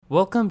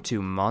Welcome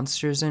to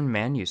Monsters and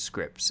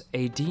Manuscripts,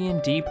 a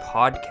D&D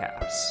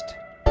podcast.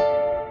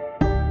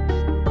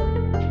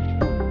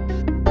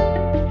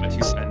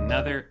 To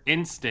another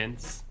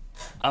instance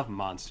of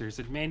Monsters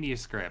and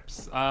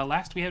Manuscripts.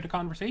 Last we had a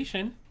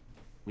conversation,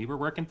 we were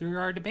working through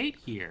our debate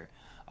here.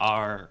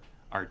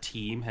 Our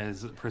team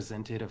has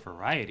presented a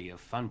variety of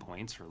fun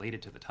points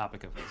related to the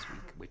topic of this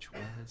week, which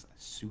was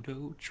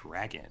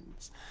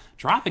pseudo-dragons.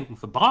 Dropping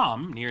the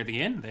bomb near the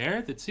end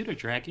there that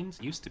pseudo-dragons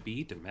used to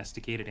be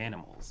domesticated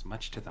animals,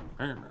 much to the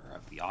murmur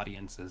of the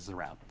audiences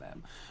around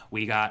them.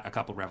 We got a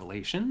couple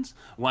revelations,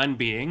 one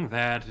being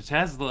that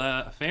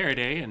Tesla,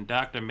 Faraday, and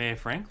Dr. May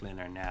Franklin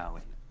are now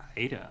an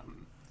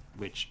item,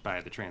 which by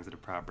the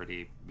transitive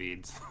property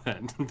means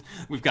that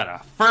we've got a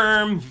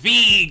firm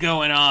V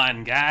going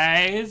on,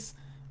 guys.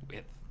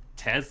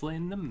 Tesla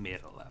in the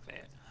middle of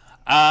it.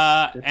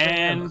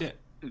 And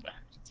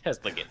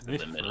Tesla gets in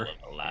the middle of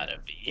a lot of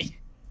V.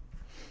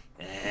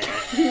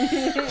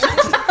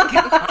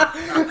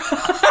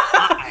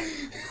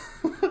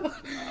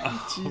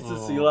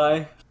 Jesus,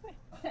 Eli.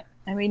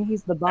 I mean,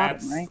 he's the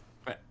bottom, right?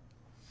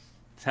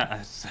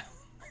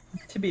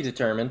 To be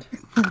determined.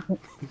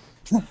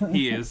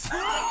 He is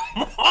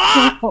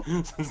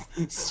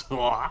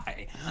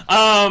sly.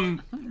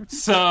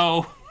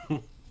 So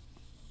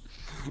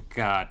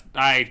God,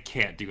 I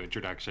can't do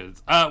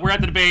introductions. We're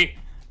at the debate.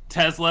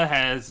 Tesla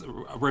has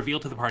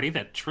revealed to the party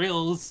that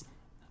Trill's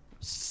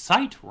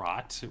sight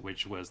rot,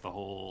 which was the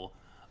whole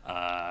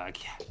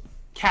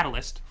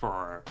catalyst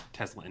for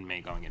Tesla and May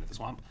going into the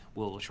swamp,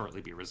 will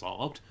shortly be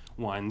resolved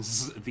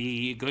once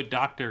the good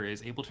doctor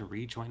is able to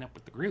rejoin up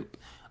with the group.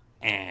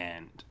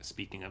 And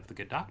speaking of the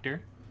good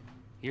doctor,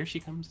 here she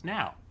comes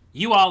now.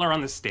 You all are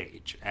on the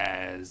stage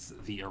as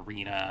the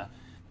arena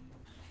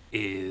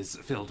is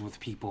filled with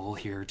people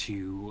here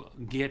to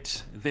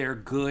get their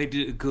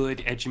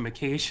good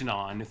edumacation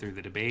on through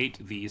the debate.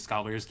 The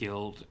Scholars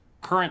Guild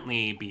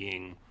currently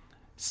being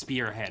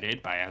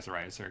spearheaded by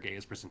Azariah Sergei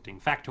is presenting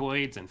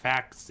factoids and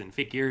facts and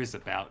figures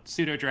about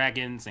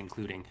pseudo-dragons,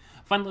 including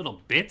fun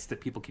little bits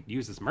that people could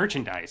use as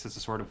merchandise as a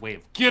sort of way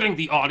of getting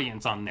the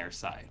audience on their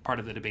side. Part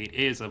of the debate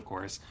is, of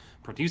course,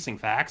 producing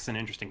facts and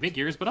interesting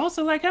figures, but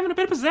also like having a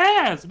bit of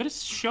pizzazz, a bit of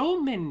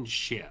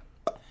showmanship.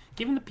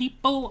 Giving the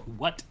people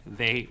what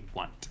they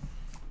want.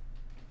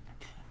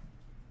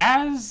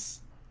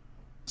 As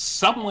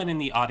someone in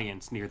the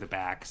audience near the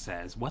back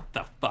says, "What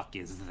the fuck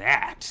is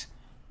that?"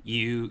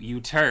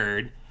 You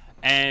turn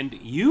and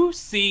you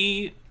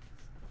see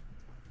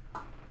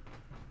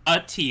a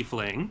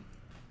tiefling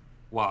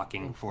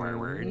walking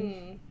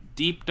forward.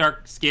 Deep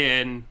dark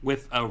skin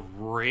with a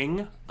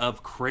ring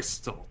of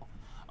crystal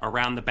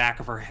around the back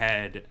of her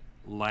head,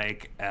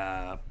 like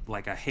a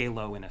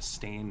halo in a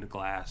stained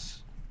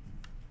glass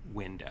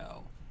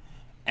window.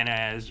 And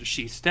as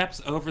she steps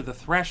over the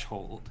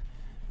threshold,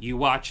 you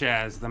watch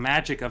as the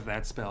magic of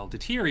that spell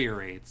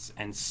deteriorates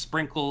and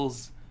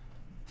sprinkles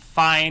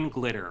fine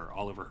glitter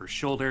all over her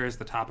shoulders,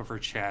 the top of her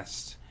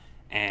chest,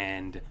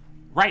 and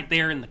right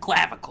there in the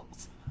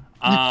clavicles.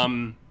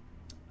 Dr.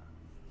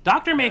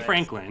 May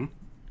Franklin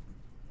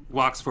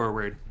walks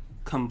forward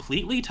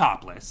completely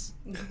topless.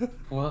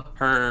 What?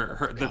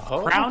 The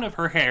crown of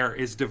her hair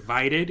is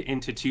divided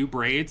into two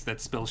braids that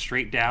spill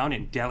straight down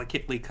and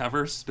delicately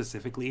cover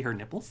specifically her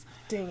nipples.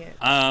 Dang it.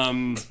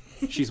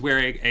 She's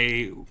wearing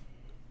a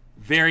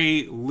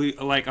very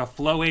like a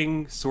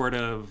flowing sort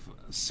of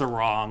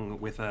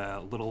sarong with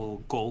a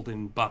little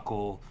golden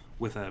buckle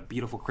with a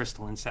beautiful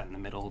crystal inset in the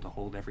middle to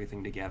hold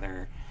everything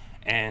together,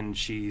 and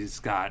she's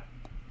got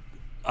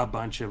a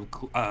bunch of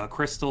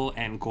crystal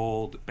and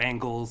gold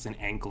bangles and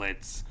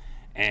anklets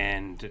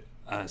and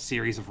a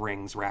series of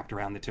rings wrapped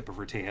around the tip of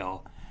her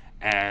tail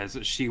as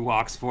she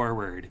walks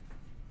forward.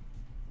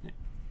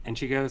 And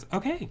she goes,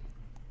 "Okay.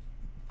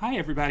 Hi,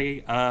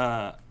 everybody.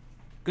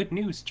 Good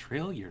news,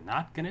 Trill. You're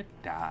not gonna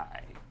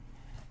die."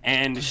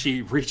 And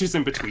she reaches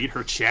in between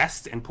her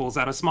chest and pulls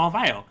out a small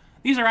vial.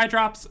 These are eye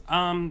drops.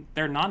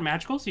 They're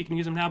non-magical, so you can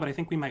use them now, but I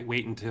think we might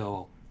wait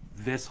until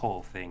this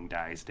whole thing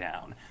dies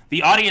down.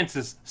 The audience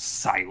is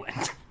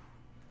silent.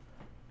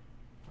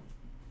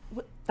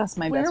 That's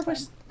my best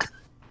friend.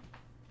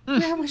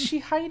 Where was she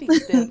hiding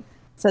then?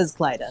 Says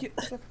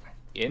Clyda.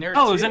 In her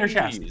Oh, it was in her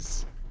chest.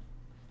 titties.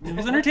 It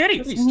was in her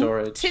titties. Titty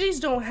storage.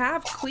 Titties don't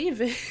have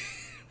cleavage.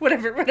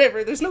 whatever.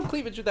 There's no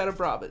cleavage without a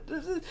bra, but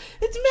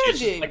it's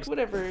magic.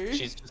 Whatever.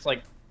 She's just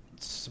like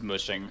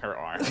smushing her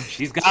arm.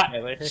 She's got...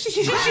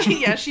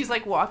 Yeah, she's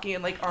like walking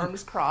and like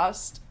arms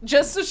crossed,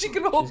 just so she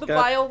can hold the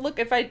vial. Look,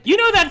 if I You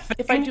know that thing?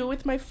 if I do it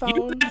with my phone. You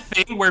know that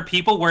thing where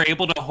people were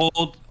able to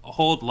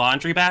hold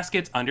laundry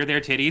baskets under their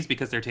titties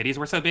because their titties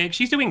were so big?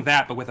 She's doing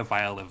that, but with a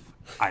vial of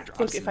eye drops.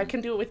 Look, if I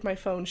can do it with my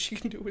phone, she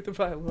can do it with a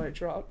vial of eye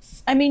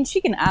drops. I mean,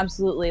 she can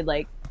absolutely,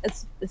 like,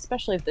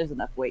 especially if there's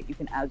enough weight, you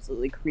can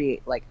absolutely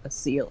create, like, a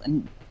seal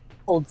and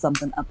hold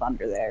something up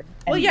under there.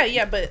 Well,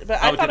 yeah, but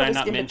I thought did it was I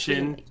not in mention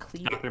between, like,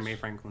 cleavage. Dr. May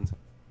Franklin's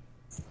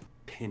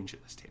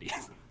pendulous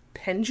titties?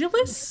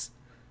 Pendulous?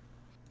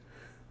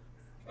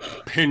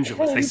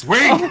 Pendulous, they swing!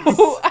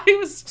 Oh, I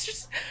was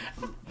just...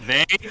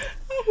 They,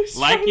 I was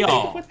like trying to think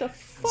y'all, what the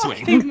fuck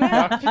swing. they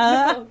meant.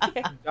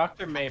 Okay.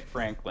 Dr. May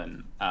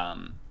Franklin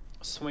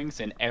swings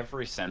in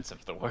every sense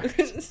of the word.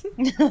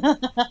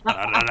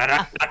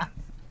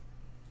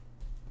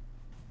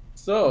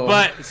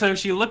 So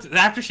she looks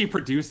after she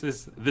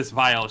produces this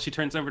vial. She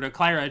turns over to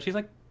Clyra and she's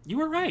like, "You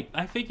were right.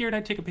 I figured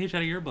I'd take a page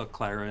out of your book,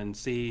 Clyra, and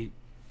see,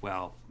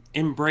 well,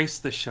 embrace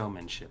the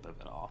showmanship of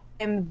it all."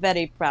 I'm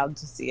very proud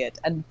to see it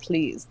and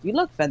pleased. You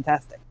look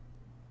fantastic.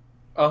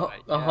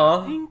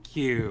 Uh-huh. Thank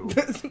you.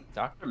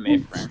 Dr. May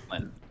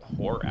Franklin,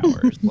 4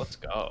 hours. Let's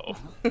go.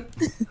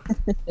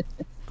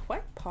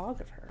 Quite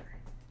pog of her.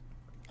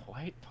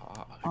 Quite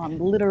pog. On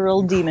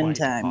literal demon Quite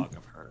time. hog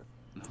of her.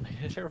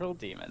 Literal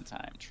demon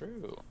time.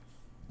 True.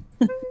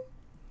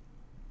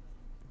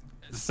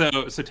 So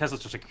Tesla's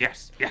just like,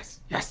 yes,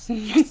 yes, yes,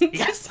 yes,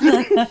 yes.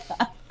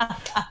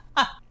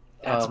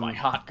 That's my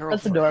hot girl.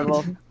 That's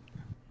adorable.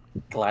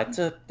 Glad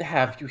to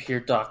have you here,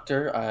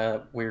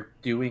 Doctor. We're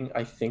doing,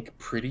 I think,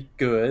 pretty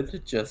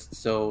good, just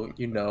so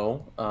you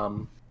know.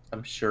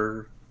 I'm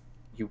sure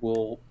you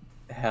will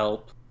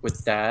help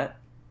with that.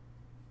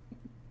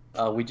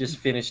 We just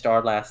finished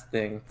our last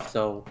thing,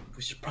 so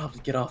we should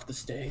probably get off the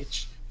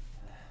stage.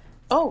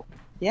 Oh,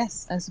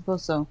 yes, I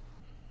suppose so.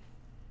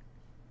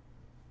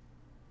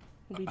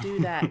 We do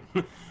that.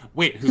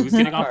 Wait, who's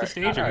getting off the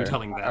stage? Or are you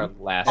telling Our them?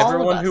 last All of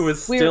Everyone who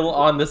us. is We're- still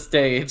on the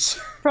stage.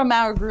 From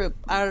our group,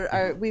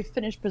 we've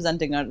finished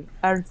presenting.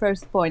 Our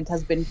first point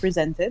has been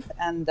presented,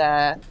 and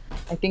I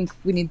think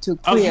we need to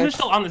Oh, clear. you're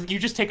still on the. You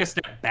just take a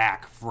step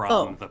back from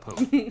Oh. the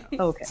podium.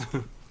 Okay.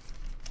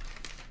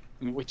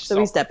 Which So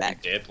we is step all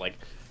back. We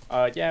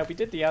did yeah, we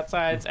did the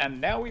outsides,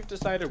 and now we've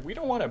decided we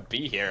don't want to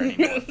be here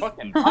anymore.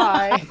 Fucking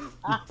bye.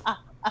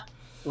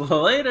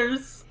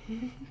 Laters.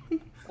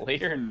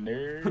 Later,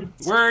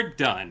 nerds. We're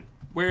done.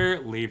 We're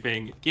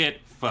leaving. Get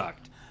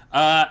fucked.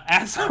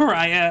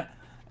 Azariah,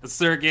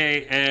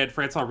 Sergey, and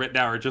Francois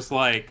Rittenau are just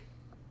like,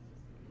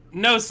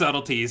 no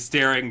subtleties,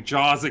 staring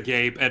jaws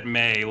agape at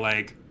May,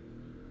 like,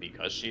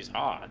 Because she's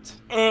hot.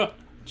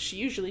 She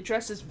usually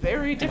dresses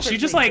very differently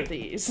just, for like-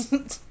 these.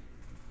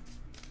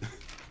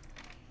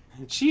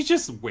 she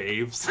just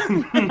waves.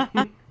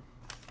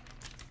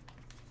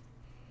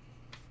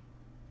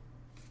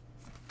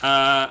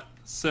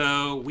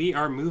 So we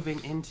are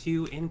moving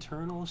into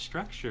internal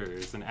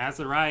structures, and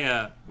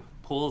Azariah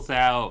pulls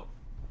out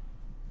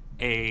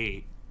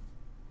a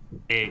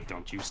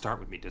don't you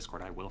start with me,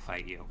 Discord, I will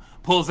fight you.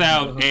 Pulls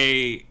out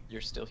a You're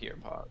still here,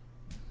 Pog.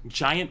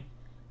 giant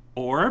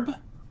orb.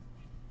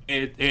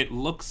 It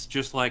looks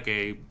just like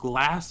a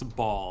glass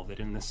ball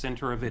that in the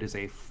center of it is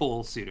a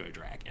full pseudo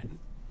dragon,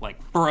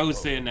 like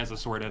frozen as a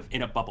sort of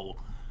in a bubble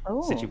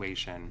Oh.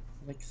 situation.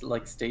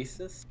 Like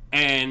stasis?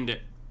 And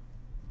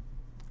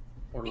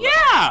Or like-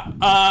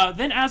 yeah,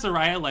 then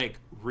Azariah like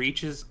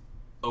reaches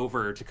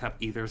over to cup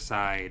either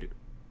side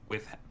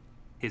with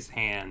his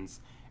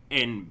hands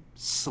and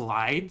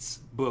slides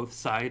both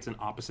sides in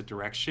opposite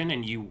direction,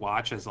 and you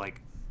watch as like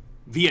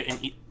via an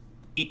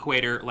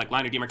equator, like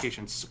line of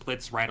demarcation,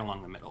 splits right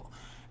along the middle.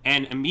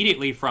 And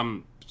immediately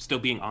from still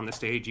being on the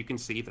stage, you can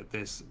see that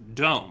this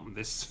dome,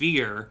 this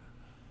sphere,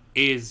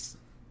 is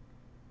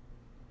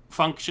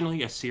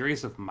functionally a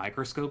series of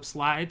microscope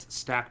slides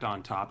stacked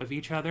on top of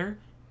each other,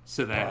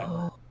 so that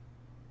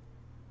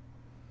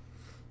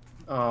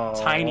Oh.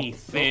 tiny,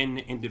 thin,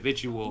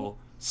 individual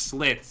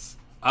slits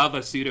of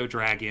a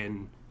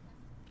pseudo-dragon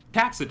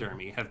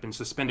taxidermy have been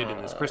suspended in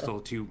this crystal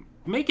to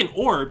make an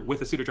orb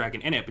with a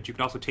pseudo-dragon in it, but you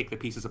could also take the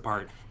pieces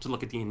apart to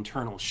look at the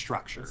internal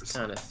structures. It's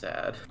kind of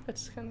sad.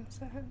 That's kind of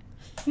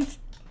sad.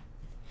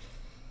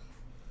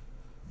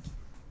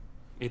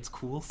 It's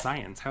cool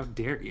science, how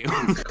dare you?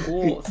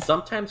 Cool.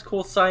 Sometimes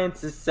cool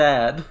science is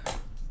sad.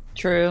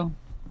 True.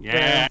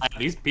 Yeah,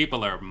 these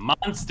people are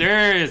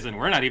monsters, and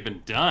we're not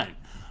even done.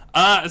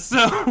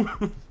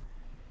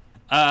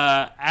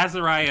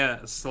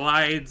 Azariah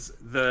slides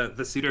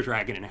the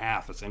pseudo-dragon in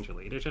half,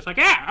 essentially. It's just like,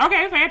 yeah,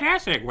 okay,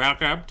 fantastic.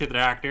 Welcome to the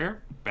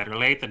Doctor. Better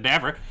late than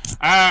never.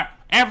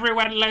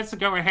 Everyone, let's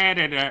go ahead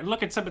and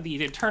look at some of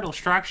the internal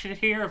structure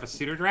here of a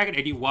pseudo-dragon.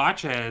 And you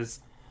watch as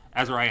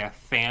Azariah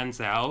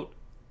fans out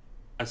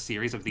a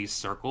series of these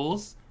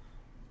circles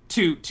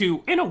to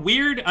in a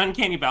weird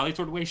uncanny valley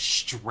sort of way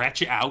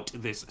stretch out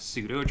this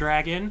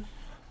pseudo-dragon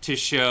to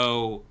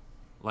show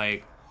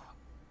like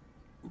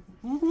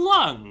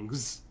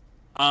lungs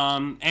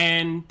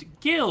and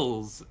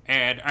gills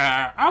and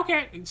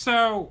okay,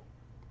 so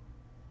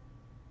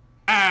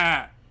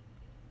a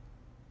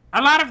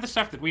lot of the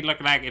stuff that we look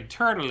like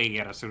internally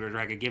at a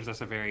pseudo-dragon gives us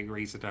a very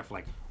reason of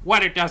like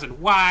what it does and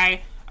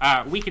why.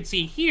 We can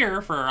see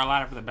here for a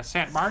lot of the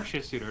Beset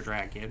Marshes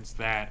pseudo-dragons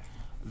that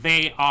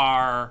they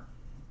are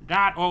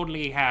not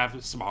only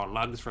have small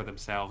lungs for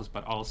themselves,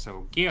 but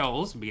also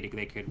gills, meaning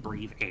they can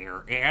breathe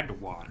air and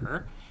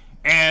water.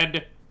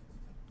 And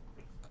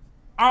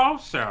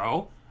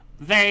also,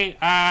 they,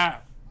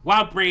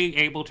 while being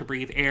able to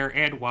breathe air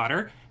and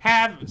water,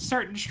 have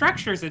certain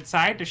structures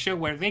inside to show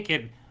where they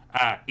can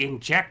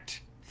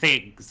inject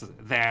things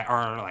that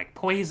are like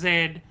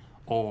poison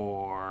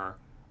or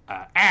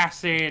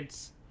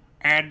acids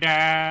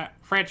And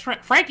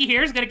Frankie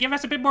here is going to give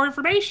us a bit more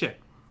information.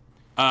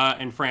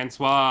 And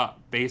Francois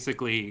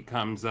basically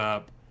comes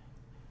up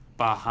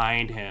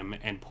behind him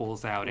and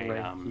pulls out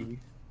Frankie.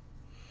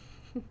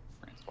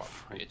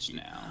 Francois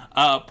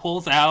now.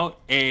 Pulls out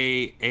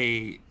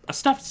a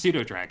stuffed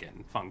pseudo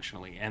dragon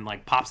functionally, and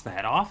like pops the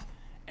head off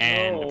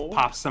and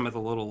pops some of the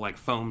little like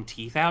foam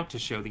teeth out to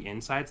show the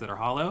insides that are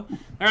hollow.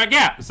 All right,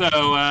 yeah.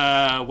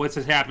 So what's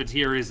happened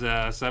here is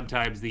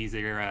sometimes these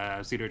are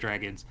pseudo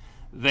dragons.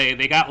 They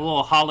got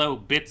little hollow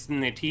bits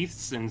in their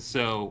teeth, and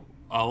so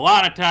a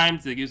lot of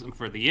times they use them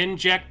for the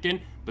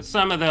injecting. But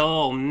some of the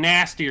little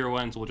nastier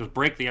ones will just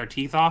break their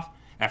teeth off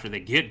after they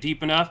get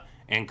deep enough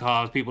and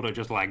cause people to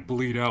just like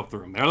bleed out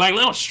through them. They're like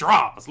little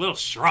straw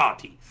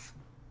teeth,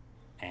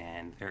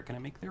 and they're gonna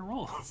make their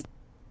rolls.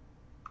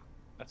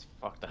 That's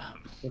fucked up.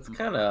 It's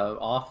kind of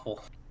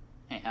awful.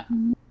 Yeah.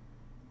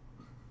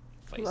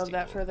 Love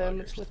that for them.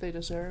 It's what they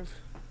deserve.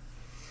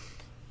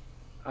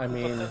 I But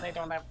mean, then they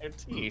don't have their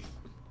teeth.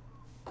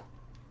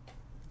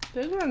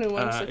 There's our new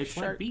ones. Like It's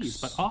like sharks. bees,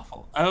 but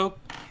awful.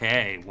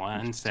 Okay,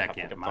 one Just have,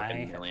 second. like, a My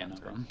fucking million of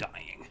headphones them. are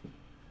dying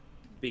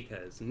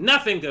because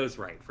nothing goes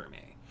right for me.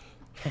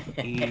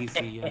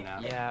 Easy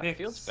enough. Yeah, it fix.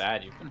 feels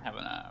bad. You've been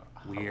having a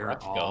We're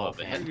rough go all of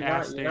it.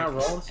 fantastic. you're not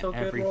rolling so and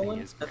good, everything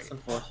Roland? is That's great.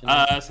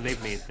 unfortunate. So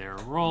they've made their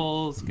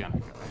rolls. Gonna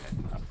go ahead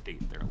and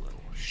update their little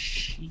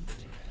sheet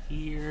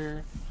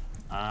here.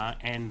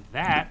 And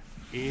that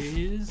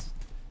is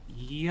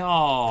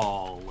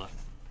y'all.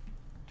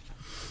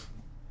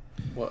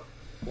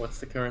 What's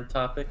the current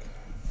topic?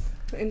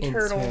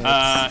 Internal.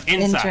 Insides,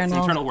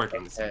 Internal. internal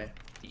workings. Okay.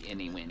 The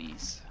inny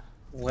winnies.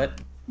 What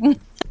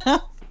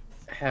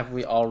have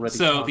we already?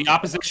 So talked the about?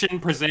 opposition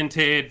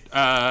presented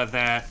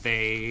that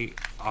they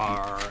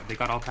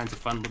got all kinds of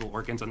fun little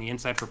organs on the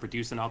inside for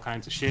producing all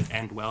kinds of shit,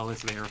 and well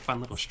as their fun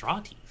little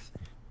straw teeth.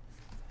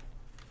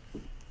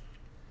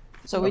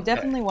 So we Okay.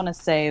 definitely want to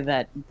say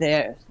that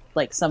there,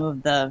 like some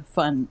of the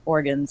fun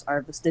organs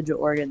are vestigial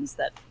organs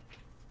that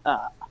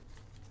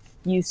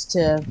used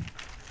to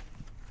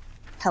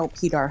help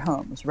heat our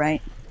homes,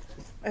 right?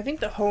 I think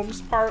the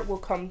homes part will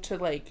come to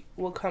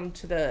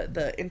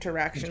the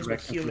interactions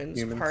with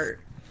humans part.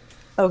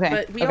 Okay.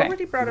 But we okay.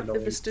 already brought up the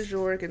Humanoids.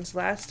 vestigial organs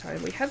last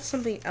time. We had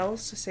something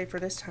else to say for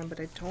this time, but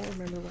I don't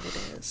remember what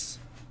it is.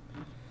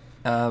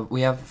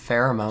 We have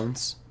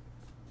pheromones,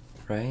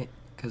 right?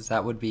 Because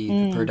that would be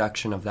the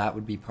production of that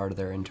would be part of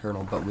their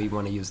internal, but we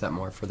want to use that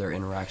more for their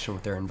interaction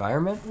with their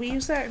environment. We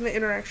used that in the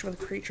interaction with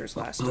creatures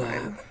last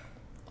time.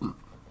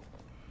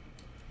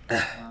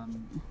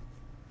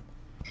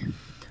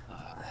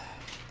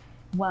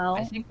 Well,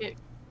 I think it.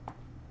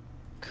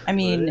 I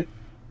mean- could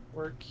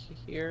work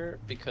here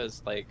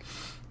because like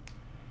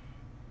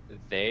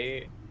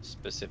they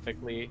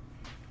specifically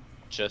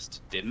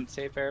just didn't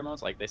say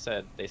pheromones. Like they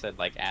said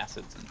like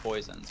acids and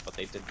poisons, but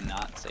they did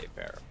not say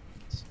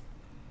pheromones,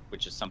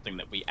 which is something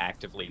that we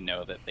actively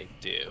know that they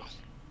do.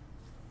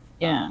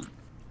 yeah.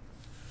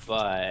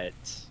 But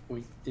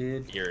We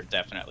did you're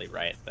definitely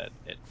right that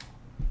it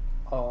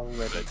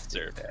already could say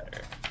serve that.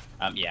 better.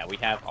 Yeah, we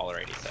have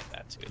already said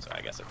that too, so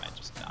I guess it might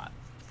just not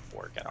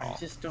work at I all.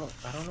 don't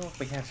know if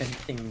we have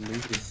anything new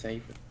to say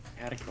for the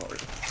category.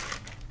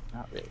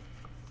 Not really.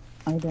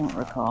 I don't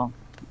recall.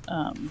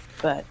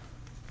 But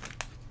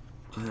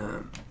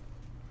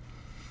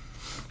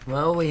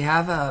Well, we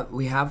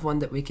have one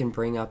that we can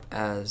bring up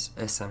as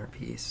a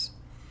centerpiece.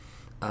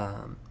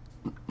 I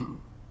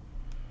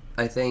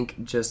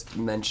think just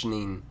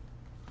mentioning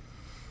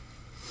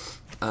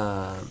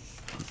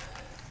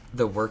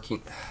the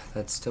working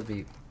that'd still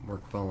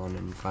work well on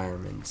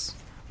environments.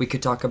 We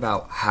could talk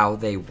about how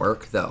they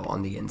work though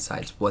on the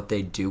insides, what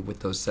they do with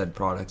those said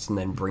products, and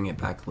then bring it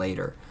back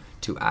later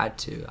to add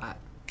to that.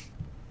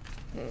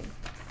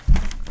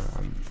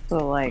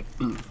 so like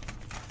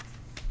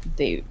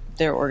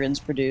their organs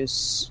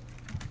produce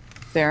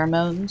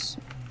pheromones.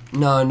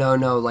 No,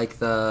 like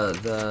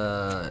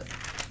the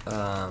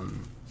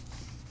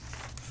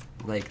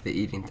like the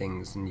eating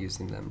things and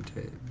using them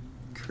to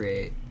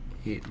create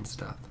heat and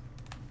stuff.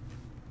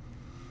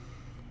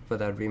 But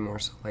that would be more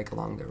so like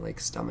along their like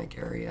stomach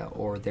area,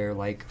 or their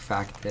like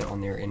fact that on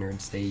their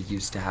innards they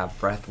used to have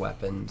breath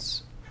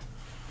weapons.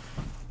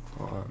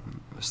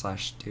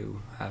 Slash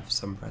do have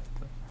some breath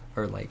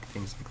or like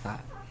things like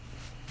that.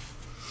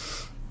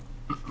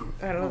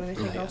 I don't have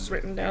anything really else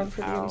written down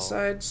for the how-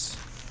 insides.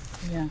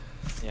 Yeah.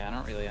 Yeah, I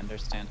don't really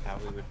understand how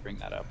we would bring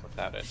that up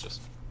without it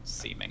just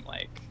seeming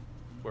like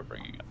we're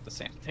bringing up the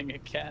same thing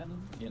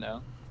again, you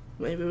know?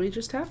 Maybe we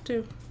just have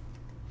to.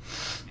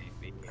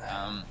 Maybe.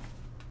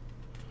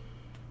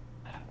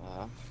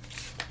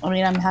 I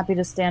mean, I'm happy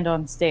to stand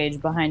on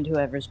stage behind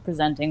whoever's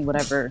presenting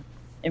whatever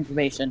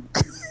information,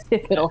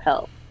 if it'll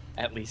help.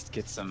 At least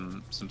get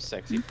some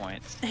sexy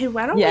points. Hey,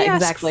 why don't Yeah, we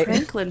ask exactly.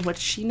 Franklin what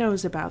she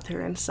knows about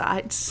their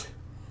insides?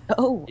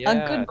 Oh, a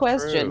Yeah, good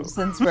question, true.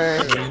 since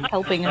we're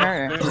helping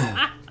her.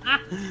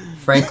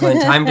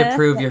 Franklin, time to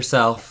prove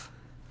yourself.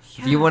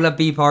 If you want to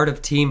be part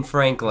of Team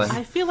Franklin,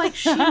 I feel like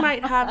she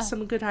might have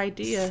some good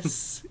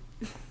ideas.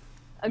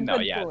 A No,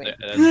 good yeah, point.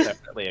 that's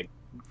definitely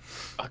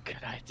a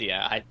good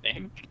idea, I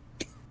think.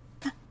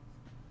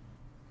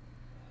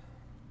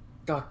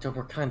 Doctor,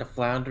 we're kind of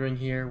floundering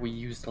here. We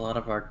used a lot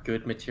of our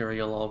good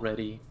material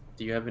already.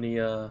 Do you have any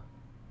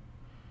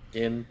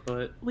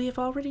input? We have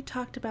already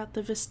talked about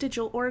the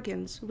vestigial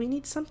organs. We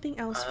need something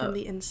else from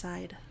the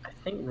inside. I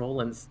think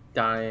Roland's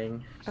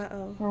dying.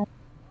 Uh-oh.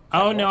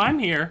 Oh no, I'm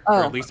here. Oh.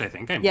 Or at least I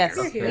think I'm Yes.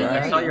 here. You're here.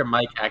 I saw your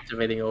mic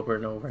activating over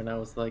and over, and I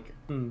was like,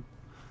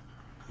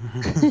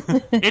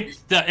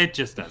 It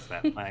just does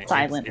that.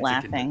 Silent a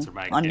laughing condenser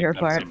mic. on your It does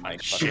part. a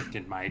mic shift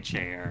in my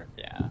chair.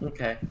 Yeah,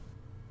 okay.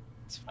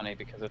 it's funny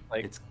because it's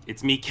like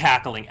It's me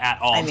cackling at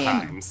all I mean-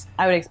 times.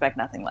 I would expect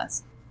nothing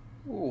less.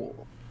 Ooh.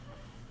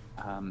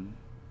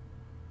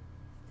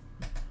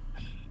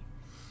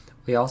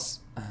 We also.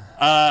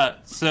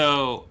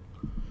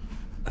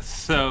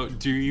 So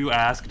do you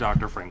ask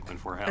Dr. Franklin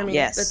for help? I mean,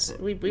 Yes. that's,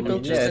 we I built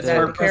mean, just yeah, a it's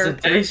bad for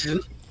character.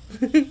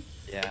 presentation.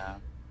 yeah.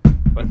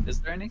 But is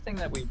there anything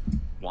that we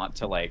want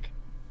to like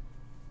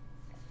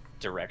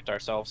direct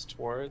ourselves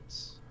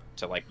towards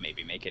to like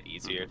maybe make it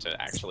easier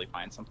to actually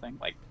find something?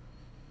 Like,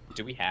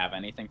 do we have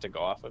anything to go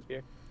off of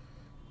here?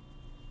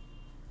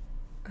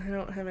 I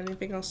don't have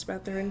anything else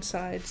about their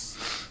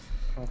insides.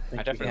 don't think I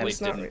we definitely have-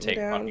 It's not didn't written take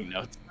down. fucking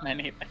notes on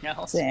anything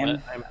else. Same.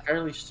 But I'm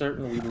fairly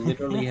certain we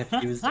literally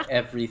have used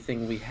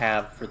everything we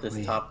have for this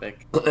We-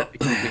 topic because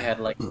we had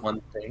like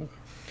one thing.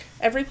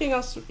 Everything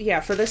else, yeah,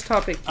 for this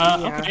topic,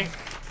 yeah. Okay.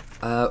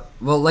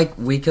 Well, like,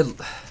 we could.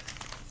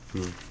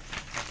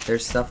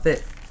 There's stuff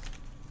that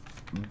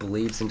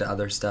bleeds into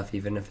other stuff,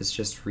 even if it's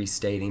just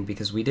restating,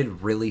 because we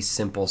did really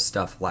simple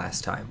stuff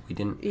last time. We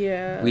didn't.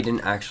 Yeah. We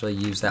didn't actually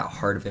use that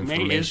heart of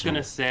information. May is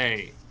gonna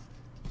say.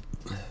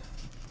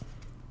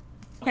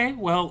 Okay,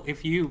 well,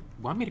 if you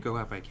want me to go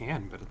up, I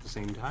can, but at the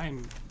same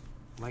time,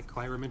 like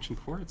Clyra mentioned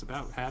before, it's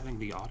about having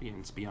the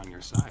audience be on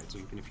your side. So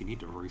even if you need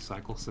to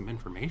recycle some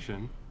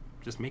information,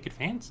 just make it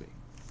fancy.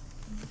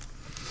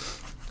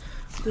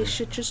 We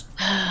should just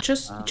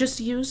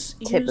use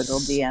Typical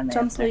DM answer.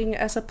 Dumpling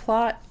as a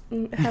plot.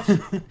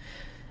 Have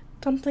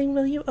Dumpling,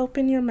 will you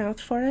open your mouth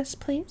for us,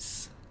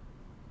 please?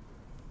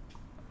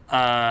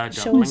 Show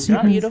Dumpling us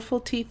your does. beautiful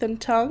teeth and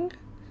tongue.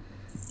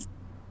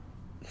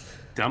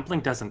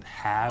 Dumpling doesn't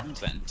have.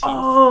 then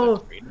Oh!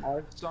 the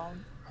trademark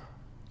song.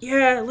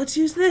 Yeah, let's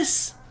use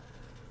this.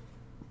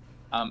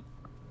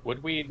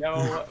 Would we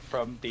know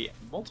from the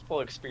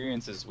multiple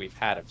experiences we've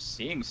had of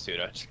seeing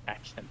pseudo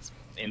dragons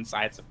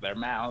insides of their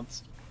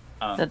mouths?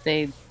 That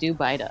they do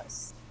bite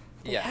us.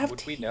 Yeah, have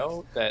would we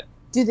know that?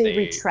 Do they They-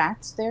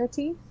 retract their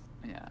teeth?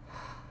 Yeah.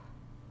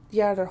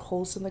 Yeah, there are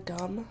holes in the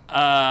gum.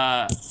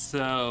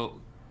 So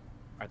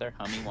Are there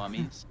hummy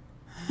wummies?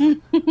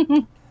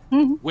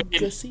 when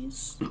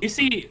Gussies. you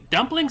see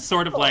Dumpling's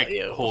sort of like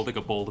ew. holding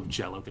a bowl of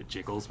Jello that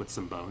jiggles with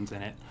some bones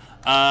in it.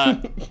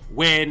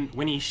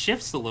 When he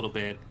shifts a little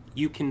bit,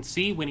 you can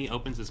see when he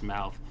opens his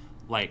mouth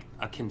like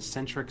a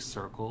concentric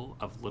circle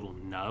of little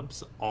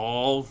nubs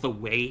all the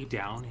way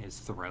down his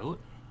throat.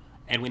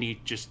 And when he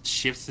just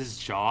shifts his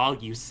jaw,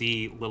 you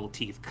see little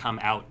teeth come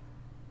out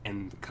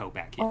and go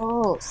back in.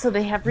 Oh, so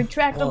they have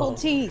retractable Oh.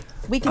 teeth.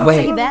 We can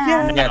Wait. say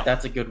that. Yeah. Yeah,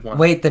 that's a good one.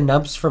 Wait, the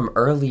nubs from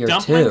earlier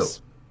Dumplings,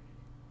 too,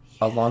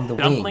 along the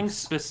Dumpling wings.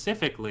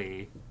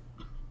 specifically,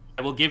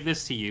 I will give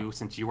this to you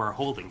since you are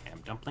holding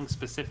him. Dumpling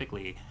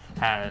specifically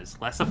has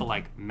less of a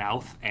like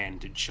mouth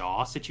and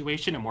jaw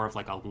situation and more of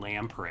like a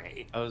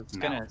lamprey. I was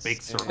mouth, gonna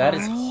big say circle. That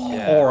is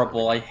Yeah.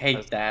 horrible. I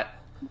hate that.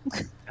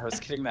 I was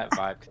getting that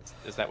vibe. 'Cause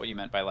is that what you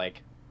meant by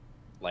like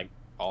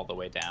all the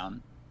way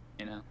down?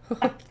 You know?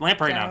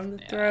 Lamprey Down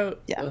enough. the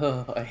throat. Yeah.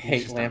 Ugh, I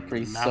hate Just a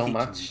lampreys so mouthy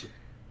much. tube.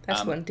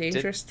 That's one did-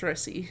 dangerous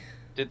thrusy.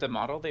 Did the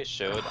model they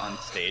showed on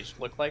stage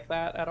look like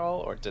that at all,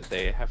 or did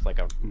they have like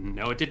a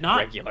No, it did not.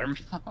 regular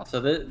mouth? So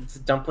this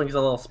dumpling's a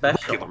little special.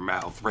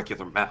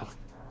 Regular mouth.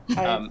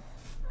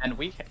 And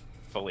we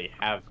fully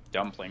have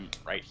Dumpling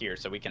right here,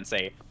 so we can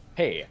say,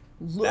 "Hey,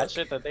 that Look.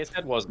 shit that they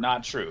said was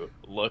not true.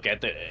 Look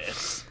at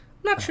this."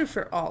 Not true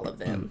for all of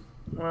them.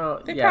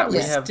 Well, They yeah, probably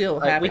we have still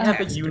have we a have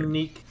a master.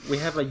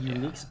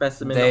 unique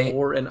specimen They-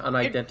 or an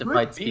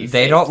unidentified could be. species.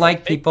 They don't like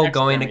Fake people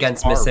going taxidermies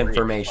against are real.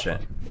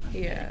 misinformation.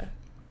 Yeah.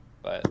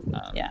 But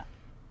Yeah.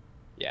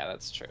 yeah,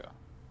 that's true.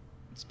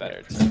 It's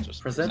better to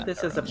just Present this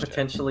our as a own shit.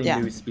 potentially Yeah.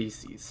 new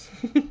species.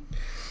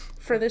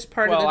 For this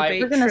part Well, of I- the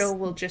We're debate, gonna Trill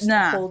will just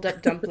nah. hold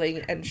up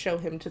Dumpling and show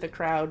him to the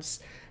crowds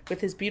with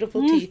his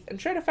beautiful teeth and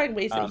try to find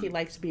ways that he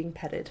likes being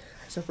petted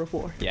as a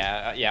reward.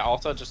 Yeah, yeah.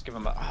 Also, just give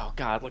him a. Oh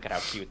God, look at how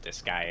cute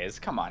this guy is.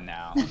 Come on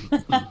now.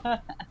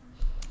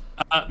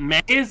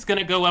 May is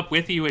gonna go up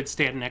with you and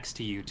stand next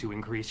to you to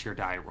increase your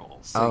die roll,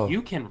 so Oh.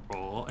 you can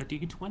roll a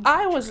d20.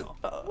 I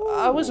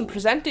Trill. wasn't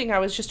presenting. I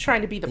was just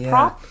trying to be the Yeah.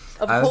 prop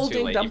of I was- Too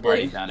holding late. You've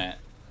already Dumpling. done it.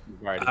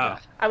 You've already Oh. done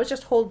it. I was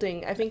just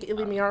holding. I think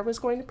Ilimiar was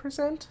going to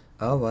present.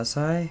 Oh, was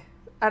I?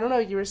 I don't know.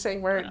 You were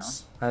saying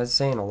words. I was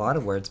saying a lot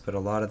of words, but a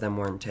lot of them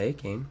weren't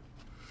taking.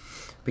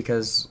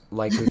 Because,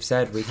 like we've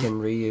said, we can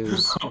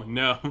reuse. Oh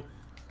no.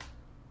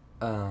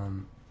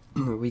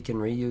 We can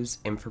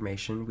reuse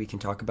information. We can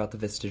talk about the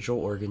vestigial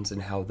organs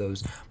and how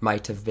those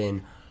might have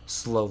been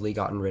slowly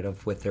gotten rid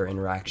of with their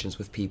interactions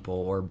with people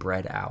or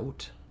bred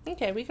out.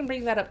 Okay, we can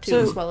bring that up too, So-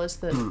 as well as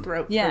the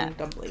throat Yeah. from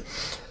Dumpling.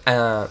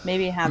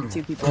 Maybe have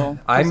two people.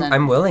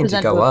 I'm willing to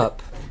present go to a-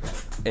 up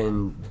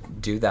and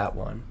do that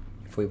one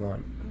if we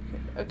want.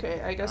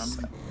 Okay, I guess.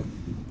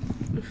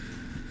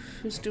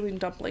 Who's doing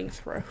Dumpling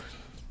throat?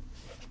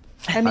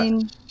 I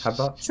mean, How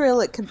about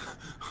Trill, it could.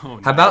 Oh,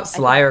 how about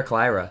Sly or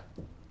Clyra?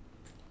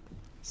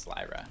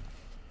 Slyra.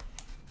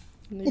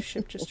 New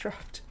ship just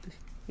dropped.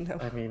 No.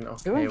 I mean,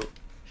 okay, Sure.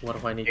 what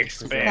do I need to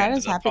present? I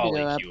was happy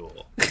to go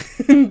up.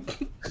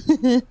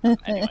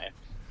 Anyway,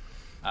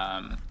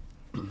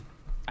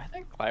 I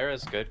think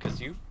Clyra's good because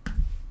you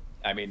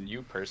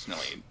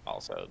personally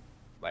also,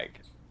 like,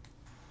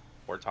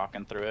 we're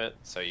talking through it,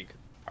 so you could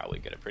probably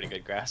get a pretty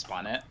good grasp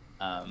on it.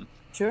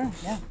 Sure,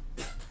 yeah.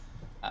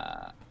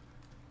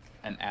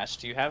 And Ash,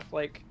 do you have,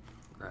 like,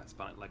 grasp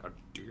on it like a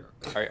deer.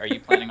 are you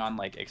planning on,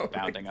 like,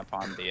 expounding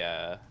upon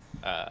the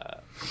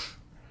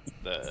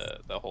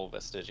whole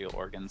vestigial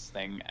organs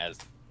thing as,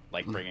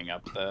 like, bringing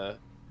up the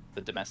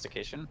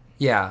domestication?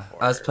 Yeah,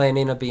 I was Or-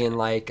 planning on being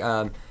like,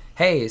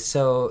 hey,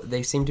 so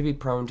they seem to be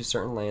prone to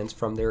certain lands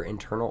from their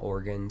internal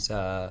organs.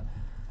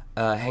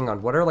 Hang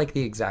on, what are like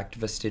the exact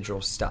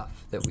vestigial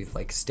stuff that we've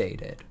like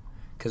stated?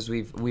 Because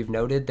we've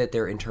noted that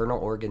their internal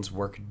organs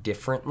work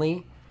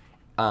differently,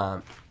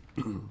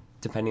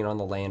 depending on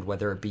the land,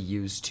 whether it be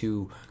used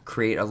to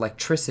create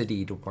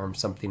electricity to warm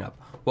something up.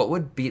 What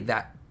would be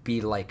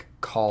like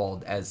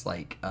called as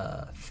like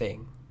a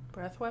thing?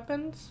 Breath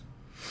weapons?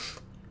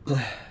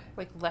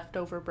 Like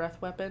leftover breath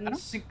weapons? I don't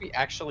think we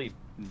actually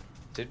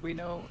did we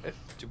know if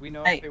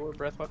they were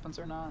breath weapons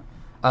or not?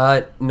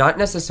 Not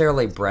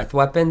necessarily breath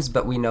weapons,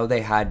 but we know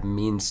they had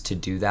means to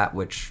do that,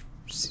 which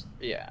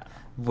Yeah.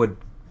 would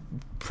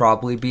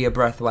probably be a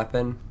breath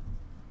weapon.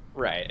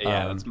 Right.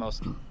 Yeah, Um, that's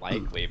most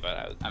likely.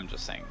 But I'm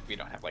just saying we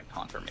don't have like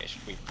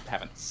confirmation. We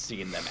haven't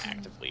seen them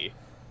actively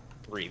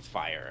breathe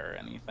fire or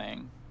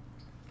anything.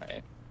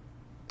 Right.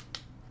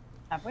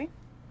 Have we?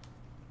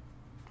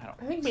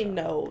 I think we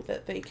know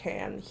that they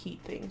can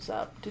heat things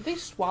up. Did they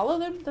swallow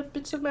them, the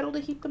bits of metal, to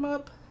heat them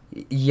up?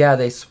 Yeah,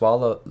 they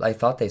swallow. I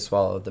thought they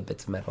swallowed the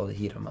bits of metal to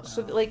heat them up.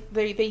 So, like,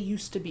 they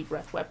used to be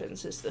breath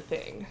weapons, is the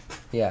thing.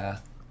 Yeah,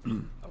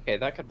 Okay,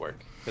 that could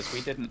work because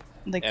we didn't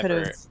They ever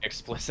could've-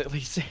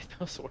 explicitly say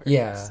those words.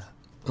 yeah.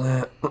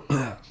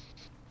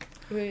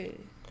 Wait.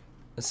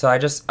 So I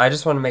just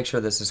want to make sure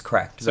this is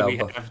correct. So though, we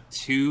bef- have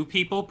two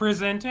people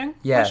presenting?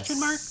 yes, Question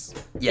mark?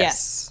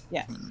 yes.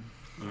 Yeah.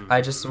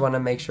 I just want to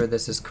make sure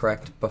this is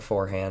correct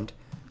beforehand.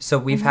 So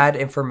we've had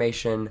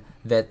information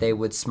that they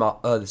would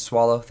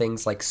swallow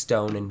things like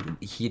stone and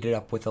heat it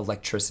up with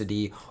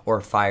electricity or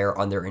fire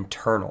on their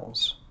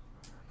internals,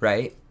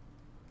 right?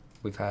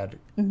 We've had.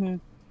 Mm-hmm.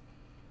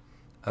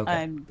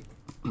 Okay.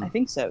 I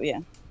think so, yeah.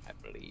 I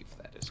believe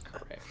that is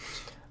correct.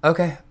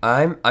 Okay.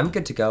 I'm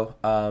good to go.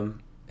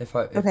 If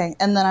Okay,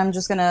 and then I'm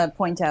just gonna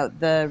point out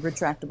the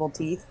retractable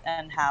teeth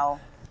and how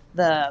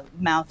the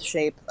mouth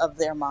shape of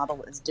their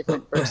model is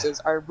different versus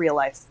our real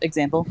life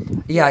example.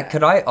 Yeah,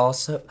 could I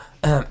also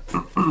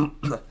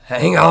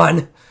hang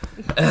on?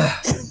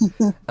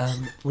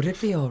 Would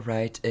it be all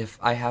right if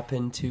I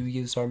happen to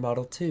use our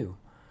model too?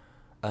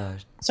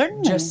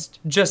 Certainly.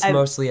 Just I-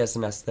 mostly as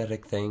an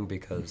aesthetic thing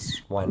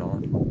because why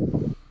not?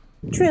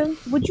 Trill,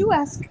 would you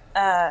ask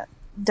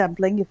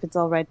Dumpling if it's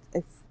all right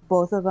if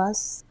both of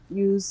us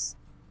use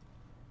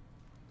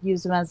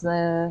them as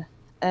a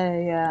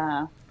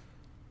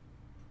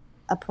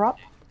prop?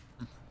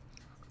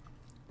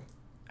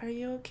 Are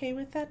you okay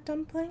with that,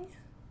 Dumpling?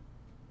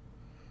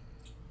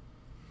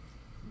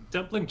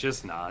 Dumpling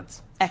just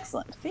nods.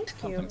 Excellent. Thank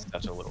you. Dumpling's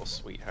such a little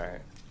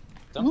sweetheart.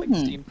 Dumpling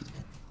seems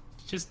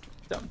Just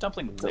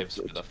Dumpling lives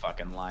for the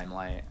fucking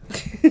limelight.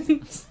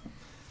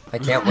 I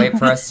can't wait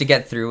for us to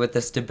get through with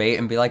this debate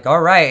and be like,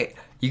 all right,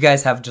 you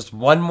guys have just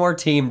one more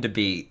team to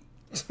beat.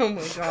 Oh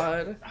my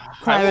god.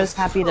 Clara's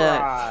happy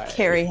try. to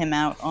carry him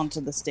out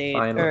onto the stage,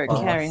 Final or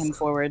boss. carry him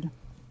forward.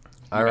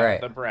 All right.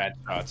 The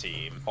Bradshaw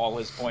team. All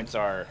his points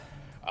are,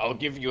 I'll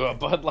give you a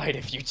Bud Light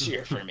if you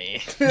cheer for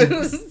me.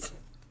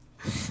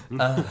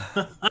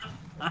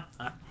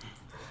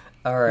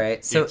 All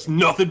right. So it's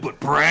nothing but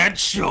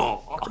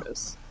Bradshaw.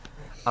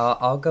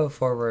 I'll go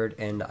forward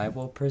and I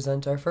will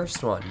present our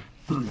first one.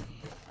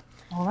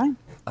 All right.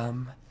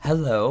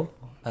 Hello.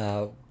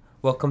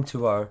 Welcome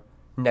to our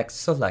next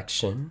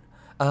selection.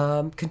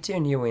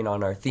 Continuing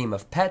on our theme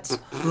of pets,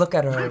 look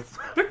at our...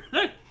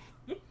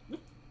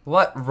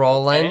 What,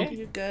 Roland?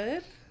 You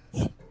good?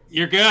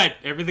 You're good.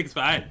 Everything's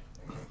fine.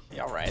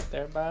 You all right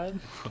there, bud?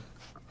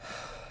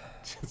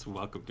 Just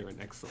welcome to our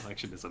next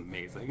selection is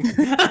amazing.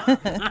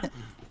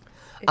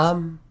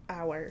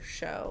 Our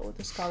show.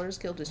 The Scholars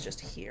Guild is just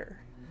here.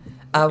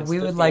 We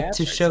the would like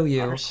to theatrics show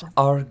you portion.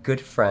 our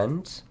good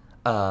friend,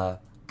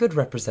 good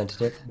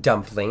representative,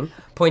 Dumpling,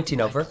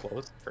 pointing over.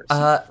 Close person.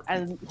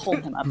 I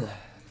hold him up.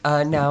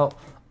 Now,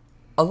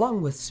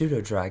 along with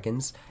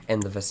pseudo-dragons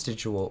and the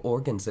vestigial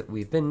organs that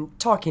we've been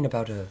talking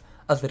about a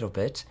little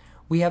bit,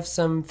 we have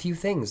some few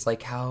things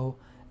like how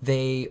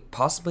They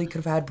possibly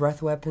could have had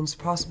breath weapons,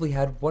 possibly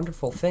had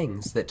wonderful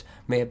things that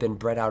may have been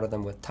bred out of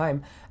them with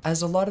time,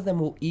 as a lot of them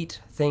will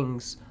eat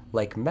things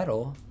like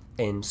metal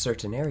in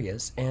certain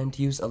areas and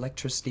use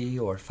electricity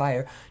or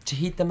fire to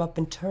heat them up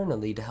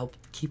internally to help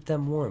keep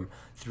them warm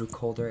through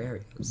colder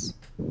areas.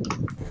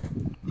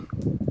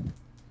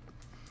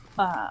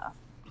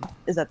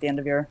 Is that the end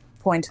of your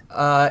point?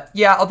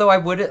 Yeah, although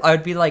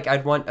I'd be like,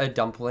 I'd want a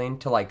dumpling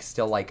to like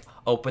still like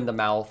open the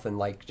mouth and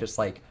like just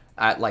like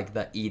at like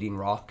the eating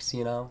rocks,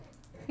 you know?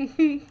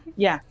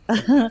 Yeah.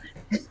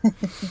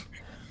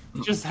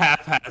 Just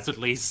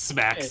haphazardly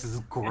smacks his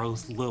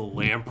gross little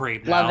lamprey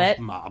Love mouth it.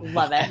 mob.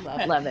 Love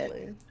it. Love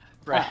it.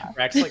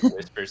 Rex like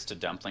whispers to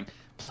Dumpling,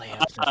 "Play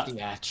up the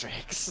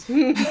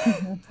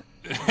theatrics."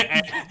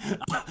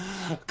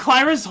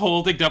 Clara's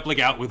holding Dumpling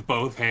out with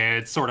both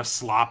hands, sort of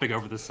slopping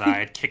over the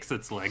side, kicks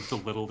its legs a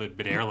little in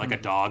midair like a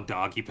dog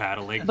doggy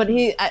paddling. But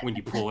when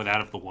you pull it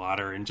out of the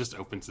water and just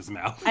opens his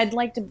mouth. I'd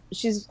like to.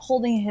 She's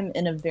holding him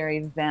in a very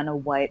Vanna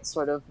White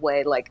sort of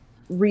way, like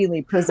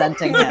really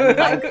presenting him,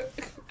 like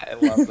I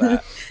love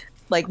that.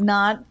 like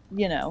not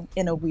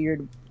in a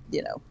weird,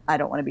 I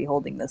don't want to be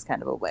holding this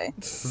kind of a way,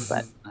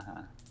 but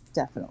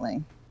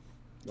definitely.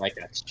 Like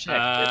a chick.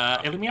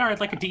 Elumiar, I'd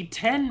like a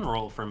D10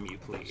 roll from you,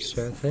 please.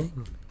 Sure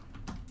thing.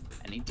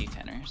 Any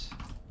D10ers?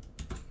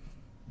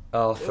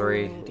 Oh,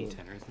 3. D10ers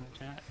in the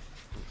chat.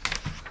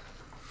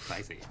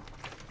 Spicy.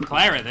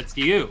 Clara, that's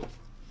you.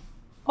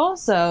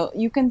 Also,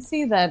 you can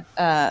see that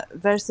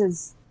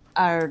versus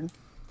our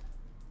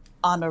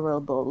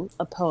honorable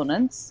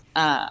opponents,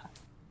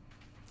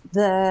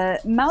 the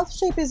mouth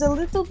shape is a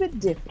little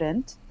bit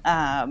different.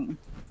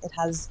 It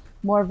has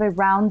more of a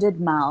rounded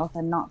mouth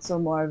and not so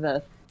more of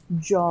a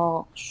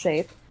jaw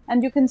shape.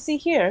 And you can see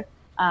here,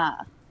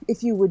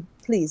 if you would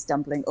please,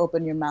 Dumpling,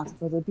 open your mouth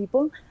for the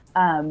people.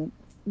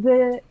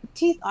 The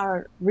teeth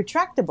are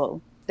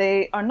retractable.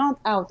 They are not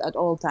out at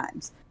all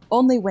times,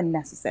 only when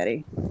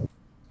necessary.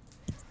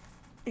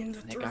 In the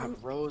They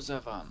got rows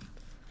of them.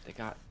 They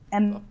got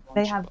And a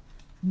they bunch have of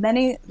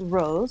many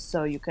rows,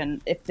 so you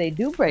can, if they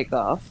do break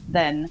off,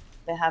 then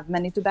they have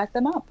many to back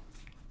them up.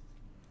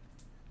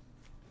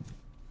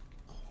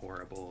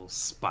 Horrible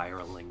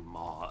spiraling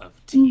maw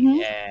of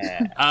teeth.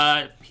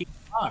 Yeah.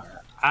 PR,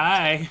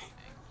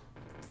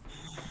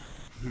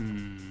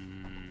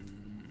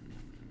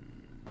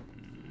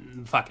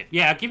 fuck it.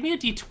 Yeah, give me a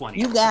D20.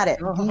 You got it.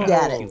 You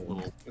got it.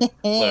 Look,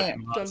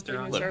 Monster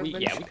on look, there.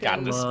 we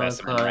got the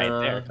specimen right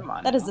there. Come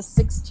on. That is a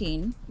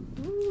 16.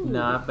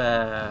 Not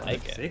bad.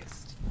 Like it.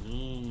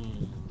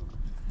 16.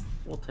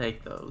 We'll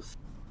take those.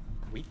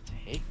 We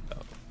take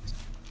those.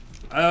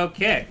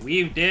 Okay,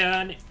 we've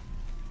done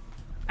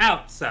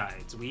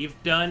outsides. We've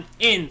done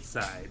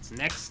insides.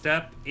 Next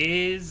up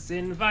is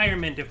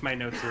environment, if my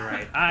notes are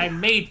right. I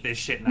made this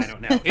shit and I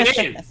don't know. It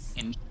is.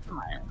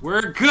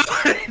 We're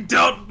good.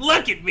 Don't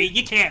look at me.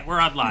 You can't.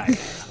 We're online.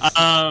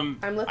 I'm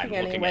looking I'm looking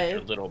anyway. at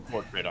your little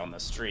portrait on the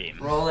stream.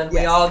 Roland,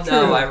 we all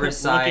know I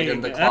reside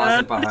in the Looking-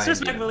 closet behind you.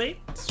 disrespectfully.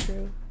 It's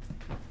true.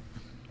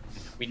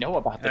 We know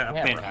about the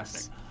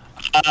Fantastic.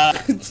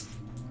 cameras.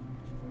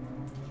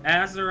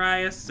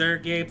 Azariah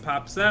Sergey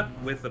pops up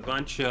with a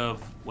bunch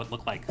of what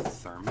look like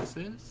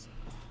thermoses,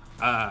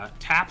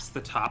 taps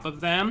the top of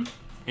them,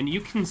 and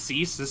you can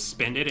see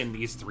suspended in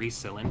these 3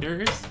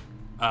 cylinders.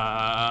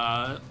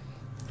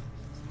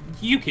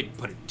 You could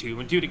put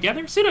 2 and 2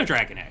 together,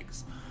 pseudo-dragon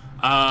eggs.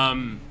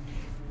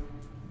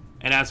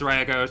 And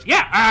Azariah goes,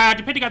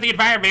 depending on the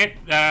environment,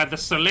 the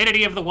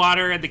salinity of the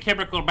water and the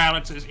chemical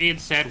balances in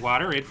said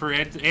water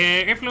influence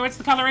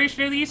the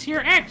coloration of these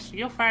here eggs.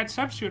 You'll find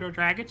some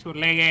pseudo-dragons who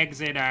lay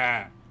eggs in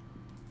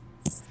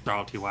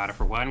salty water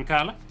for one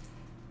color,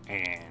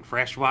 and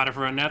fresh water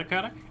for another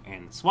color,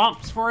 and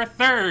swamps for a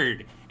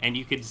third. And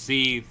you can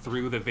see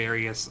through the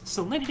various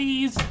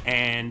salinities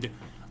and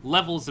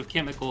levels of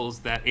chemicals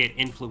that it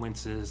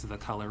influences the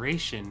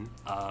coloration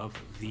of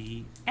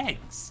the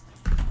eggs.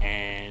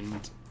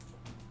 And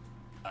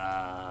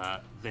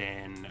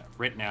then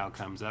Ritnow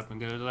comes up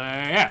and goes,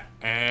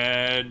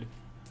 and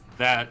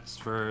that's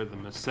for the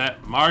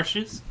Masset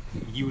Marshes.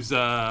 Use,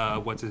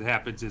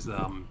 happens is,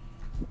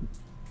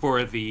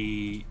 for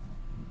the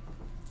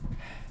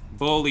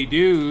Bowley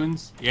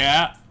Dunes,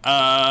 they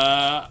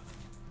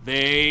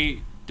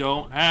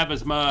don't have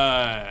as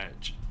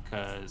much,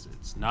 because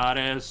it's not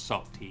as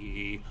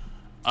salty,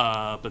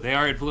 but they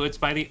are influenced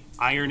by the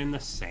iron in the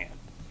sand.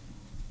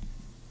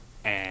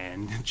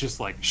 And just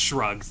like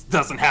shrugs,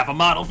 doesn't have a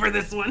model for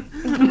this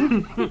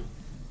one.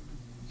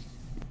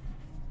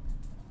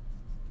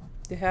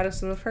 They had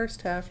us in the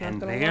first half, not And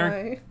gonna they are-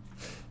 lie.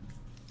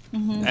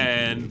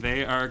 And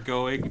they are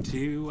going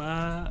to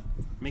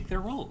make their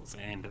rolls,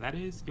 and that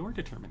is your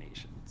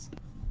determinations.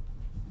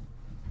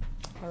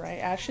 Alright,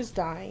 Ash is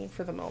dying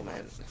for the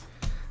moment.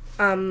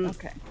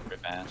 Okay. Rip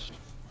Ash.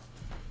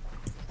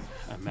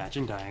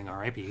 Imagine dying,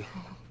 R.I.P.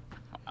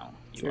 Wow,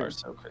 you are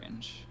so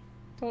cringe.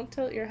 Don't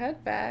tilt your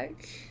head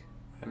back.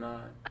 I'm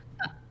not.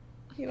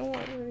 You don't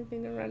want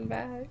anything to run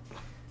back.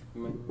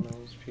 My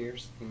nose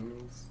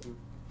piercings.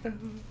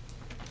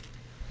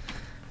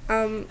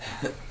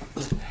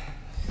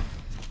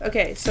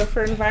 Okay, so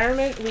for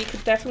environment, we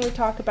could definitely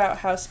talk about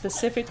how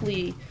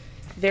specifically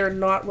they're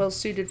not well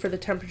suited for the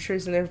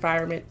temperatures in their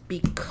environment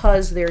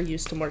because they're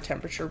used to more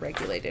temperature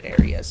regulated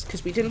areas.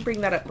 Because we didn't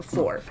bring that up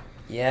before.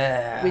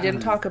 Yeah. We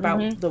didn't talk about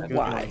the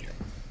why.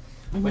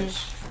 Which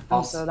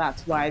Also,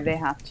 that's why they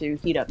have to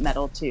heat up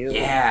metal to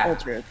Yeah.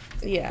 alter it.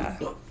 Yeah.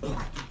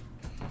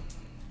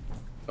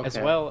 As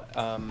Okay. well,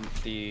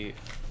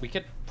 we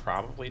could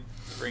probably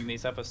bring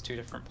these up as 2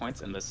 different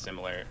points in this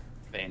similar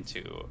vein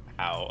to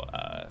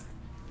how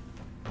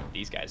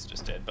these guys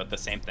just did, but the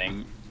same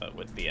thing, but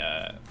with the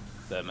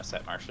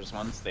Maset Marshers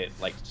ones, they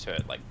like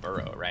to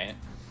burrow, right?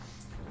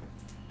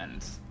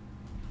 And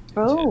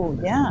Oh,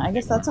 yeah. I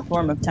guess that's a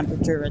form of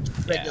temperature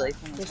regulation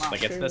as well.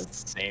 like it's True. the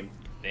same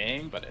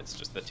thing, but it's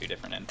just the 2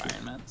 different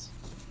environments.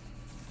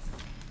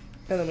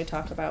 And then we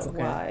talk about Okay.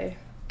 why.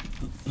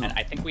 And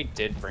I think we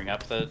did bring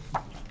up the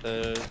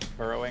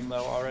burrowing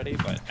though already,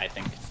 but I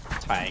think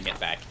tying it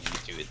back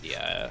into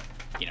the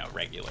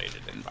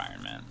regulated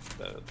environment,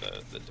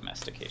 the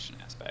domestication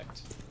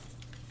aspect,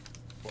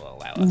 will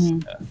allow us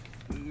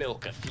to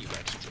milk a few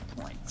extra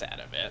points out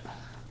of it.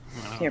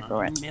 Here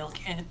for it. Milk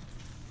it.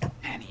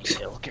 Any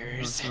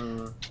milkers?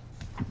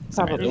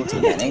 Probably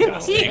too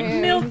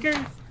many.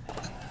 Milker.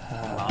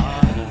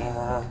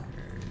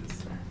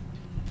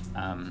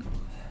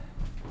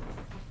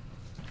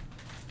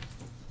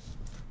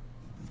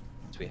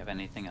 Do we have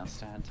anything else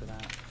to add to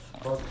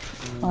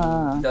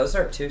that? Those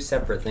are 2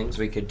 separate things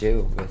we could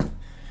do with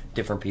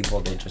different people.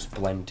 They just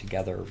blend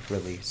together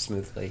really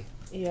smoothly.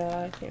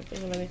 Yeah, I can't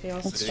think of anything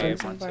else. Who as do far you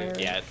as want to? environment.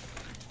 Yeah.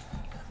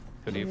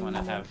 Who do you want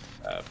to have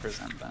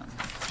present them?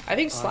 I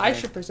think Sly Okay.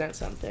 should present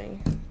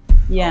something.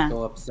 Yeah. I'll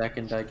go up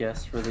second, I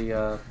guess, for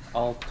the.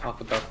 I'll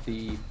talk about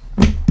the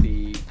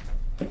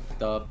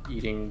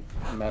eating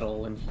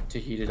metal and to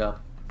heat it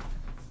up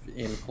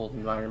in cold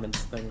environments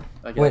thing.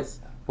 I guess.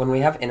 When we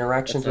have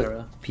interactions with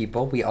Etc.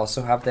 people, we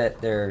also have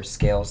that their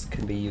scales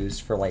can be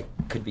used for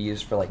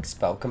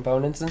spell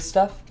components and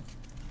stuff.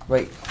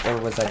 Wait, or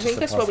was that I just think a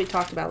that's plus- what we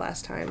talked about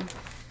last time.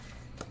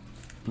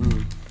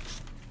 Mm.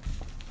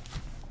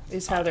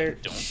 Is how their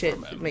Don't shit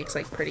remember. makes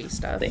like pretty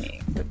stuff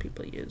Thing. that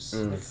people use.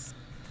 Mm.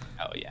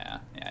 Oh yeah,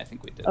 I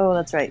think we did. Oh,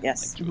 that's right.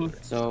 Yes. Like, jewelry.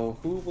 So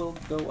who will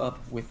go up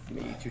with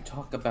me to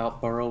talk about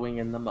burrowing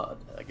in the mud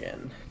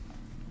again?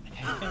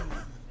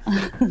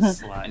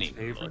 Sly's Any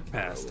favorite blood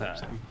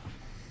pastime.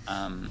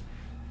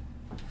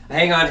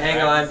 Hang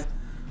on.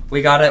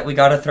 We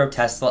gotta throw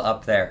Tesla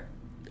up there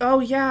Oh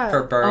yeah.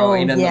 for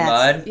burrowing in yes. the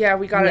mud. Yeah,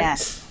 we got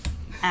Yes.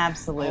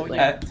 Absolutely.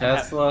 Oh, yeah.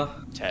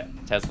 Tesla.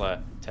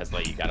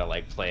 Tesla, you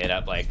gotta play it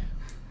up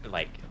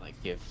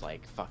give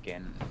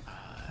fucking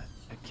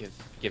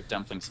give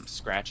Dumpling some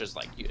scratches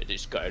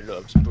this guy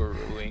loves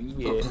burrowing,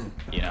 yeah.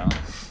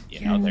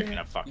 You know they're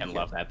gonna fucking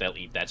love that. They'll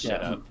eat that shit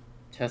Yeah. up.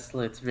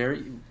 Tesla, it's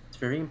very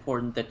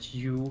important that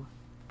you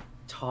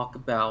talk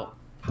about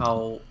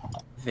how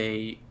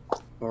they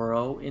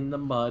burrow in the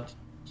mud,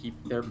 keep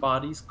their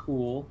bodies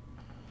cool,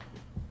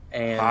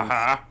 and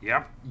Haha.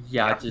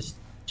 Yep. just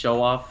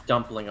show off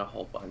Dumpling a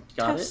whole bunch.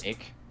 Got Tes- it?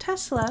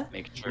 Tesla,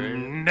 Make sure.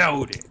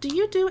 Noted. do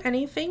you do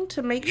anything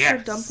to make sure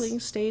Yes. Dumpling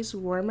stays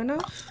warm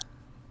enough?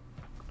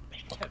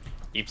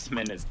 Keeps him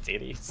in his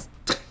titties.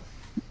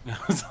 I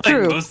was like,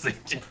 True. mostly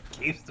just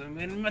keeps them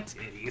in my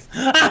titties.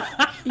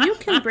 You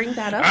can bring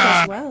that up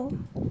as well.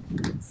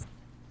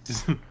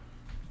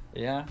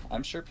 Yeah,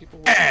 I'm sure people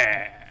will.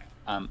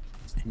 And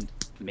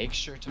make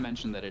sure to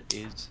mention that it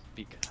is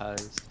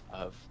because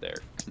of their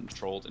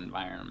controlled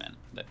environment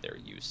that they're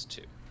used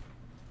to.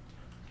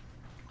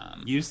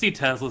 You see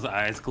Tesla's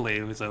eyes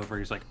glaze over.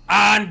 He's like,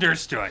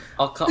 understood.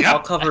 I'll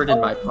cover it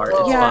in my part.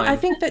 It's Yeah, fine. I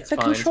think that It's the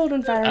fine. controlled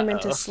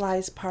environment is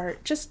Sly's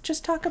part.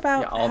 Just talk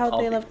about Yeah, I'll how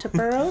they be- love to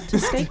burrow, to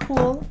stay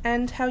cool,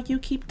 and how you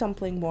keep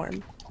Dumpling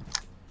warm.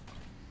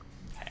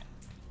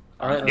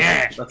 All right,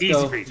 Yeah, let's easy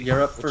go. breezy.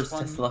 You're up Which first,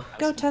 one? Tesla.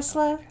 Go,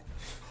 Tesla.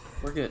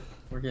 We're good.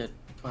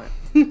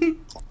 Fine.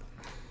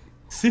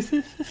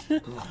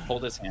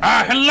 Hold his hand.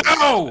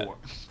 Hello!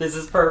 This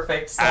is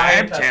perfect.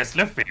 I'm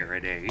Tesla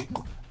Faraday.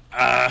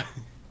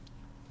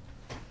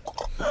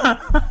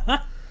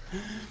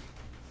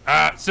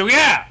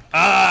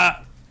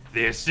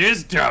 This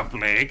is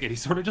Dumpling, and he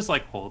sort of just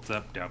holds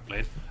up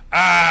Dumpling.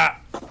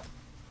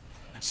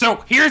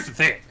 So here's the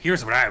thing.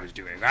 Here's what I was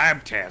doing.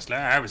 I'm Tesla.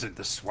 I was in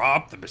the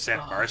swamp, the Beset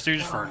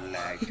Marsters, for a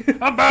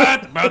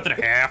month and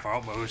a half,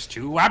 almost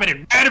 2. I'm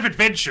an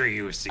adventure,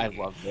 you see. I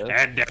love this.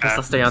 And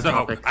Let's stay on so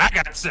topic. I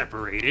got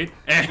separated,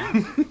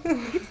 and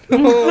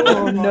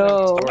Oh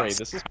no. Story.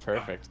 This is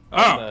perfect.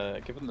 Oh.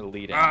 Give him the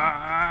lead in.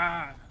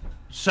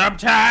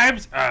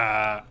 sometimes,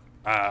 Oh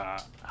no.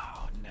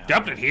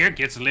 Dumpling here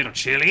gets a little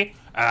chilly.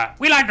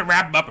 We like to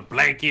wrap him up in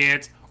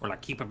blankets, or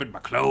keep him in my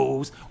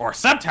clothes, or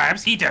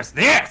sometimes he does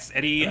this,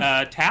 and he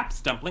taps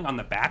Dumpling on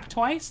the back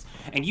twice,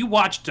 and you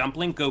watch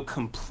Dumpling go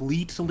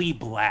completely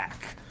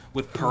black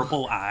with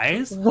purple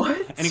eyes.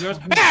 What? And he goes,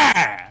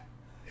 ah!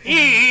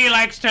 he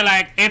likes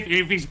to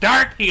if he's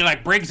dark, he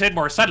brings in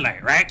more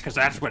sunlight, right? Because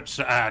that's what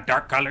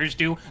dark colors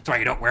do. That's why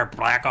you don't wear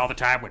black all the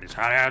time when it's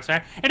hot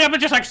outside. And then it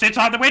just sits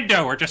on the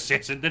window or just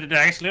sits in the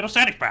nice little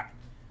setting spot.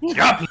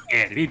 Jump in.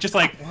 And he just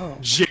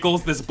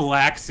jiggles this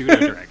black pseudo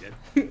dragon.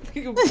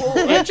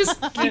 I'm just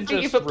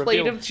giving you a plate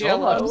of I'm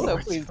Jello. so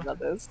pleased about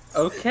this.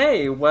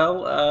 Okay,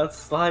 well,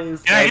 Sly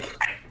is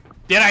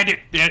Did I do?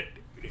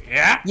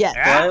 Yeah. Yes.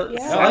 Sly,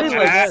 Yeah. Sly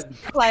is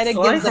Clyda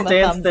Sly gives him a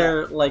stands thumbs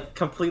there up.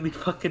 completely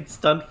fucking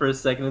stunned for a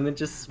second, and then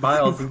just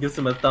smiles and gives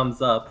him a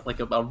thumbs up,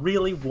 a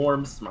really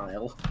warm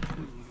smile.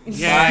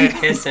 Yeah.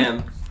 Kiss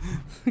him.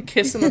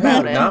 Kiss him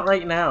about it. Not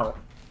right now.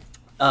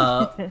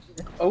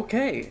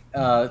 Okay.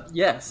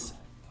 Yes.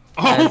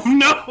 Oh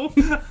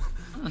no!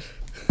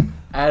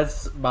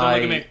 As Don't look my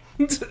at me.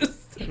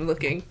 I'm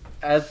looking.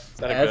 as Is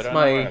that a good as one or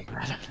my a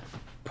bad one?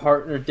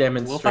 partner We'll find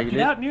demonstrated,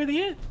 out near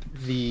the end.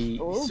 the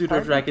Oh, pseudo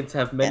perfect. dragons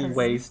have many Yes.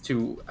 ways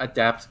to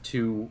adapt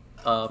to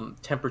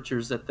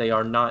temperatures that they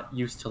are not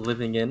used to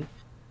living in,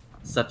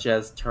 such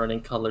as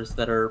turning colors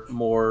that are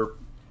more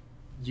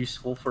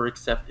useful for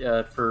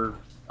for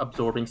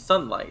absorbing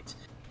sunlight.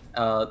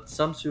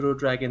 Some pseudo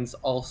dragons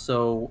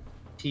also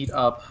heat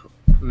up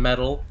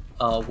metal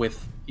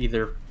with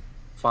either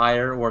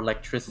fire or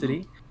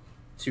electricity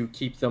to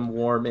keep them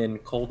warm in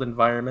cold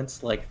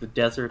environments like the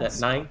desert at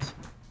night.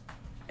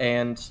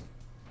 And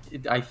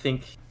I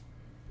think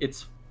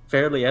it's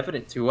fairly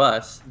evident to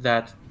us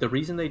that the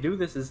reason they do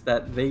this is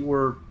that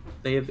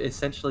they have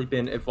essentially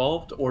been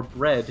evolved or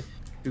bred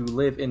to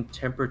live in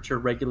temperature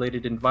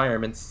regulated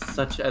environments,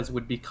 such as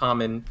would be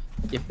common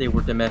if they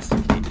were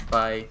domesticated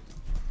by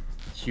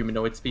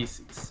humanoid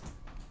species.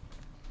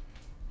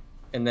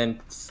 And then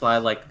Sly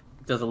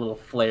does a little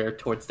flare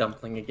towards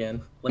Dumpling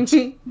again.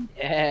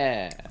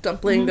 Yeah.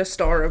 Dumpling, the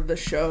star of the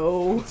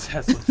show.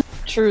 Tesla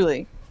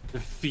Truly.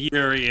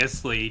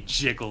 furiously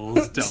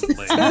jiggles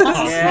Dumpling.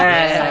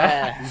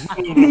 Yeah.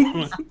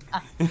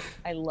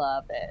 I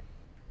love it.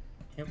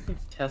 I can't believe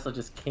Tesla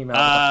just came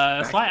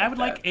out. Sly, I would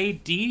like a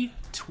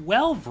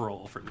D12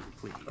 roll for me,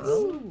 please.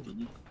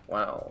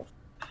 Wow.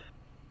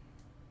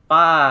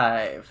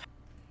 5.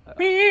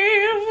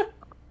 Beef.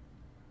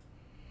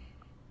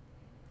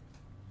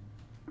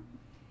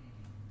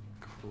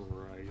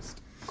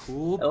 Christ.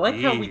 Cool. I like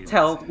how we beans.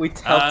 tell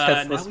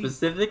Tesla now we-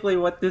 specifically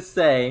what to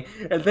say,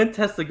 and then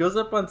Tesla goes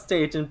up on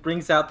stage and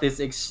brings out this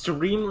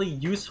extremely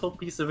useful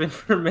piece of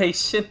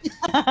information.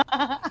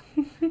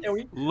 Yeah,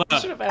 we Look,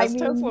 should have asked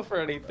mean- Tesla for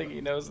anything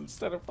he knows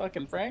instead of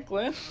fucking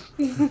Franklin.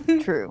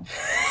 True.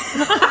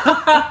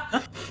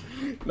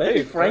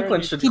 Maybe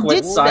Franklin should He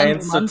quit did spend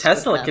science so months with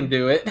Tesla them. can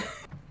do it.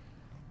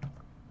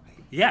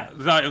 yeah,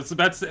 that's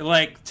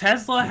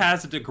Tesla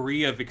has a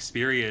degree of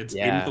experience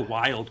Yeah. in the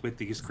wild with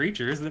these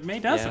creatures that May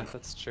doesn't. Yeah,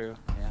 that's true.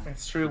 Yeah.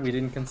 That's true, we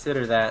didn't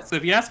consider that. So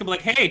if you ask him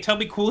hey, tell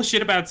me cool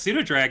shit about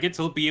pseudo dragons,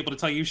 he'll be able to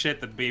tell you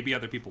shit that maybe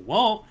other people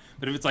won't.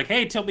 But if it's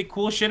hey, tell me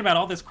cool shit about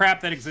all this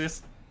crap that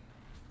exists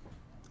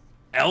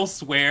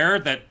elsewhere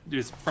that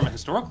is from a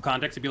historical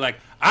context, he'd be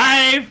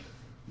I've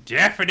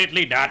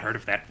definitely not heard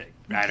of that thing.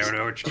 I don't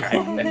know what you're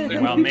talking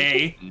about. Well,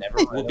 May Never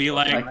will be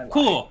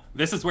cool,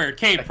 this is where it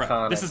came from.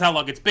 Iconic. This is how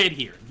long it's been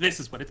here. This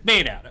is what it's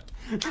made out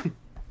of.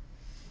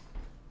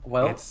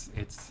 Well, It's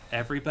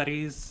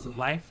everybody's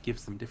life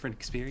gives them different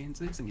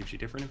experiences and gives you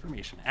different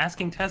information.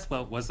 Asking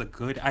Tesla was a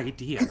good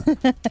idea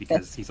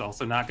because he's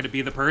also not going to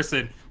be the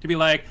person to be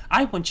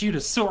I want you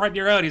to soar on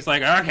your own. He's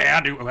okay,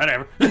 I'll do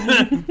whatever.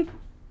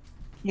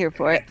 Here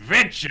for it.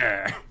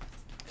 Adventure.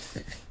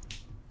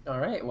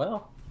 alright,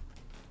 well.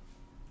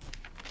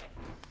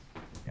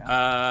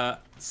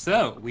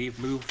 So we've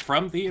moved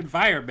from the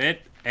environment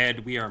and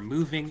we are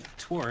moving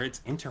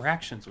towards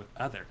interactions with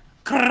other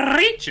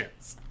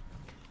creatures.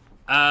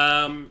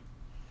 Where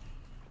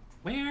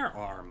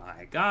are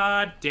my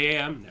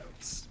goddamn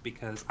notes?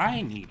 Because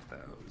I need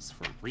those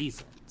for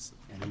reasons,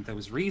 and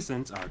those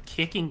reasons are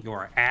kicking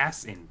your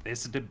ass in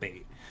this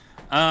debate.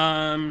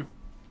 I'd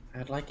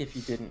like if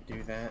you didn't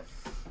do that.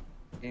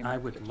 I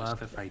would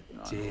love if I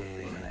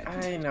did.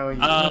 I know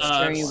you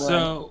sure you would.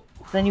 So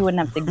Then you wouldn't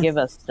have to give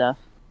us stuff.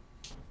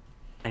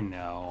 I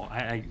know.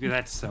 I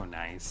that's so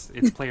nice.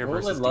 It's player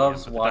Roland versus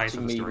loves DM, but the dice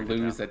watching have a me story to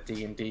lose tell. at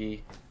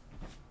D&D.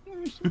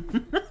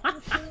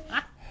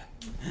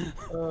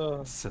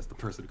 Says the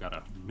person who got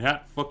a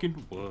nat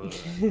fucking one.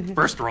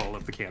 First roll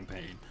of the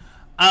campaign.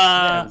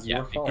 Yeah, it was your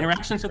yeah, fault.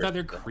 Interactions with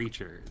other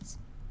creatures.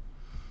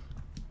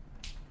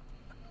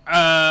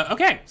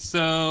 Okay,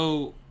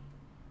 so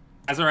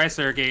Azariah,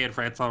 Sergey, and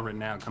Francois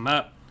written out come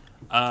up.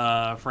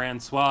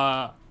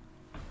 Francois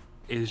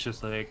is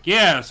just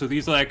yeah, so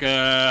these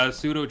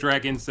pseudo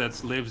dragons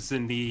that lives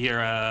in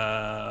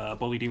the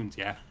Bully Dunes,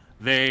 yeah.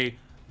 They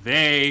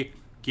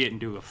get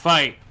into a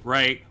fight,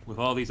 right, with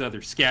all these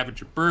other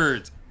scavenger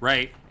birds,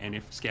 right? And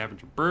if a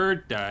scavenger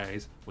bird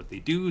dies, what they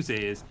do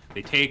is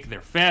they take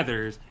their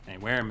feathers and they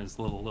wear them as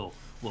little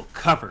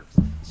covers,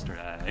 start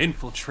to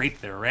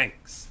infiltrate their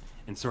ranks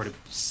and sort of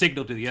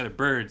signal to the other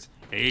birds,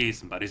 hey,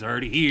 somebody's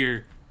already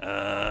here,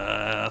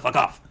 fuck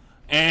off.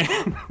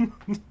 And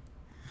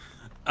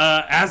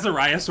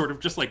Azariah sort of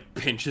just like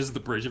pinches the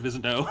bridge of his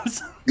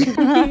nose.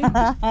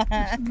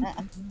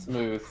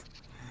 Smooth.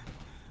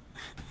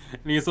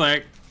 And he's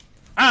like,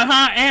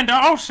 and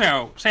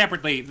also,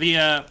 separately,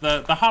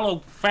 the hollow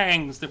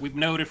fangs that we've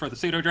noted for the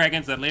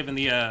pseudo-dragons that live in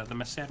the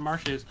Masset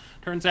marshes,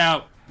 turns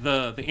out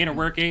the inner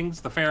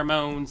workings, the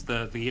pheromones,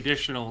 the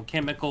additional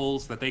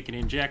chemicals that they can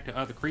inject to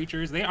other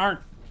creatures, they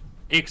aren't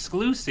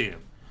exclusive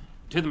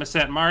to the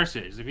Masset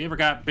marshes. If you ever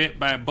got bit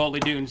by a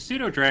Bolidune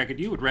pseudo-dragon,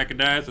 you would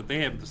recognize that they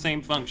have the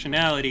same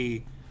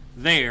functionality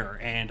there,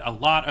 and a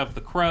lot of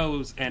the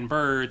crows and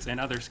birds and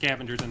other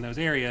scavengers in those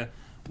areas,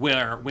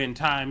 where when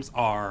times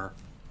are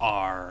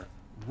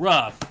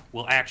rough,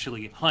 will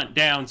actually hunt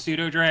down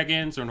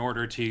pseudo-dragons in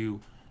order to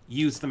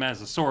use them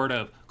as a sort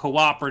of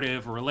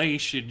cooperative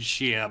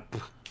relationship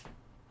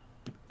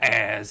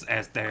as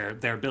their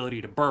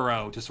ability to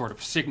burrow to sort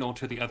of signal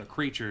to the other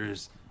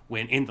creatures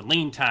when in the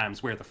lean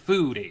times where the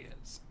food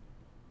is.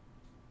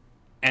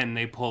 And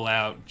they pull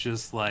out,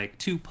 just like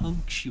to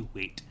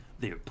punctuate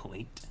their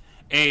point,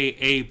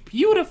 a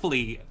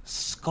beautifully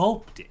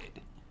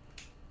sculpted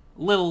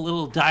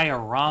little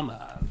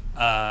diorama,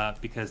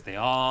 because they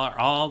are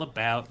all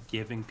about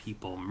giving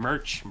people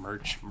merch.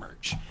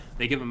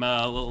 They give them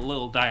a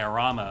little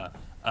diorama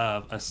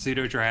of a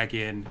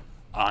pseudo-dragon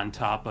on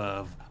top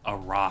of a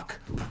rock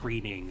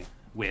preening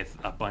with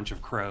a bunch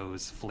of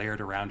crows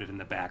flared around it in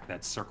the back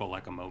that circle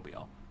like a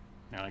mobile.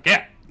 And they're like,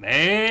 yeah,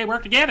 they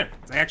work together.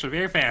 It's actually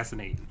very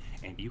fascinating.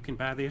 And you can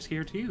buy this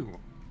here too,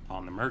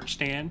 on the merch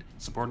stand,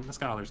 supporting the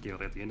Scholars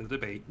Guild at the end of the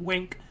debate.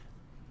 Wink.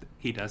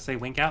 He does say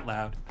wink out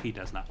loud. He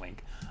does not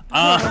wink.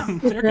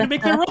 They're gonna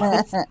make their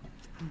rules.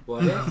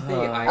 What if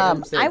the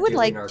items they're I would doing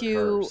like are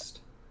to-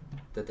 cursed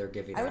that they're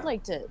giving I would out?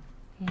 like to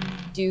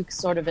do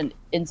sort of an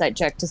insight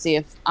check to see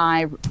if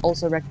I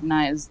also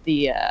recognize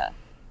the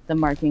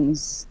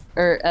markings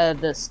or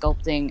the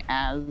sculpting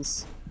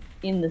as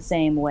in the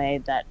same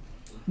way that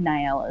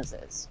Nialla's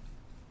is.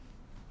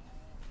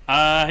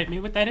 Hit me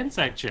with that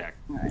insight check.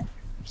 All right.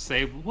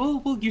 Say,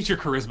 we'll use your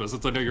charisma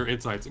since I know your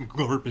insight's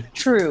garbage.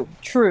 True.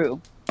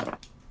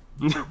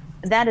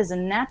 That is a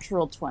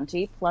natural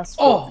 20 plus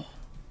 4.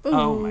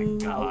 Oh my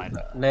god.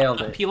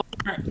 Nailed it. Pilar,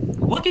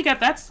 looking at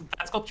that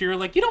sculpture, you're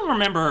like, you don't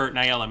remember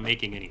Nialla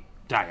making any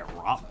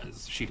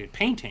dioramas. She did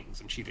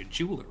paintings and she did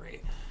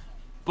jewelry.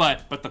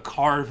 But the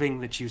carving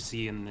that you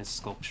see in this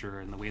sculpture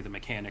and the way the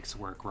mechanics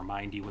work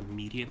remind you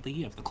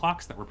immediately of the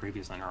clocks that were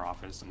previously in her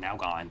office and now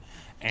gone.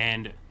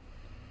 And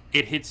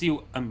it hits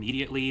you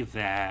immediately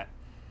that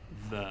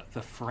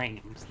the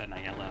frames that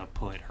Nialla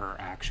put her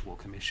actual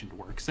commissioned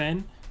works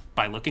in,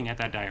 by looking at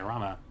that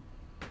diorama,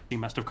 she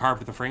must have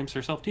carved the frames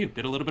herself too.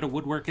 Did a little bit of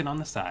woodworking on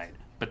the side.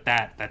 But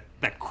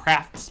that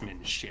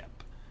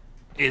craftsmanship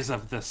is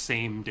of the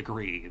same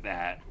degree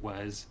that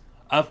was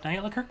of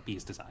Nialla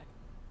Kirkby's design.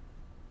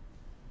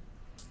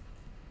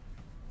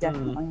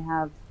 Definitely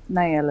have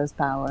Nialla's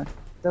power.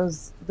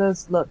 Those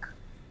look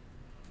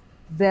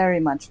very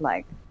much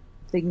like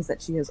things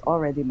that she has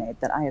already made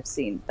that I have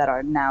seen that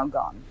are now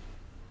gone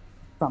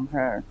from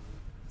her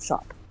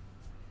shop.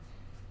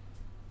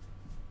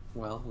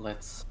 Well,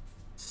 let's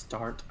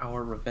start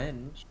our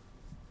revenge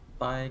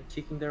by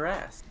kicking their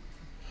ass.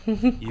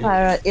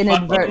 Clara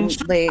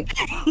inadvertently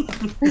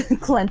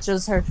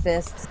clenches her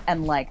fists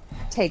and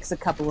takes a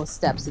couple of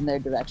steps in their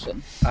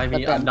direction. I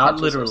mean, then not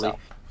catches literally.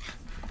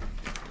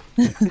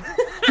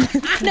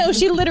 herself. No,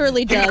 she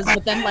literally does,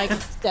 but then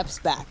steps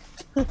back.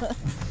 We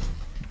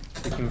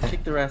can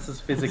kick their asses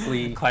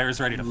physically.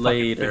 Claire's ready to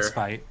Later. fucking fist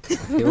fight.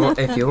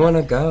 If you want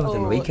to go,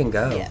 then we can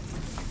go. Yes.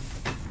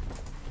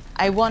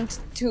 I want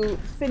to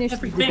finish the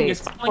Everything debate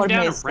is for falling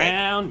down May's sake.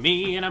 around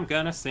me, and I'm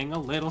gonna sing a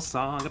little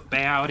song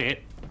about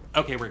it.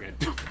 Okay, we're good.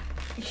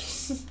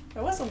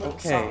 That was a little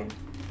Okay. song.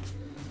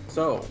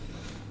 So,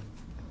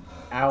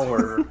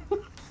 our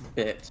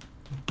bit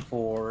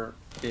for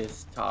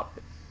this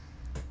topic.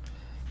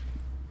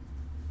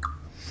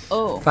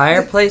 Oh,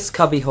 Fireplace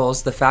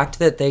cubbyholes, the fact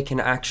that they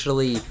can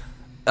actually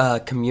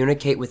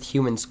communicate with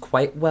humans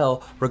quite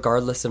well,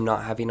 regardless of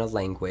not having a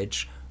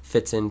language,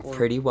 fits in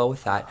pretty well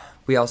with that.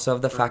 We also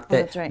have the fact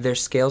that that's right. their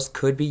scales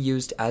could be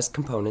used as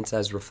components,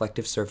 as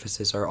reflective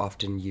surfaces are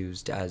often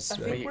used as... I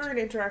think we're in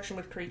interaction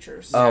with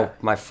creatures. Oh,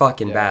 my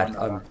fucking Yeah,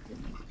 bad.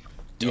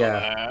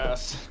 Yeah.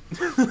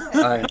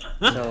 Dumbass.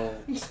 So,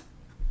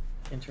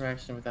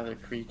 interaction with other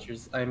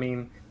creatures. I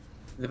mean,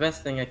 the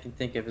best thing I can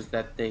think of is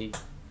that they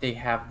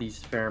have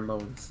these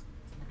pheromones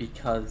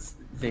because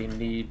they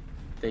need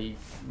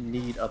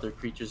other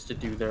creatures to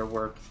do their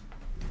work,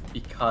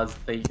 because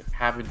they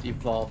haven't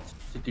evolved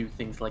to do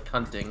things like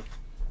hunting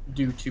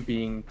due to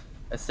being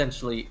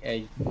essentially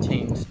a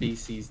tamed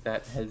species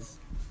that has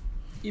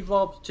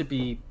evolved to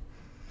be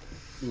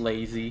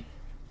lazy.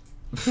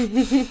 So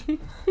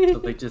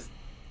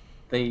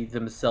they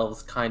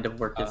themselves kind of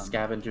work as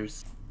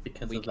scavengers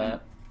because We of can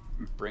that.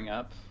 bring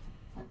up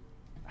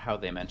how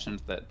they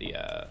mentioned that the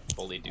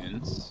Bully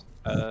Dunes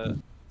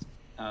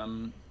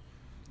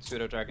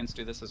pseudo dragons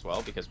do this as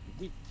well, because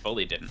we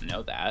fully didn't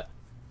know that.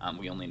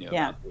 We only knew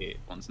Yeah. about the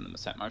ones in the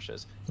Masset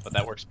Marshes, but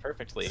that works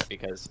perfectly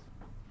because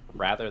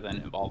rather than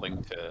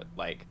evolving to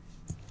like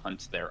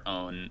hunt their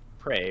own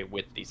prey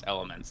with these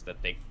elements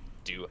that they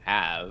do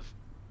have,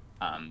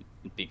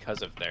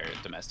 because of their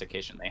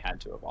domestication, they had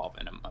to evolve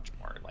in a much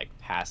more like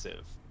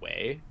passive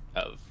way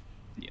of,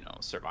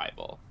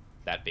 survival.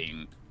 That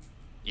being,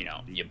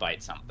 you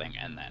bite something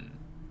and then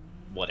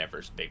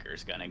whatever's bigger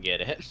is gonna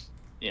get it,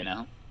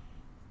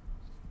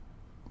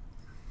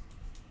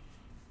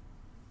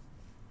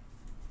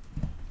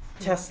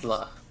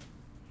 Tesla,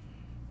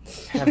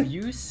 have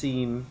you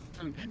seen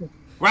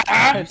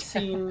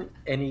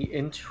any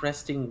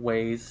interesting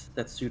ways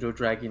that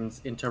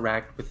pseudo-dragons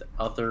interact with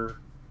other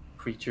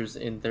creatures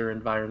in their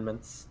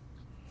environments?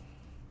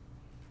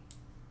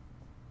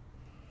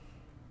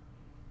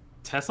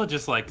 Tesla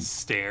just like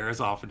stares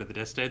off into the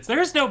distance.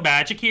 There's no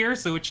magic here,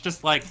 so it's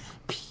just like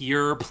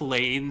pure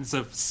plains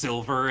of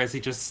silver as he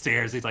just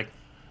stares. He's like,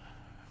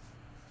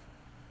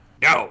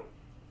 no.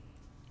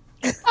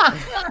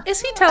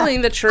 Is he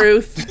telling the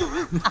truth?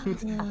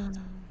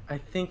 I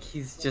think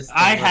he's just.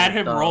 I had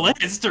him roll a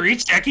history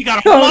check. He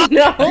got a Oh one.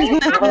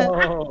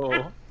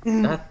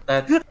 no!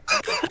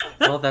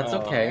 Well, that's Oh,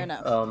 okay. fair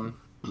enough.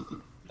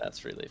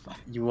 That's really fun.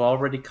 You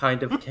already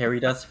kind of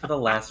carried us for the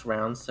last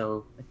round,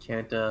 so I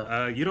can't.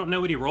 You don't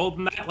know what he rolled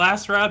in that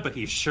last round, but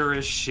he sure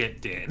as shit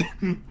did.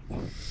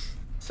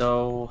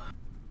 So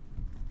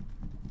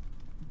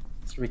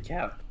let's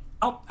recap.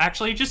 I'll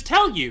actually just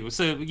tell you,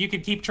 so you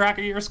can keep track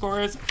of your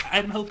scores.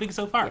 I'm hoping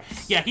so far.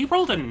 Yeah, he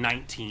rolled a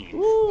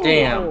 19.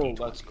 Damn.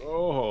 Let's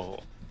go.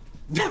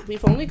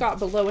 We've only got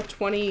below a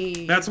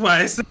 20 That's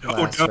why I said,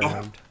 Last no.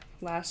 round.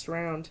 last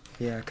round.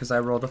 Yeah, because I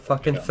rolled a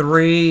fucking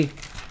 3.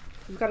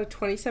 We've got a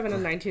 27, a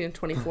 19, and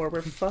 24.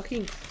 We're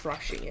fucking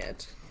crushing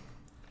it.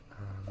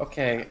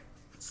 Okay,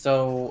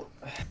 so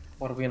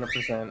what are we gonna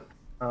present?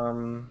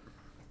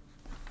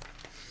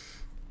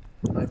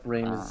 My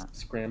brain is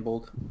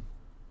scrambled.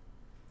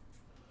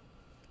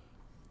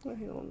 I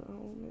don't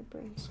know. My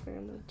brain's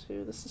scrambled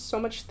too. This is so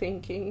much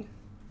thinking.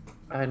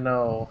 I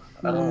know.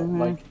 I don't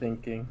like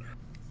thinking.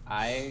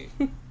 I.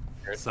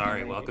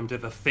 Sorry, welcome to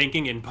the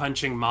Thinking and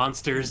Punching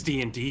Monsters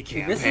D&D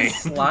campaign. This is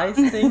Sly's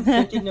thing,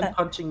 thinking and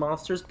punching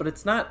monsters, but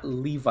it's not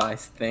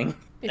Levi's thing.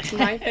 It's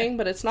my thing,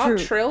 but it's not True.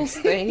 Trill's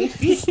thing.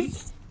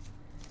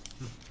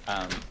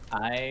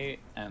 I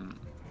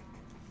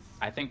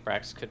think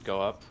Brax could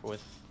go up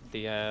with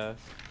the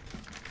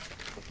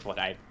with what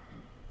I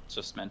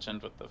just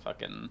mentioned with the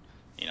fucking,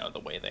 the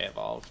way they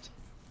evolved.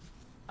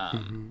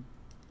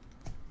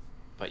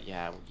 But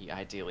yeah, we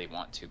ideally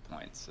want 2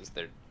 points. Is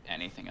there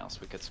anything else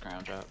we could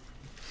scrounge up?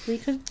 we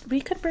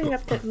could bring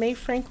up that Mae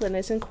Franklin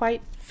isn't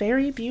quite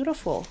very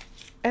beautiful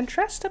and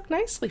dressed up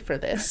nicely for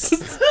this.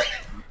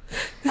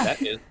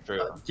 That is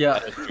true. Yeah.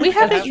 That is true. We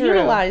haven't True.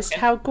 utilized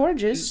how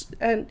gorgeous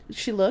and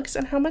she looks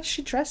and how much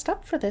she dressed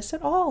up for this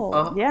at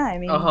all. Yeah, I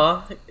mean,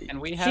 Can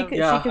we she have? could,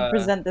 yeah, she could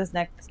present this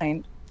next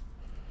time.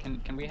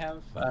 Can we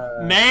have?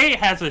 May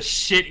has a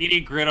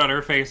shit-eating grin on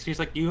her face. She's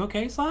like, "You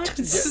okay, Sly?"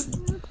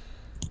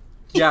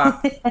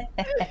 Yeah.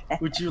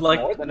 Would you like?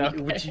 More than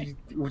okay.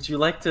 Would you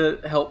like to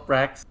help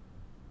Brax,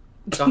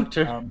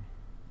 Doctor?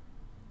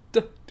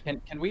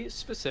 Can we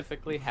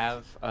specifically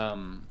have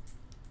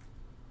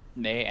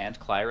May and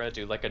Clyra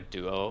do like a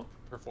duo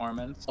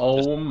performance?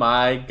 Oh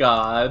my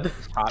God.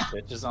 Just hot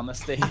bitches on the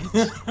stage.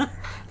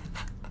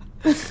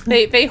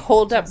 They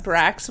hold up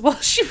Brax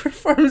while she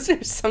performs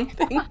or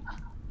something.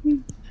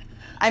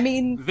 I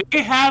mean,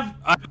 They have.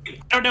 I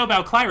don't know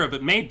about Clyra,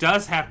 but May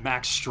does have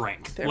max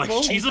strength. They're Like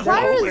both she's a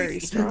very brawler.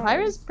 strong.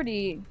 Clara's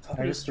pretty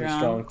Clara's pretty strong.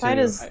 strong, too.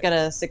 Clara's got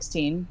a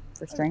 16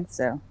 for strength,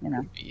 so,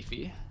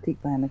 Beefy. peek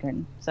behind the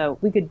curtain. So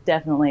we could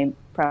definitely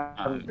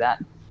probably do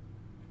that.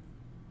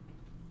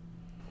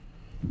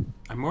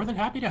 I'm more than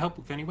happy to help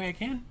with any way I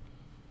can.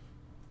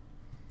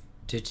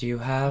 Did you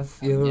have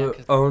Yeah, your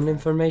 'cause- own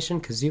information?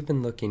 Because you've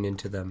been looking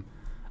into them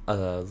a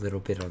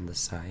little bit on the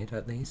side,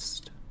 at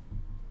least.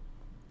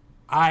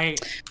 I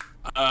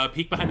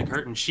peek behind the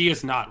curtain. She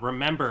is not.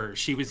 Remember,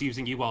 she was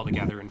using you all to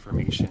gather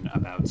information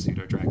about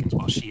pseudo dragons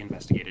while she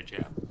investigated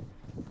you.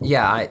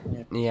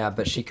 Yeah,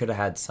 but she could have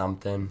had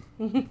something.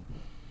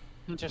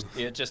 Just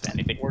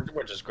anything.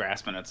 We're just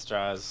grasping at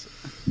straws.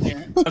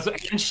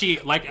 And she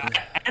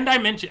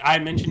I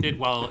mentioned it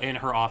while in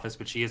her office,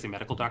 but she is a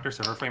medical doctor,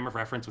 so her frame of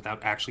reference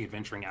without actually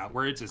adventuring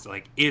outwards is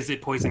like, is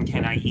it poison?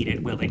 Can I eat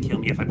it? Will it kill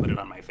me if I put it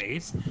on my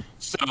face?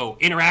 So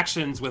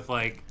interactions with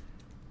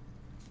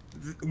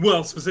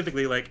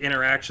specifically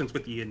interactions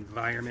with the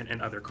environment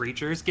and other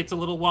creatures gets a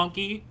little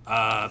wonky.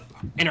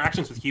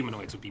 Interactions with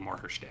humanoids would be more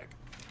her shtick.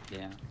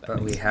 Yeah. But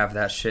we have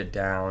that shit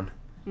down.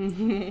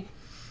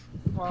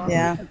 Well,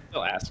 Yeah. we can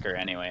still ask her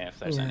anyway if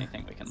there's Yeah.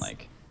 anything we can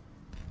include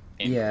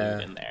Yeah.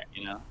 in there.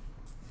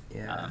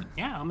 Yeah.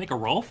 Yeah, I'll make a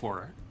roll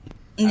for her.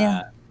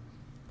 Yeah.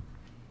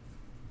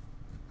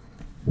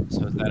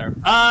 So is that our?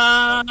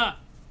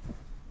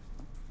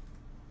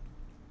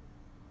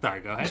 Sorry,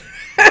 go ahead.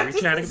 What are we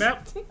chatting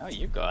about? Oh,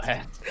 you go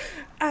ahead.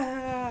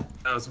 That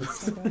was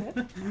Go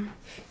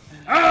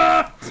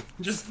ahead.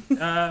 just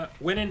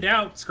when in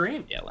doubt,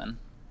 scream. Yelling.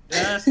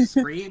 Just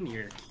scream.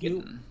 You're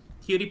cute. Getting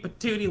cutie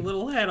patootie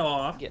little head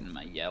off. Getting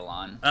my yell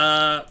on.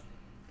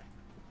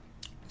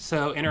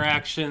 So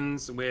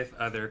interactions with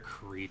other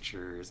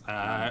creatures.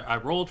 I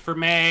rolled for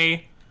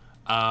May.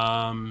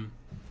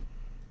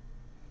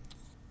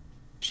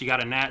 She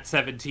got a nat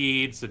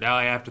 17, so now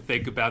I have to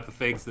think about the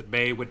things that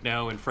May would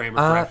know and frame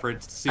of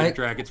reference to Pseudo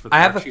Dragons for the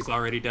work she's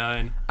already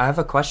done. I have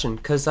a question,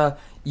 because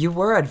you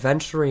were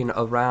adventuring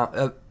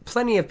around.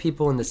 Plenty of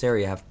people in this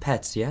area have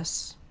pets,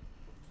 yes?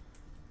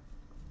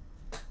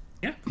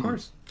 Yeah, of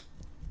course.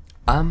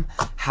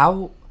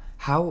 How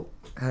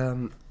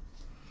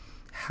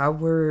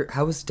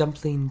was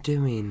Dumpling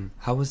doing?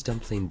 How was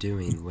Dumpling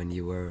doing when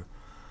you were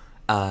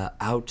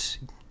out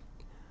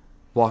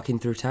walking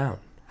through town?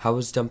 How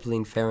was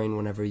Dumpling faring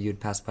whenever you'd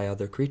pass by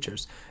other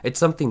creatures? It's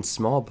something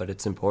small, but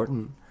it's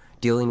important.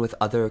 Dealing with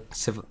other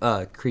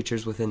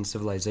creatures within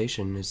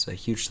civilization is a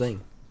huge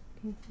thing.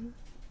 Mm-hmm.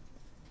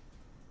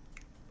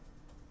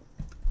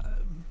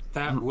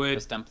 That would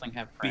Does Dumpling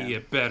have be a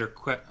friends? better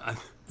question.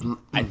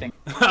 I think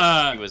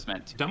he was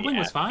meant to. Dumpling be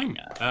was fine.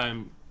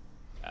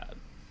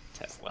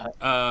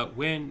 Tesla.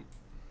 When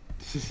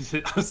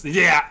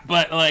yeah,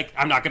 but like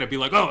I'm not gonna be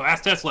like, oh,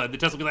 ask Tesla. The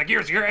Tesla will be like,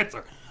 here's your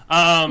answer.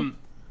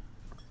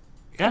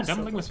 Yeah,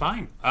 Dumpling was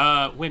fine.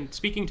 When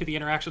speaking to the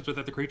interactions with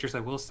other creatures, I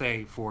will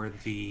say for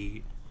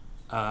the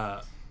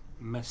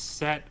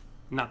Maset,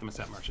 not the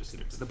Maset Marshes,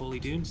 the Bully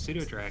Dune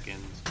Pseudo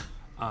Dragons,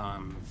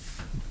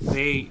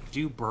 they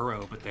do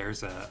burrow, but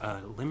there's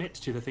a limit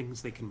to the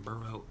things they can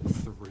burrow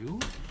through.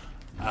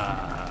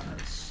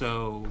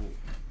 So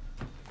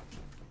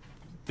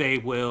they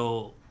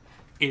will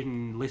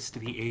enlist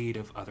the aid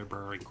of other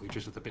burrowing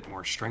creatures with a bit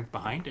more strength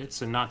behind it.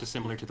 So not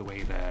dissimilar to the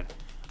way that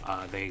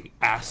they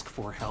ask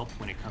for help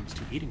when it comes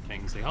to eating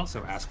things. They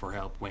also ask for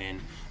help when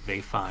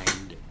they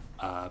find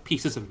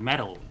pieces of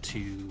metal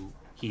to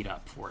heat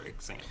up, for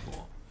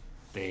example.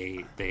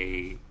 They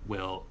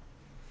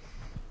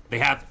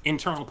have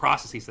internal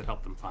processes that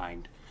help them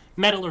find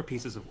metal or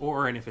pieces of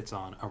ore, and if it's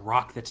on a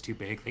rock that's too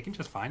big, they can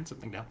just find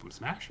something to help them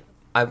smash it.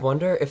 I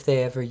wonder if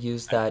they ever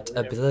use that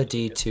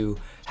ability to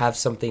have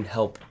something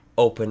help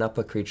open up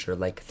a creature,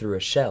 like through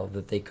a shell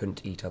that they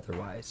couldn't eat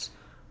otherwise.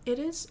 It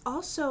is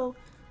also,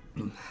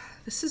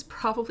 this is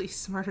probably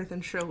smarter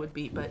than Shro would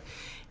be, but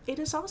it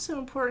is also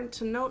important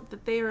to note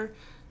that they are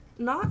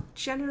not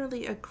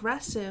generally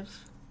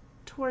aggressive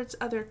towards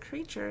other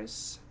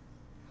creatures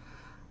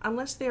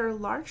unless they are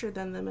larger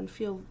than them and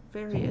feel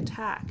very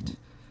attacked.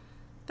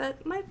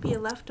 That might be a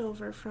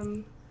leftover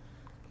from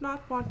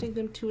not wanting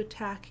them to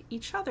attack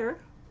each other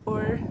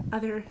or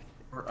other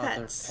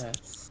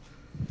pets.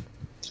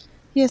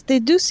 Yes, they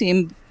do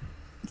seem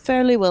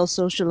fairly well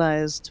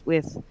socialized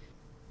with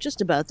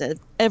just about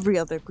every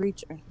other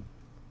creature.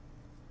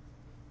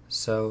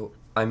 So,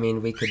 I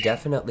mean, we could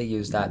definitely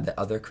use that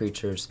other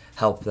creatures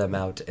help them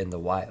out in the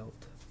wild.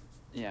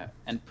 Yeah,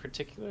 and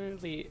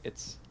particularly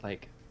it's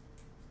like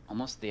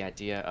almost the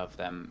idea of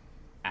them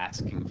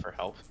asking for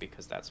help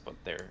because that's what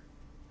they're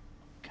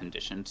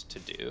conditioned to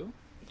do,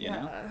 you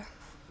know?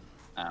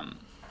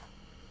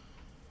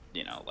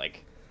 You know,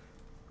 like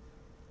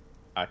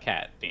a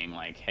cat being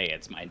like, hey,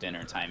 it's my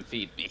dinner time,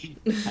 feed me.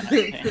 Kind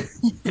of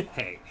thing.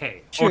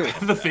 Hey. True.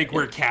 Or the thing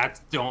where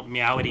cats don't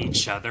meow at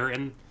each other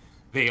and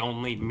they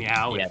only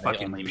meow Yeah, at they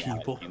fucking only meow at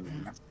people.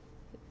 humans.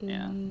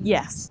 Yeah.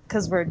 Yes,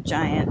 because we're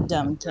giant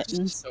dumb They're just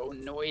kittens. so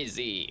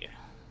noisy.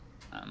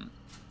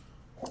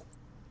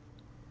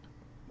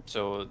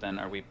 So then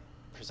are we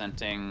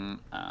presenting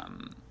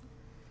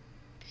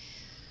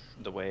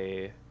the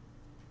way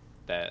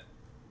that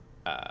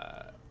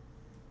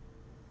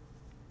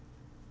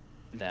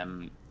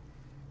them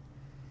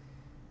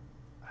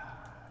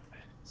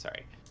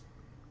sorry,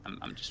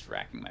 I'm just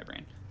racking my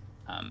brain.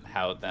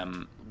 How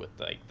them with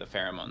like the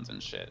pheromones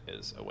and shit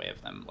is a way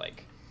of them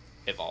like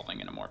evolving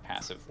in a more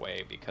passive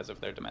way because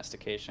of their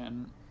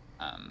domestication,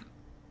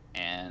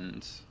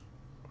 and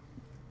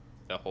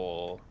the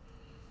whole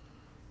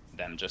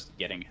them just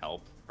getting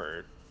help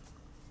for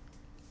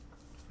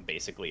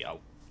basically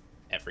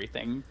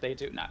everything they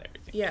do. Not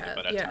everything, they do, Yeah,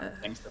 but a ton of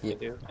things that they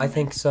do. I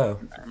think so.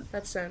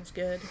 That sounds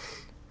good.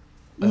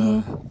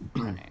 Right.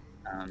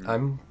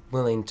 I'm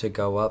willing to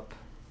go up.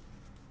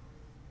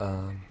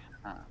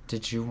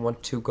 Did you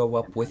want to go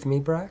up with me,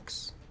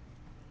 Brax?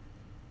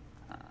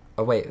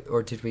 Oh wait,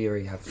 or did we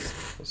already have this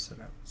set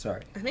up?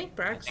 Sorry. I think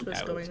Brax think was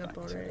I was going up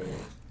going to. already.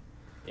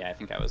 Yeah, I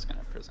think I was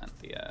gonna present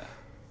the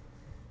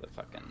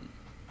fucking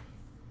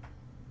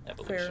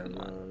evolution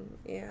one. Pheromone,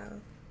 yeah.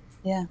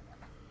 Yeah,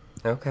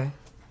 Okay.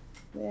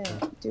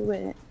 do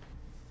it.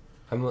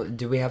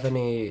 Do we have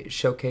any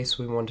showcase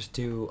we want to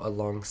do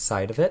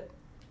alongside of it?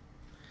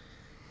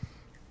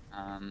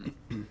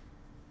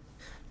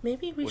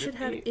 Maybe we Would should it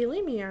have be-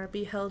 Illumiar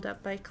be held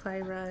up by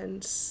Clyra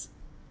and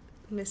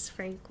Miss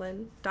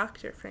Franklin,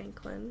 Dr.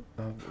 Franklin.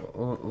 I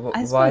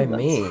Why suppose.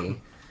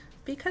 me?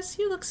 Because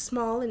you look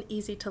small and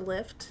easy to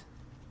lift.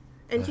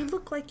 And you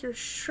look like you're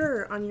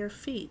sure on your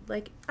feet.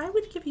 Like, I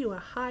would give you a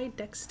high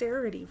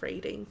dexterity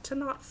rating to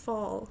not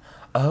fall.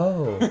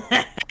 Oh.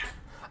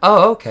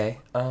 Oh, okay.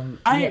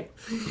 I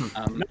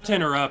Um, not to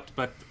interrupt,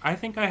 but I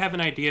think I have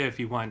an idea. If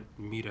you want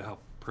me to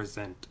help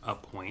present a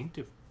point,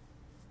 if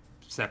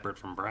separate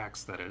from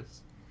Brax, that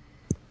is.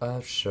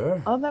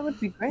 Sure. Oh, that would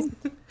be great.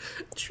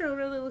 Tro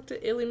really looked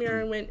at Ilimir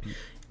and went,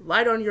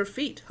 "Light on your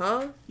feet,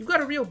 huh? You've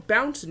got a real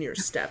bounce in your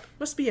step.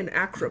 Must be an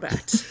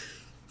acrobat."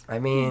 I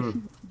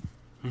mean,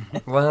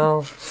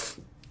 well,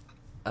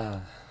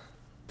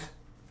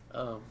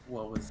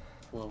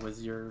 what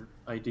was your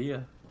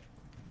idea?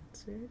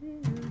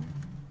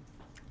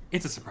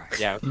 It's a surprise.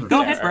 yeah.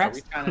 Go ahead, Are Brax.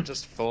 we kind of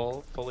just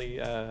fully?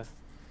 Yeah.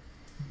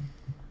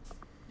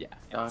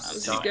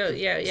 Let's Doc- go.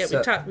 Yeah.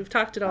 So- We've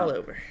talked it all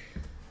over.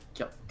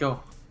 Go.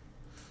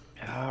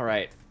 All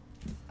right.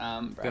 Go,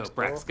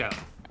 Brax, go.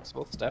 Brax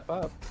will step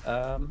up.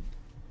 I'm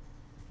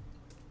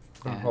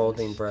and,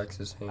 holding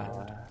Brax's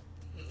hand.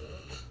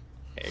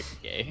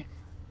 Okay.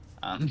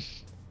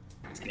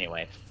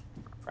 Anyway,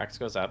 Brax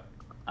goes up.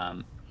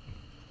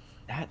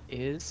 That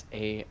is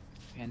a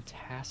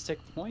fantastic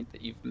point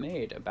that you've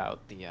made about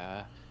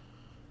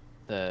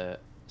the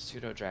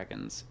pseudo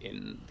dragons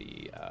in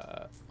the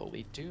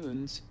Holy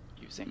Dunes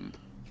using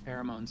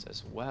pheromones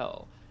as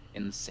well,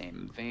 in the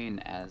same vein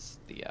as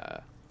the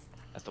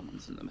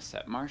ones in the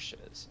Maset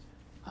Marshes.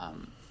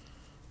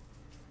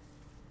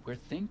 We're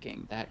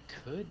thinking that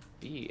could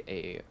be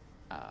a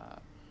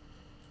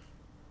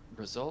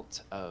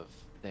result of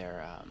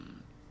their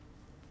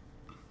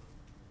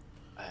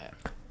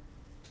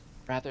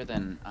rather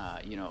than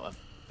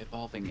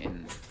evolving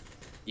in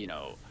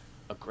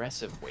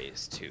aggressive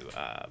ways to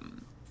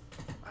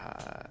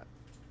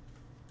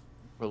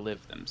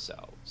relive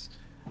themselves,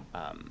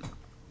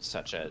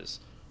 such as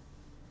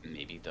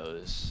maybe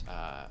those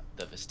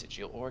the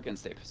vestigial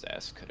organs they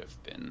possess could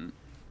have been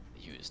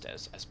used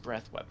as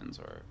breath weapons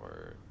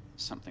or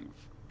something,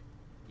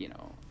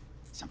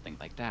 something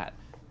like that.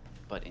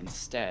 But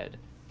instead,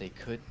 they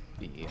could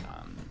be,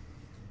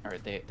 or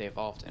they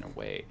evolved in a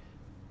way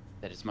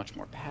that is much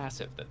more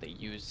passive, that they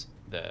use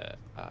the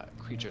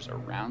creatures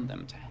around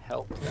them to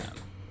help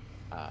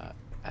them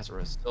as a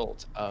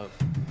result of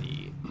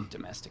the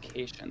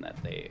domestication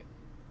that they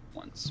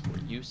once were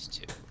used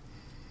to.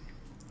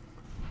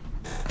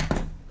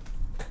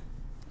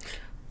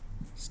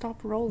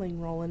 Stop rolling,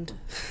 Roland.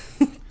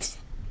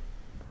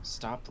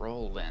 Stop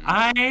rolling.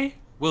 I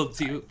will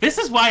do. This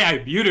is why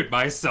I muted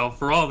myself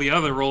for all the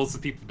other rolls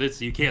that people did,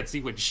 so you can't see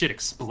when shit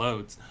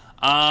explodes.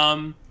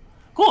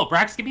 Cool.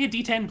 Brax, give me a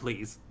D10,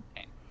 please.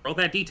 Roll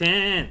that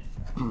D10.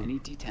 Any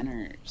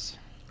D10ers?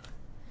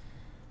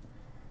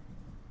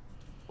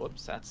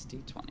 Whoops, that's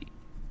D20.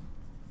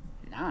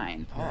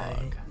 9,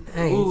 Pog.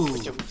 Nice. Ooh,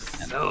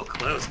 so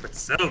close, but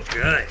so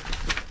good.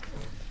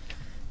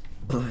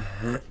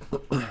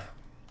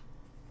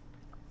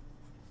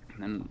 And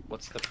then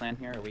what's the plan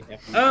here? Are we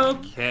having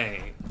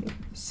Okay.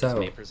 So,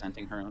 May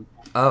presenting her own,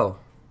 oh,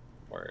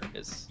 or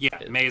is Yeah,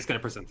 May is going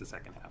to present the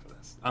second half of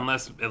this.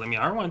 Unless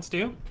Ilimiar wants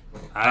to.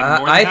 I'm I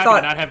more than happy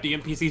thought- to not have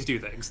DMPCs do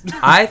things.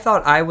 I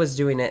thought I was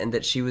doing it and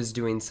that she was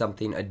doing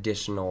something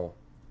additional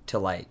to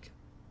like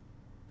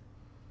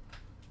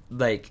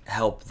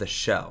help the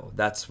show.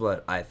 That's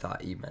what I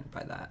thought you meant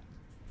by that.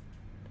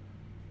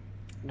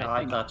 No, I I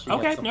think- thought she had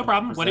Okay, something no to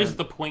problem. What is present.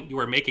 the point you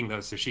were making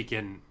though, so she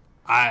can?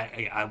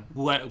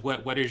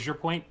 What is your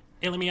point,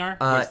 Ilimiar?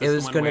 Or is this It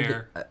was the one gonna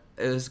where- be.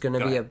 It was gonna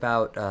Go be ahead.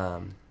 about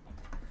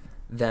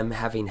them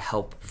having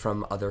help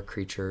from other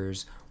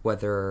creatures,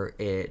 whether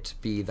it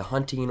be the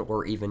hunting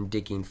or even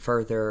digging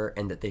further,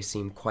 and that they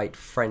seem quite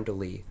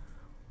friendly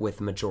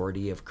with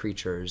majority of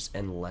creatures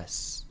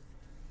unless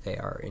they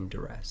are in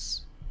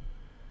duress.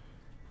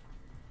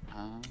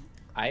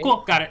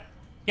 Cool, got it.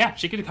 Yeah,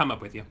 she could come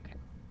up with you.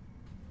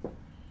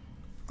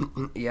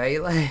 Yeah,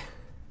 Eli.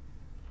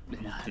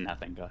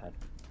 Nothing. Go ahead.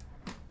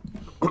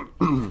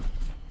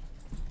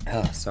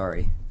 Oh,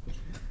 sorry.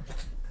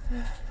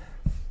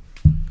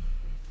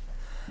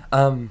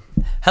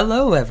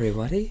 Hello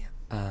everybody.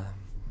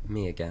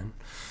 Me again.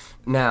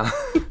 Now,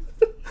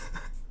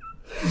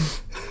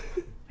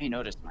 I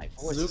noticed my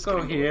voice is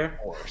Zuko getting a here.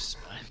 little hoarse,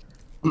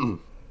 but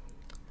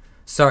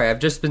sorry, I've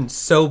just been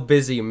so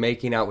busy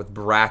making out with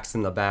Brax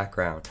in the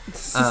background.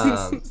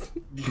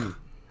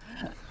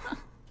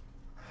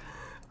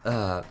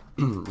 No,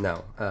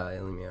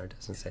 Ilimiar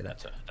doesn't say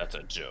that. that's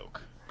a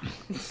joke.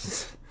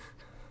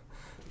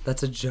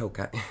 That's a joke.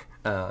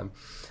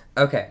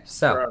 Okay,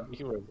 so. For our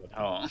viewers at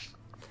home.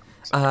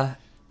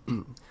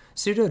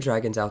 Pseudo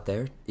dragons out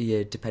there,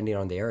 depending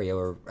on the area,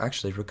 or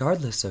actually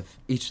regardless of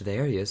each of the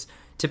areas,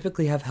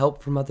 typically have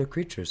help from other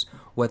creatures,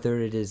 whether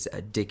it is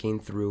digging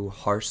through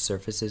harsh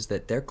surfaces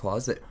that their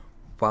claws, that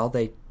while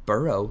they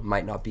burrow,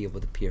 might not be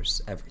able to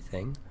pierce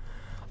everything,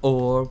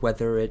 or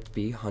whether it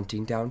be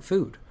hunting down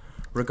food.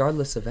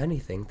 Regardless of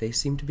anything, they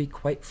seem to be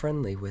quite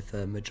friendly with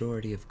a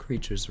majority of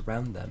creatures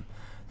around them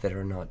that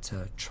are not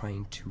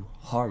trying to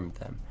harm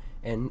them,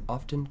 and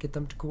often get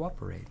them to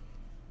cooperate.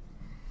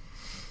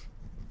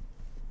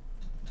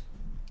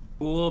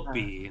 Cool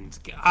beans.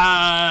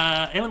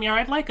 Ilimiar,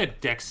 I'd like a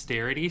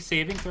dexterity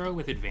saving throw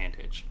with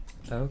advantage.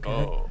 Okay.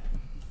 Oh.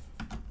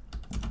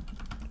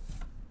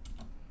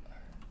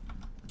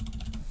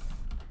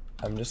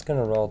 I'm just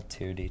gonna roll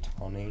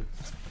 2d20.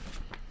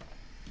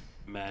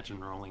 Imagine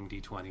rolling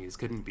d20s.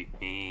 Couldn't be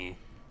me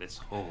this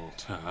whole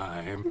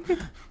time.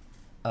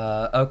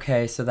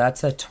 Okay, so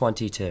that's a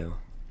 22.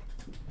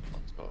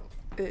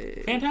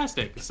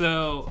 Fantastic.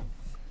 So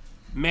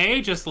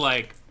May just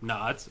like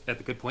nods at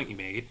the good point you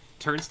made,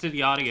 turns to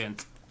the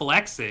audience,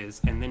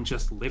 flexes, and then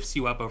just lifts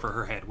you up over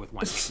her head with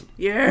one hand.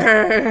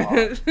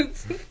 Yeah.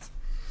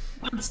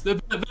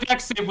 The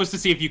next save was to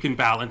see if you can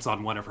balance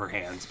on one of her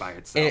hands by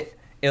itself.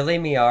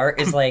 Ilimiar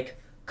is like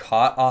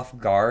caught off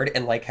guard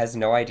and like has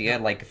no idea,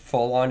 and like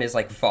full on is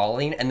like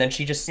falling, and then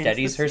she just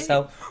steadies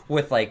herself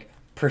with like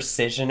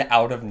precision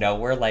out of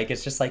nowhere. Like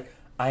it's just like,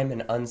 I'm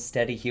an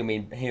unsteady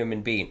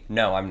human being.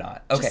 No, I'm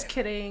not. Okay. Just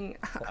kidding.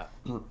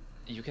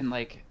 You can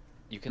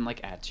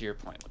add to your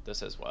point with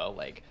this as well,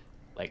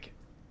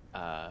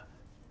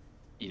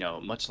 you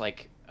know, much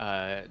like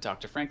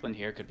Dr. Franklin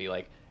here could be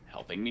like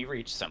helping me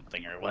reach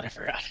something or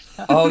whatever.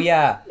 Oh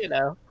yeah. You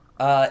know.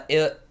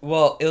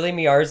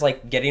 Ilimiar is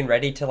like getting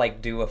ready to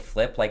like do a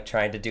flip, like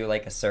trying to do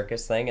like a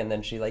circus thing, and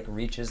then she like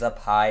reaches up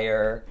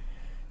higher,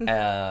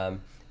 and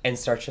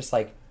starts just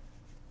like,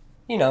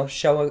 you know,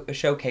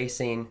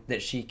 showcasing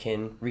that she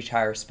can reach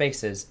higher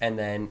spaces, and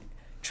then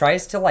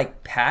tries to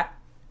like pat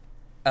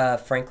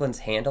Franklin's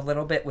hand a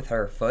little bit with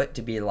her foot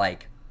to be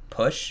like,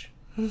 push.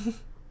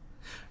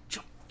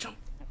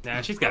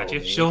 Nah, she's got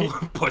you. She'll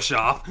push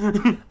off.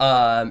 And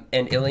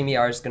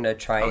Ilimiar is gonna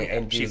try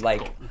and do she's like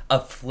cool. a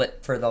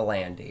flip for the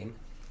landing.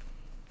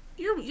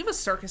 You have a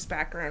circus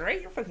background,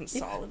 right? You're fucking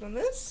solid in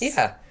this.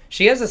 Yeah,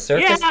 she has a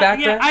circus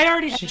background. Yeah, I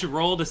already had to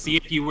roll to see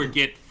if you would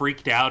get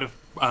freaked out if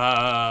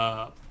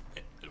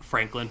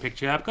Franklin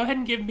picked you up. Go ahead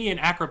and give me an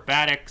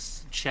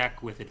acrobatics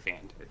check with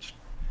advantage.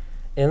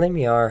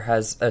 Ilimiar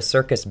has a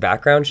circus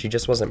background. She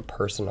just wasn't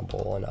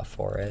personable enough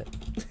for it.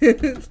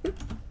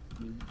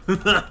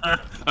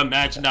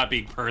 Imagine not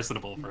being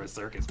personable for a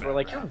circus We're background.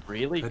 like, you're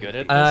really good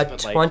at this,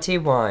 but like,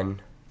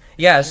 21.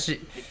 Yeah, she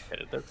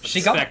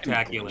got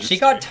Spectacular. she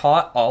got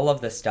taught all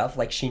of the stuff.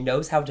 Like she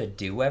knows how to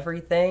do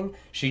everything.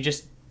 She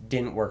just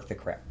didn't work the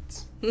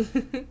crowds.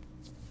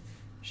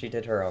 She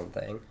did her own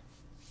thing.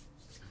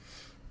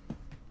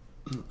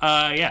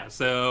 Yeah,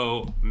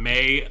 so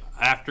May,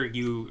 after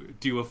you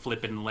do a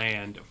flip and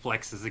land,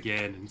 flexes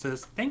again and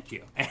says, thank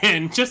you,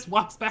 and just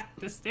walks back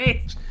to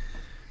stage.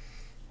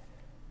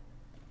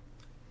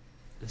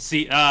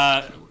 See,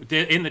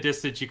 in the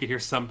distance, you could hear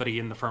somebody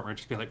in the front row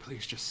just be like,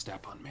 please just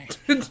step on me.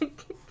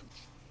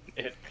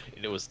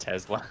 it was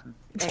Tesla.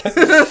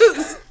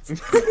 Clyda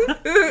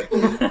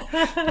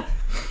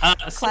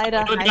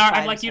I'd like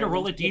high-fives you to her.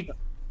 roll a D.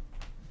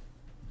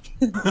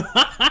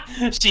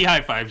 She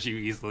high fives you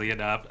easily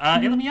enough.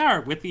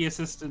 Ilimiar, with the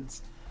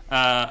assistance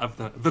of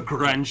the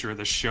grunge or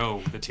the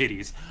show, the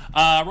titties,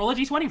 roll a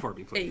D20 for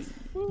me, please.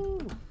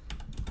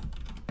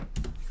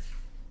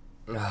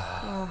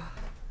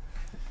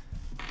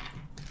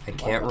 I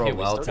can't Okay, roll we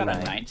well still got a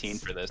tonight. 19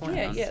 for this.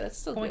 Yeah, that's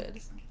still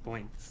good.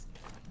 Points.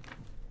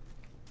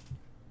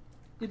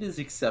 It is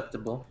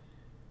acceptable.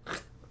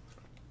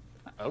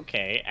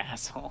 Okay,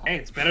 asshole. Hey,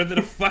 it's better than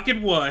a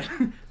fucking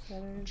 1.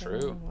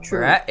 True.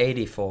 We're at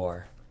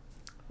 84.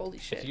 Holy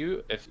shit.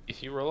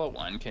 If you roll a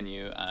 1, can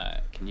you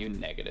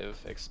negative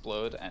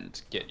explode and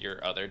get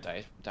your other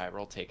die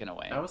roll taken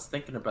away? I was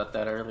thinking about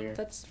that earlier.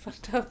 That's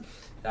fucked up.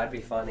 That'd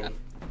be funny.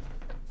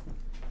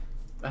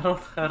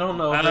 I don't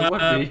know if it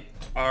would be.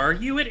 Are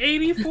you at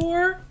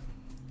 84?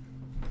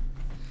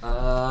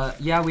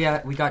 Yeah,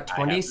 we got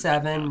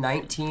 27,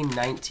 19,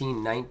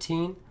 19,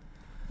 19.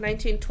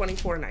 19,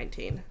 24,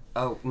 19.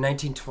 Oh,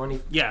 19,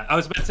 20. Yeah, I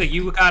was about to say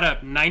you got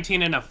a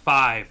 19 and a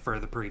 5 for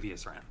the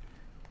previous round.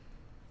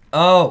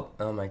 Oh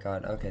my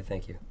god. Okay,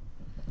 thank you.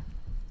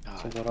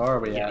 So what are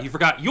we Yeah, at? you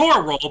forgot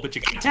your roll, but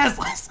you got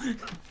Tesla's.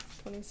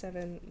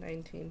 27,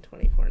 19,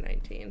 24,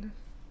 19.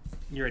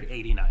 You're at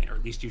 89, or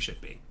at least you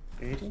should be.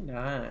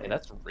 89. Hey,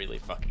 that's really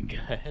fucking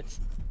good.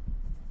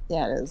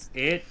 Yeah, it is.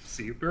 It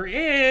super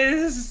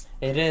is.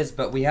 It is,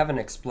 but we haven't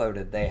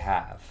exploded. They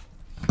have.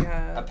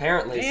 Yeah.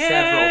 Apparently Yeah.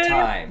 several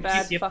times.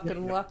 Bad Yep.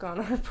 fucking luck on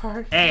our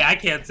part. Hey, I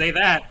can't say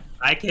that.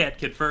 I can't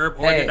confirm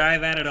or Hey. deny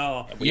that at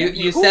all.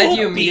 You said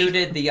you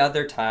muted the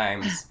other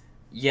times,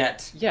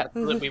 yet Yeah,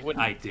 so that we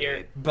wouldn't I hear.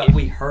 did. but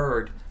we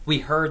heard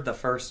the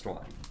first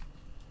one.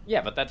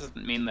 Yeah, but that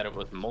doesn't mean that it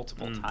was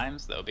multiple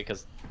times though,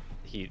 because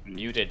he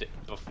muted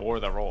before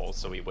the roll,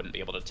 so we wouldn't be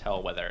able to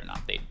tell whether or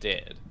not they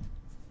did.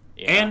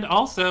 Yeah. And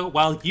also,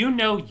 while you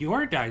know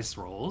your dice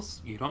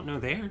rolls, you don't know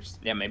theirs.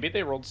 Yeah, maybe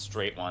they rolled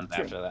straight ones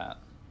after that.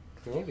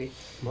 Maybe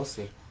we'll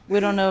see. We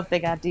don't know if they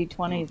got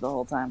D20s the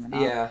whole time or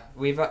not. Yeah,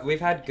 we've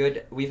had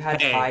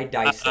Hey, high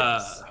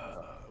dices.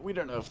 We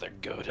don't know if they're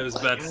good. I was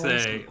about to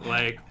say,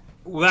 like,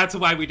 well, that's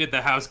why we did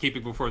the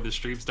housekeeping before the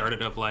stream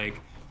started of, like,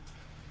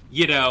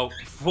 you know,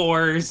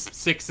 4s,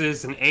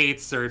 6s, and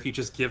 8s, or if you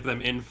just give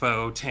them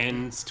info,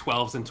 10s,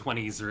 12s, and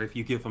 20s, or if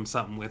you give them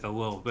something with a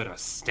little bit of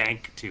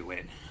stank to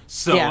it.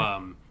 So,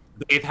 Yeah.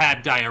 they've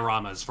had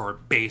dioramas for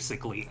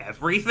basically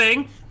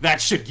everything.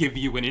 That should give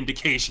you an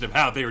indication of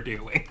how they're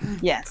doing.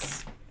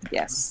 Yes.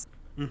 Yes.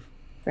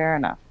 Fair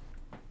enough.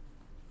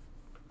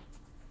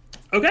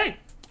 Okay.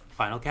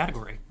 Final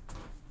category.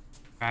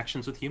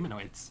 Interactions with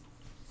humanoids.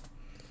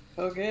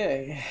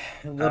 Okay,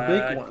 the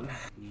big one.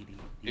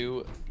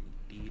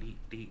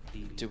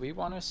 Do we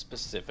want to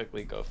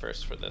specifically go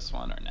first for this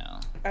one or no?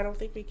 I don't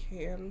think we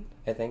can.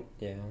 I think,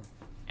 yeah.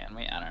 Can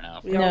we? I don't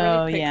know. We No,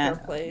 already picked yeah. our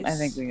place. I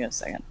think we go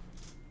second.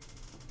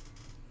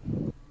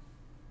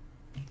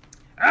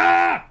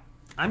 Ah!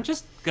 I'm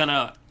just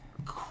gonna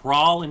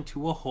crawl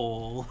into a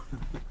hole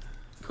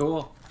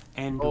Cool.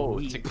 and Oh,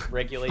 weep to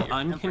regulate your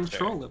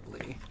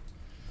uncontrollably.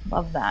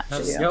 Love that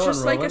How's it video. going,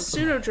 Just like a Roland?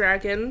 pseudo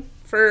dragon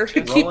for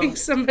Roland. keeping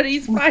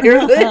somebody's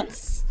fire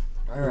lit.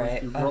 All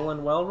right. You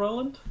rolling well,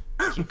 Roland?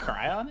 You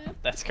cry on it?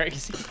 That's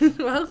crazy.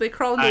 Well, they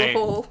crawl into a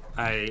hole.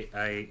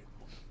 I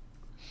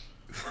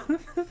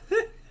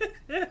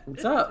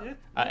What's up?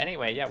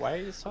 Anyway, yeah. Why are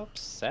you so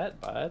upset,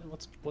 bud?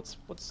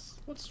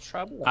 What's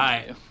troubling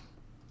I- you?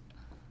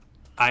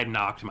 I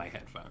knocked my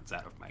headphones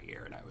out of my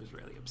ear and I was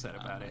really upset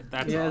about it.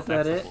 That's Yeah, all. is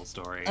That's that the it? full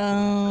story.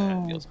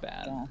 Oh, Feels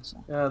bad. gotcha.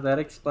 Yeah, that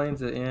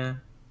explains it. Yeah.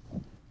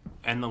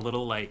 And the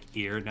little like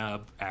ear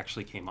nub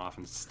actually came off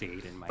and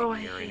stayed in my Oh,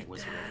 I ear, and hate it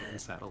was that. really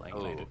unsettling.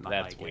 Oh, and I did not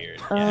that's like weird.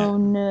 It. Oh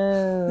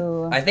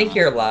no. I think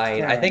you're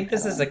lying. I Okay. think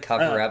this is a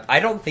cover up. I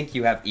don't think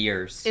you have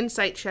ears.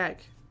 Insight check.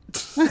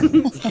 Roll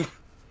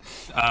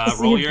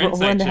See your if insight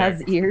one check.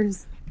 has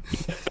ears.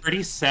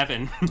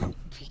 37.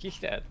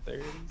 Peaked at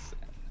 30.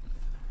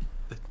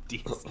 The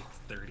DC is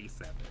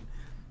 37.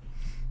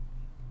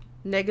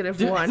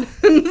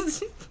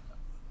 -1.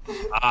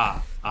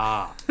 Ah.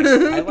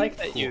 I like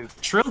that you.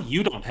 Trill,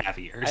 you don't have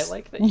ears. I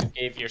like that you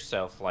gave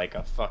yourself like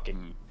a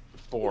fucking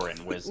 4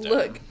 in wisdom.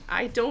 Look,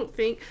 I don't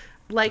think.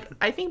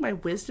 I think my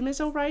wisdom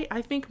is alright.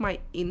 I think my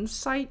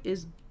insight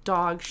is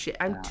dog shit.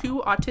 I'm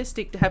too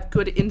autistic to have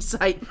good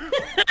insight.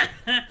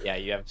 Yeah,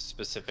 you have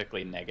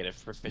specifically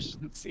negative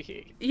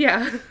proficiency.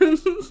 Yeah.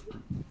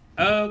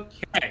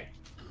 Okay.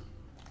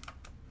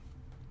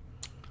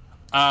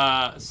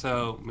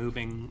 So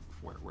moving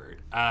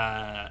forward,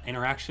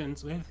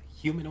 interactions with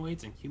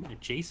humanoids and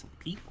human-adjacent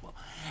people.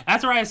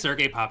 That's where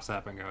Sergey pops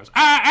up and goes,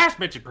 as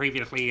mentioned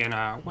previously in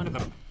one of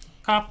the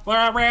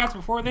rounds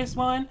before this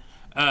one,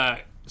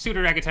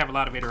 pseudo dragons have a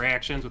lot of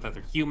interactions with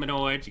other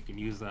humanoids. You can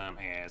use them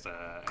as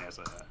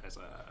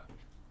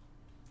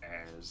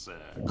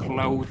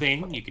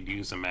clothing. You can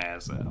use them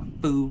as a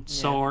food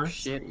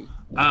source. Shitty.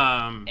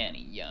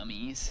 Any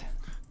yummies?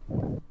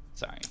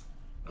 Sorry.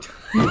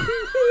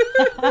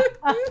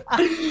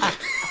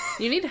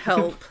 You need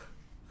help.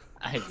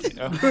 I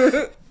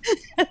do.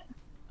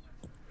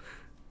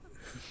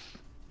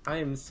 I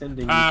am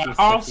sending you to a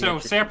Also,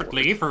 psychiatric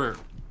separately, ward.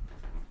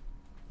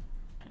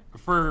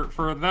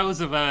 for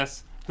those of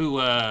us who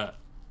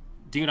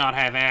do not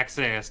have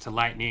access to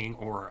lightning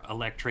or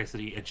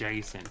electricity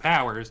adjacent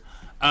powers,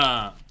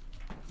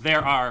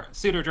 there are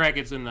pseudo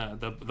dragons in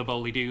the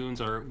Boli Dunes,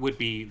 or would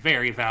be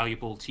very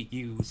valuable to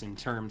use in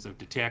terms of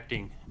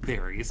detecting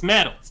various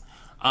metals.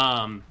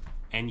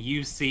 And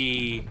you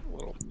see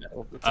Little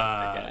metal detector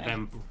guy.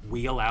 them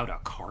wheel out a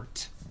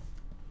cart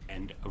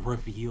and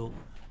reveal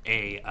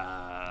a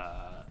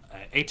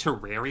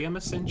terrarium,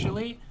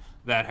 essentially,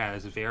 that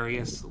has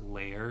various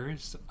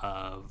layers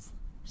of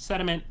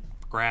sediment,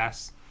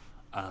 grass,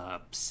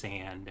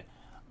 sand,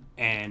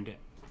 and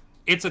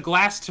it's a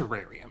glass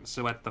terrarium.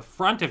 So at the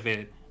front of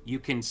it, you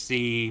can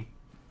see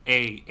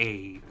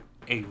a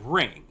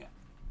ring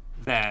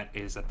that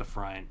is at the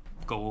front,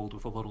 gold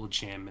with a little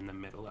gem in the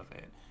middle of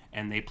it.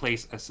 And they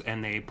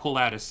pull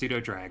out a pseudo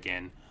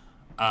dragon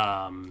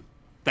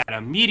that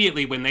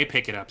immediately, when they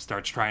pick it up,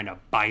 starts trying to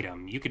bite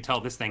them. You could tell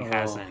this thing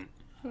hasn't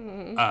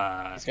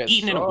guys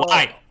eaten in a suck.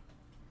 while.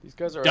 These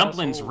guys are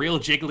Dumpling's assholes. real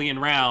jiggly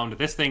and round.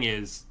 This thing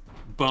is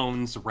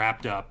bones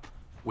wrapped up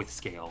with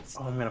scales.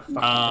 Oh, I'm gonna fucking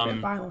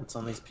commit violence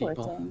on these Poor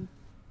people. thing.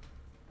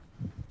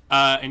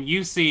 And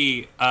you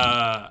see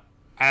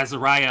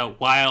Azariah,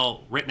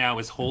 while Ritnow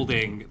is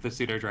holding the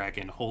pseudo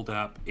dragon, hold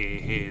up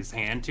his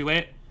hand to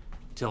it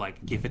to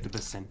like give it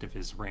the scent of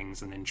his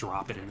rings and then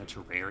drop it in the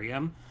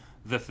terrarium.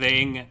 The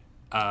thing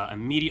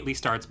immediately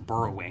starts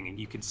burrowing, and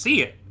you can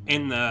see it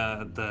in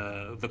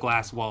the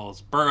glass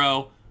walls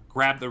burrow,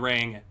 grab the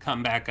ring,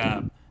 come back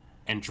up,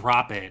 and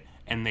drop it.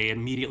 And they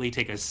immediately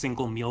take a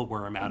single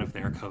mealworm out of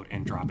their coat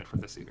and drop it for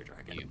the pseudo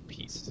dragon. You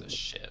pieces of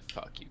shit.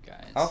 Fuck you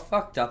guys. How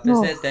fucked up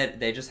is it that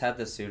they just had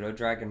the pseudo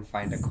dragon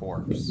find a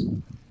corpse?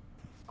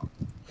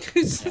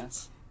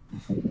 Yes.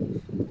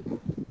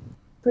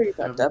 Pretty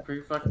fucked up.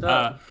 Pretty fucked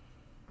up.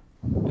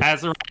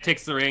 Azariah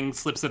takes the ring,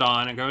 slips it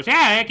on, and goes,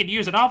 "Yeah, I could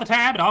use it all the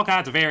time at all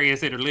kinds of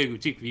various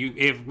interludes.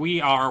 If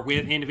we are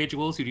with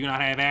individuals who do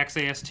not have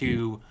access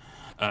to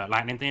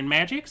lightning thin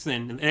magics,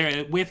 then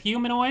with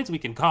humanoids, we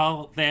can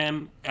call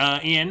them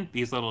in,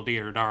 these little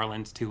dear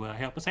darlings, to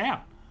help us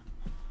out."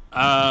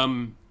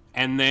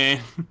 And then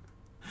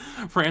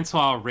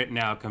Francois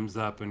Ritnow comes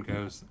up and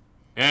goes,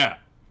 "Yeah,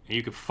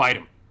 you can fight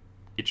them.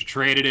 Get you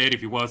traded in.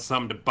 If you want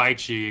something to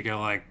bite you, you gotta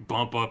like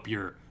bump up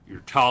your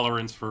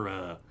tolerance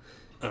for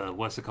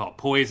what's it called?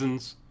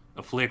 Poisons,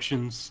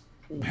 afflictions,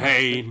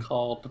 pain,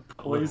 Called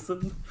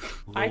poison.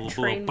 I little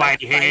train my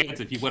bitey hands.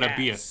 fighting If you want to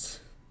be a cats.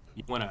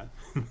 You wanna,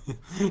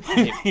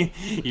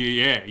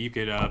 you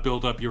could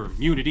build up your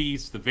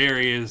immunities to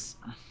various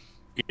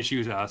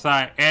issues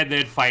outside, and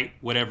then fight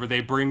whatever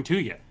they bring to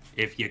you.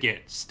 If you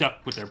get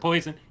stuck with their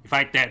poison, you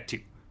fight that too.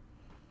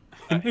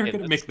 And they're Hey,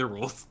 gonna make the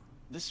rules.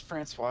 This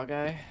Francois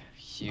guy,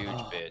 huge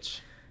Oh.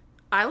 bitch.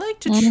 I like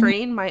to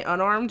train my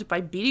unarmed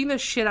by beating the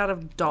shit out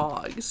of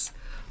dogs.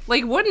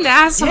 Like, what an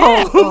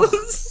asshole!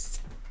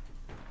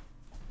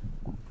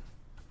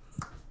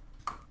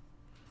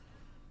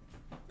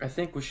 I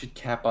think we should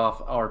cap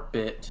off our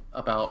bit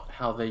about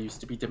how they used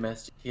to be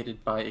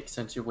domesticated by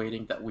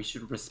accentuating that we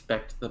should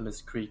respect them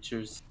as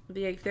creatures.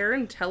 They're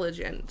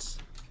intelligent.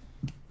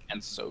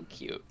 And so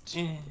cute.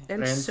 And,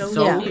 And so,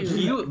 so cute.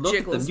 you look at them,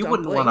 Jiggles you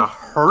wouldn't dumpling. want to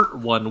hurt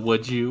one,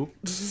 would you?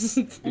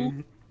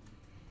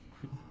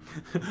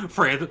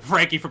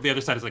 Frankie from the other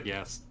side is like,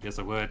 yes,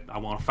 I would. I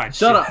want to fight.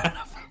 Shut shit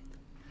up.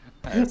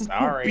 out of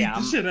Sorry, Beat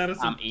the shit out of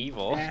some I'm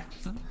evil.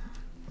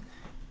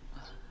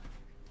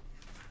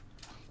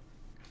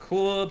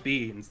 Cool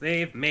beans.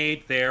 They've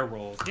made their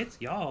rolls. It's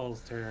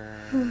y'all's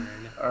turn.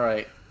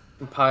 Alright,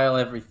 compile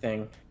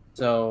everything.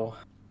 So,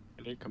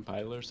 Are there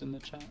compilers in the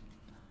chat?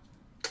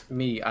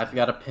 me, I've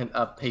got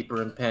a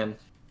paper and pen.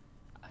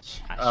 I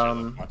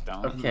should've fucked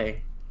on.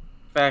 Okay.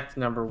 Fact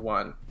number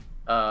 1.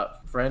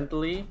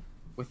 Friendly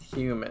with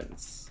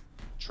humans.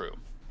 True.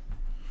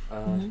 They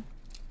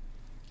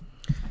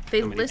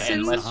How many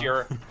listen. times?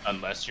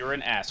 Unless you're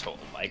an asshole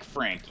like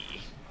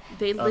Frankie.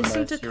 They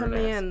listen to Unless you're an ass.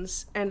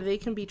 commands, and they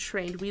can be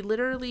trained. We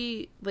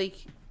literally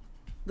like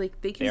they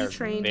They can are be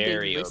trained.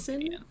 very They listen.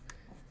 obedient.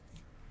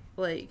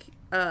 Like,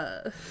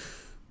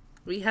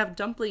 we have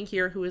Dumpling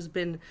here, who has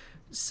been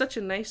such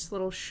a nice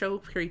little show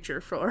creature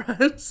for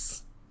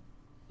us.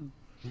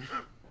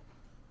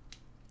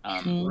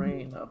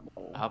 Trainable.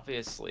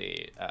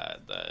 Obviously,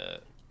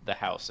 the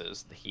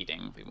houses, the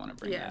heating, we want to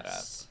bring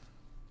Yes.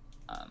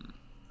 that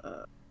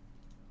up.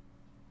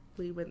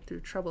 We went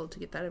through trouble to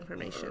get that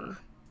information.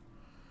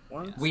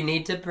 Once We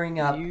need to bring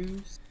up.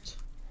 used.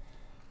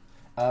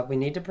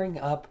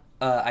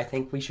 I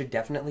think we should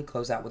definitely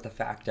close out with the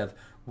fact of,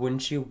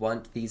 wouldn't you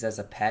want these as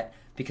a pet?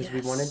 Because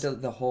we wanted Yes.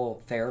 the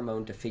whole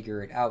pheromone to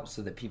figure it out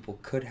so that people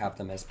could have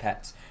them as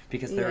pets.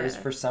 Because there is,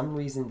 Yeah. for some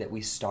reason, that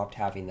we stopped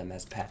having them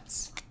as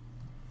pets.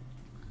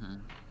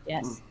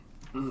 Yes.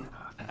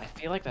 I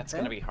feel like that's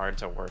going to be hard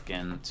to work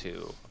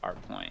into our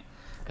point.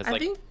 Because, I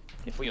like, think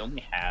if we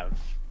only have,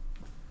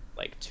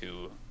 like,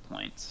 2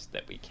 points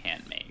that we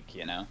can make,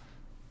 you know?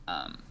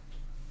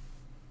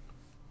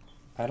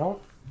 I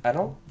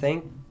don't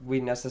think we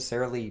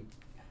necessarily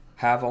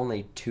have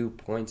only 2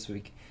 points.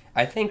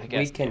 I think I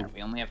guess we can. yeah,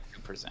 we only have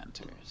 2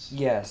 presenters.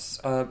 Yes,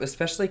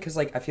 especially because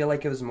I feel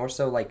like it was more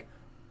so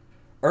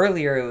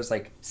earlier it was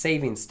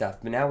saving stuff,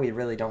 but now we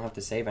really don't have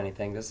to save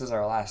anything. This is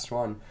our last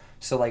one,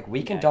 so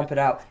we can Yeah. dump it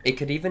out. It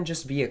could even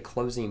just be a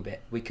closing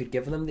bit. We could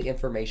give them the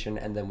information,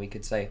 and then we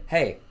could say,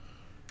 "Hey,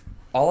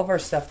 all of our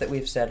stuff that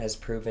we've said has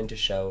proven to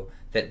show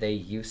that they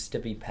used to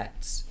be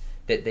pets,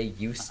 that they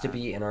used to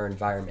be in our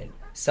environment.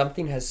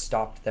 Something has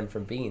stopped them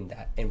from being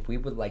that, and we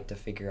would like to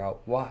figure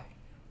out why.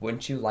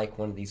 Wouldn't you like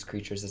one of these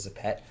creatures as a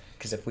pet?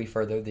 Because if we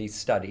further these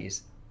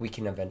studies, we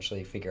can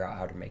eventually figure out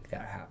how to make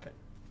that happen."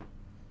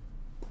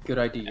 Good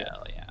idea.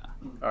 Hell yeah.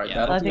 Alright, Yeah.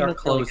 that'll I be think our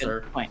that's really good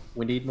closer. point.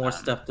 We need more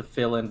stuff to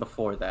fill in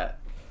before that.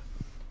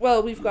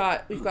 well, we've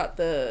got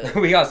the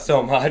We got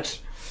so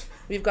much.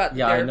 we've got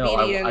Yeah, their I know.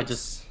 obedience. I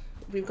just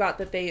we've got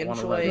that they want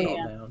to let it enjoy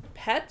all down.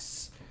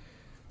 pets.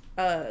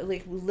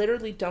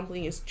 Literally,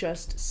 Dumpling is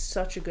just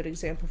such a good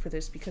example for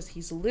this because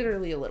he's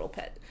literally a little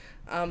pet.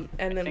 And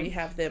then we think-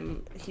 have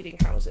them heating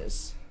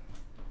houses,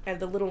 and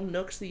the little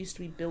nooks that used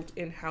to be built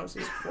in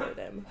houses for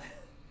them.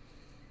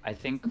 I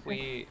think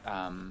we,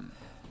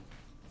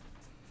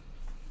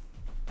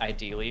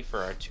 ideally for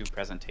our 2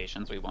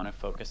 presentations, we want to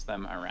focus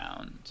them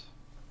around,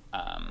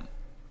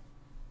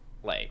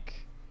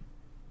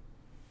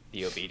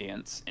 the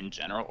obedience in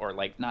general, or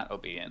not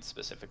obedience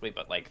specifically,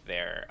 but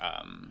their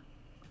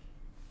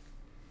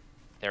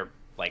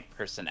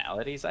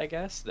personalities, I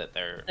guess, that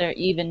They're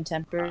even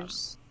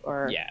tempers,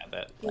 or yeah,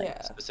 that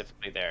Yeah.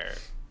 specifically they're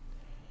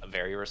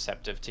very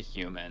receptive to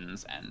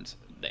humans, and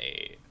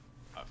they,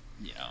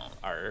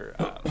 are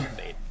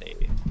they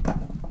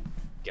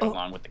get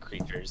along with the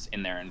creatures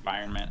in their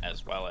environment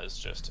as well as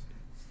just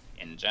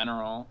in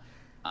general.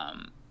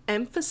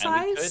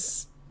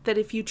 Emphasize that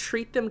if you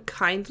treat them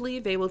kindly,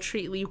 they will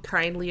treat you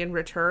kindly in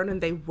return,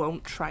 and they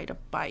won't try to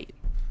bite.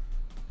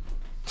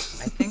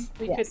 I think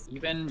we Yes. could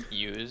even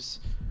use.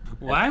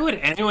 Why would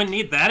anyone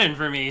need that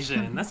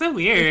information? That's so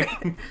weird.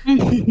 I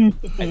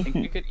think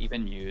we could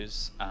even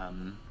use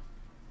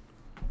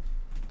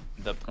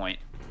the point.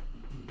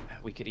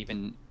 We could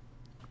even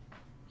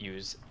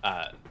use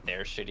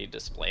their shitty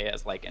display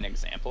as an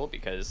example,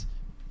 because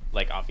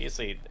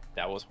obviously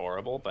that was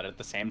horrible, but at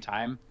the same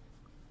time,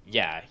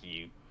 yeah,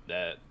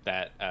 the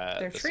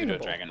pseudo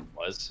trainable. dragon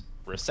was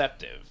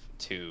receptive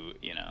to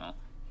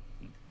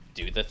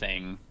do the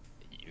thing,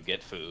 you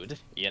get food,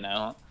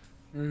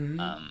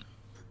 Mm-hmm.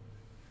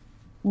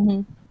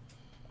 Mhm.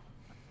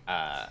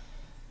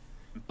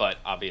 but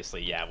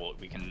obviously, yeah, well,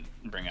 we can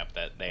bring up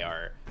that they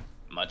are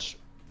much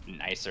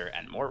nicer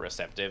and more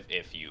receptive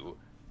if you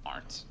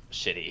aren't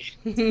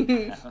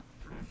shitty.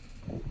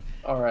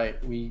 All right,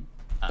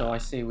 I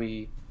say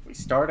we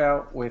start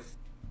out with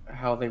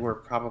how they were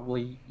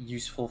probably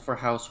useful for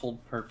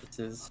household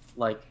purposes.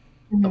 Like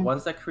the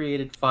ones that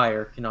created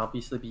fire can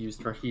obviously be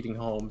used for heating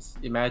homes.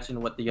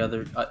 Imagine what the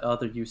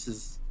other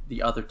uses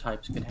the other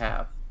types could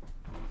have.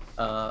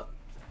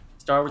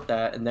 Start with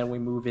that, and then we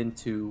move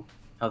into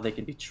how they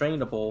can be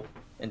trainable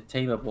and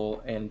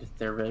tameable, and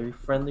they're very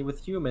friendly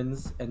with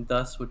humans, and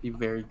thus would be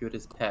very good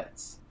as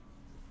pets.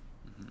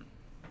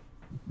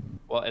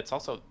 Well, it's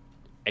also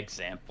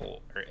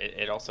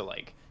it also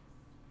like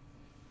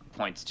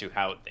points to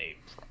how they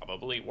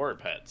probably were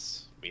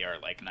pets. We are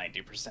like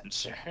 90%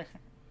 sure.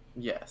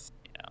 Yes.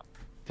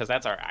 Because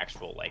that's our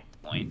actual like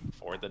point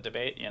for the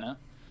debate,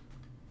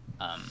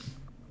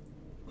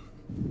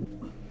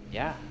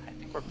 Yeah, I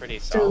think we're pretty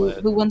So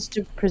solid. who wants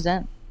to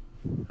present?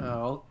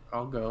 I'll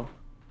go.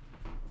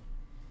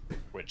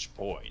 Which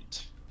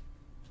point?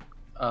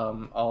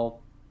 I'll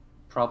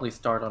probably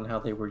start on how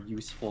they were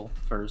useful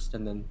first,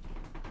 and then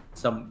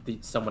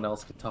someone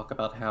else can talk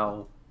about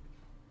how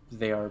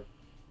they are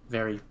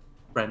very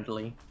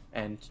friendly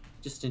and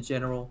just in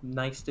general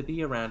nice to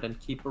be around and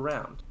keep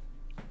around.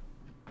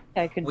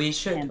 I could We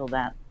should- handle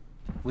that.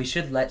 We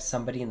should let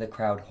somebody in the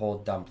crowd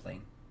hold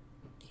Dumpling.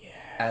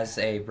 As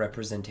a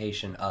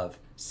representation of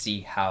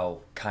see how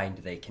kind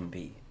they can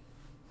be.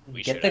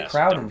 We Get should the ask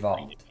crowd Dumpling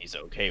involved. if he's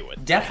okay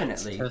with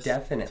Definitely, Tes-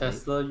 definitely.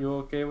 Tesla, you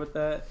okay with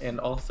that? And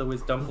also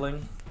is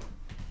Dumpling?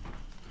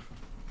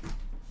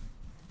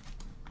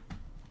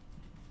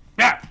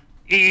 Yeah,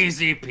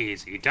 easy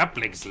peasy.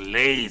 Dumpling's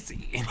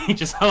lazy, and he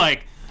just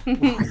like,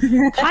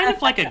 kind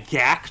of like a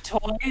gack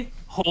toy,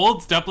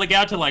 holds Dumpling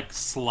out to like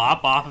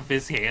slop off of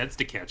his hands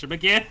to catch him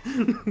again.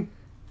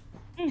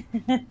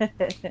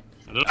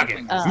 Look at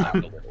Dumpling is like a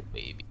little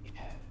baby.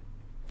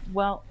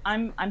 Well, I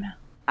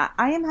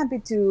am happy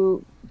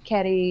to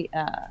carry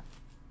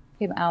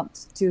him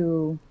out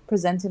to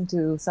present him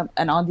to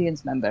an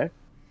audience member,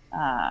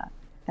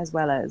 as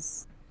well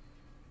as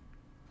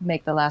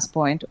make the last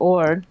point,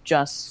 or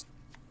just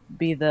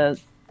be the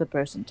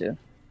person to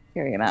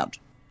carry him out.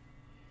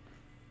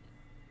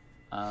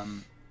 Up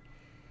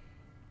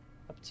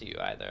to you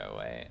either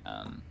way.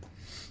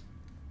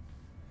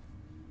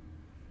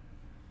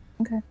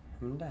 Okay.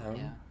 Calm down.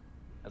 Yeah.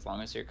 As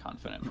long as you're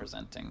confident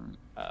presenting.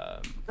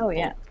 Oh,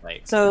 yeah.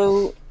 Like,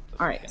 So, the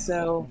all right. fucking-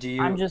 So Do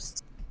you- I'm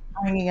just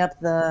bringing up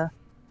the,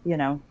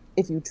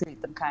 if you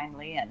treat them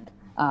kindly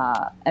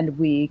and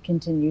we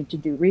continue to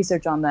do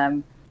research on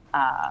them,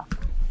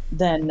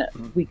 then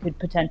we could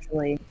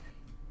potentially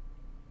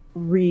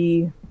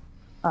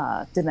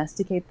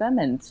domesticate them,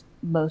 and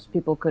most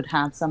people could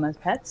have some as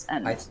pets.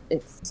 And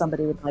if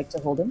somebody would like to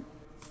hold them,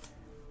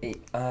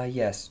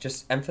 Yes,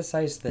 just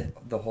emphasize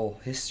the whole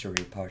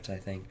history part, I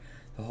think.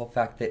 The whole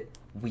fact that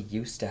we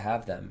used to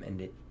have them,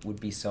 and it would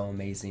be so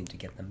amazing to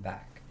get them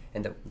back,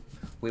 and that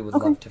we would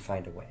Okay. love to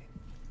find a way.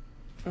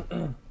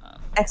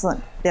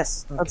 excellent.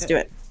 Yes, let's do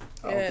Okay. it.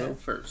 I'll Yeah. go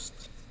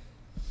first.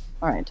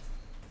 All right.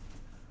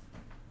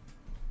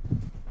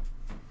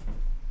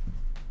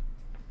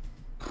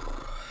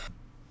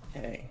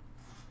 Okay.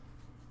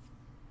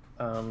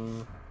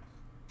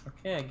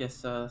 Okay, I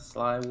guess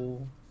Sly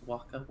will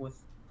walk up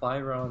with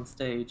Clyra on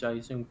stage. I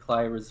assume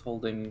Clyra's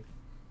holding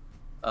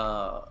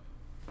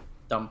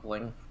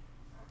Dumpling.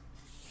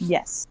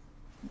 Yes.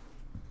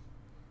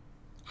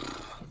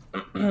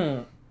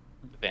 Vanna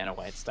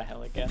White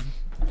style again.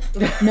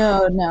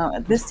 No.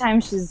 This time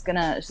she's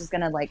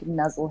gonna like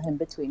nuzzle him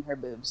between her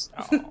boobs.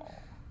 Oh.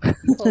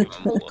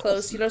 Hold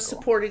close,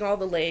 supporting all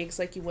the legs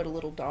like you would a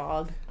little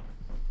dog.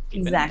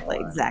 Keep it in Exactly.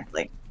 line.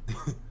 Exactly.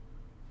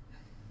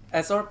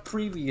 As our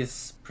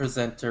previous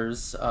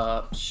presenters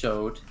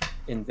showed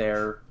in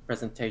their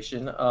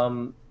presentation,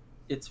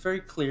 it's very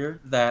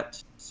clear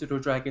that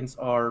pseudo-dragons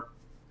are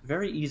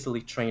very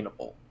easily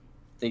trainable.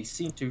 They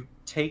seem to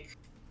take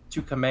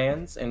to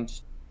commands and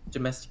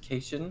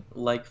domestication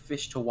like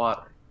fish to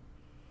water.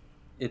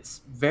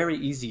 It's very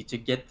easy to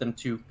get them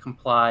to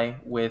comply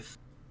with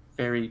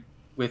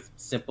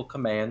simple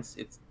commands.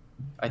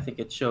 I think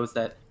it shows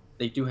that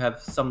they do have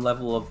some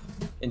level of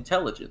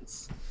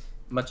intelligence,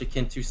 much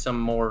akin to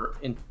some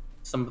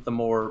of the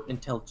more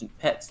intelligent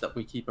pets that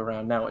we keep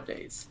around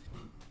nowadays.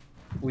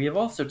 We have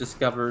also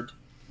discovered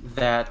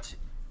that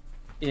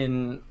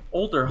in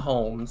older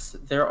homes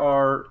there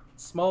are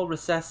small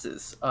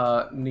recesses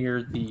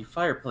near the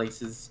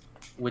fireplaces,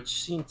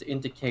 which seem to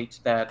indicate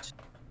that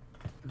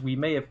we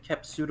may have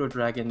kept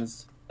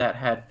pseudo-dragons that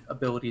had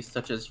abilities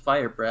such as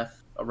fire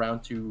breath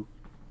around to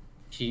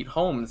heat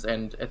homes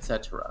and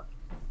etc.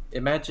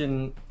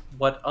 Imagine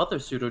what other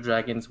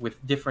pseudo-dragons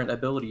with different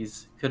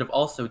abilities could have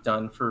also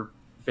done for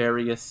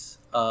various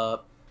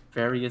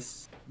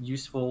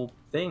useful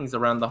things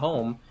around the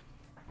home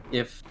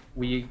if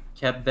we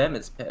kept them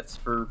as pets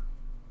for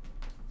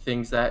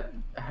things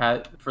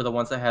for the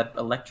ones that had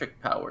electric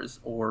powers,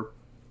 or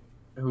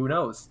who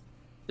knows,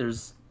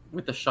 there's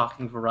with the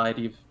shocking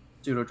variety of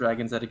pseudo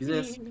dragons that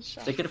exist.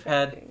 They could have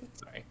had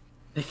Sorry.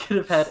 they could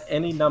have had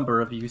any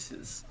number of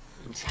uses.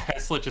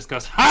 Tesla just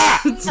goes,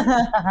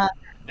 ha!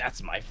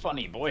 That's my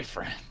funny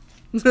boyfriend.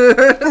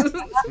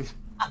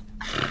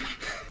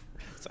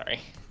 Sorry.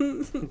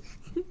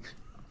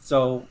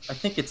 So I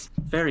think it's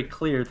very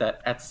clear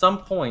that at some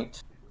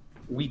point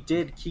we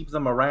did keep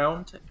them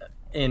around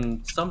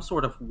in some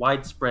sort of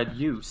widespread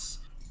use.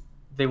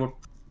 They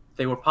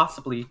were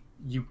possibly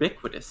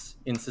ubiquitous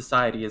in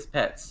society as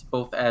pets,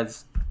 both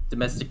as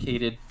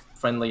domesticated,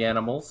 friendly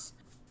animals,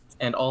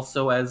 and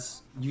also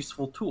as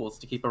useful tools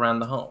to keep around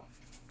the home.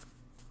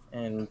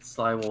 And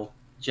Sly will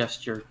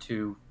gesture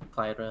to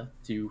Clyra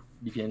to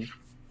begin.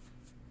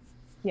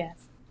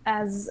 Yes.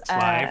 As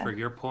Sly, for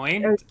your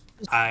point, er,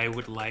 I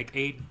would like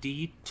a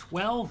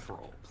D12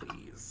 roll,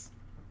 please.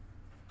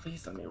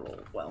 Please let me roll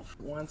well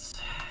for once.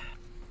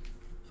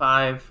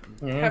 5.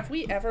 Yeah. Have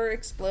we ever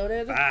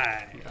exploded?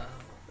 5.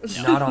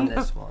 Not on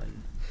this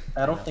one.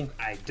 I don't think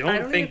I I don't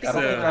don't think even so.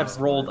 I don't think I've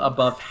rolled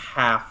above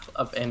half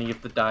of any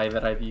of the die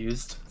that I've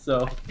used.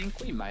 So I think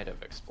we might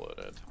have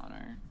exploded on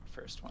our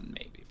first one,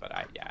 maybe, but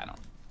I don't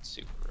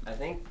super I remember.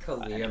 think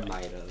Kalia Anyway.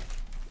 might have.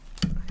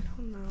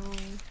 Oh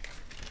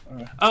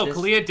no. Oh, This-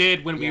 Kalia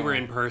did when we were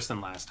yeah. in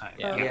person last time.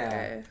 Yeah. Yeah.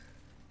 Okay.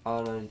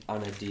 On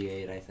a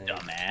D8, I think.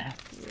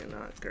 Dumbass. You're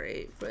not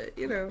great, but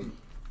you know.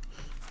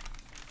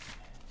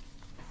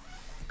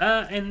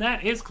 And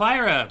that is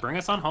Clyra. Bring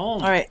us on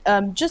home. all right.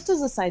 Just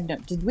as a side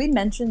note, did we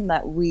mention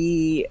that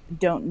we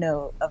don't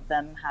know of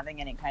them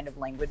having any kind of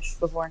language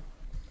before?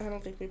 I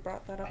don't think we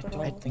brought that up I at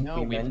don't all. think No,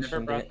 we we've never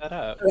mentioned brought it. that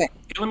up.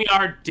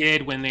 Ilmiar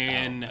did when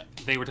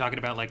they were talking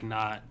about like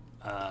not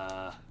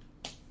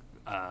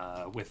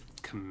with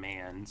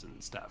commands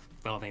and stuff.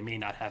 Well, they may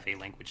not have a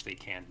language they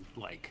can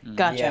like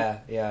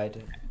Gotcha. Yeah, I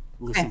did.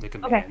 listen to Okay.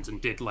 commands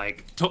and did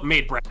like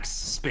made Brex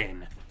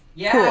spin.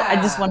 Yeah. Cool. I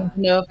just wanted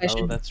to know if I Oh,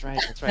 should. that's right.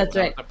 That's right. That's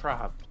right. The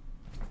prop.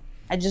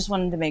 I just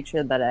wanted to make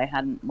sure that I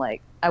hadn't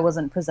I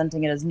wasn't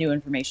presenting it as new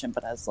information,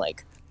 but as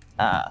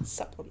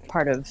Supplement.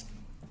 part of.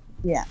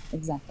 Yeah,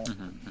 exactly.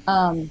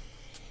 Mhm.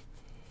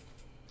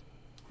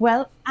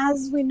 Well,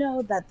 as we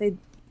know that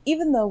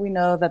even though we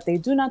know that they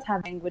do not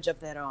have language of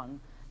their own,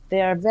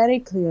 they are very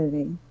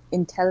clearly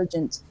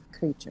intelligent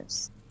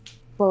creatures,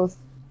 both,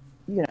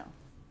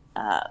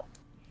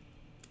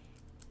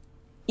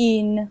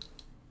 in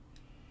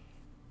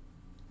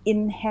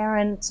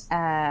inherent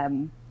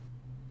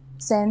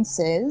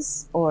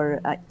senses or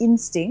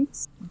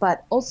instincts,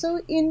 but also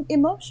in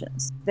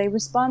emotions. They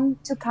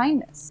respond to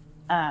kindness,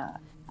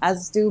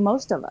 as do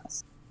most of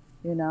us.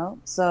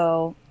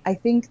 So I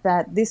think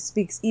that this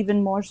speaks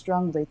even more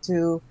strongly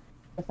to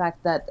the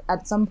fact that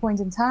at some point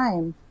in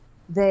time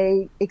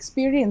they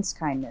experience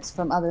kindness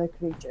from other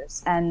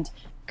creatures and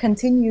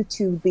continue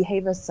to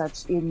behave as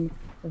such in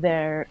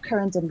their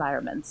current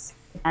environments.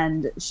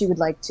 And she would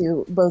like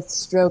to both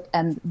stroke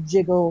and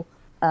jiggle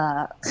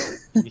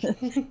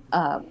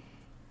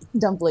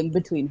Dumpling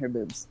between her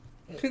boobs.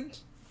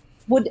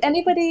 Would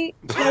anybody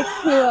like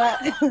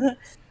to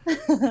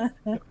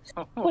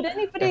would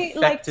anybody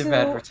like Effective to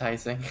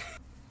advertising.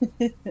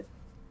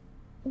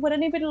 Would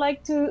anybody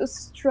like to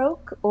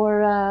stroke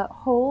or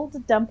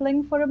hold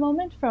Dumpling for a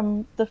moment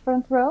from the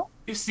front row?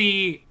 You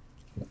see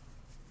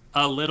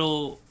a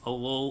little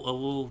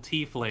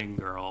tiefling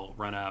girl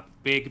run up,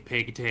 big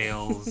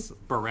pigtails,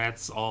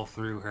 barrettes all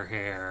through her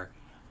hair,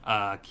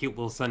 cute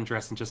little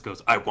sundress, and just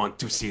goes, "I want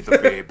to see the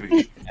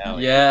baby." Hell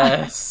yeah.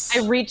 Yes.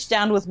 I reach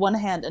down with one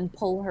hand and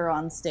pull her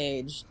on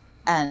stage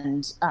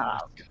and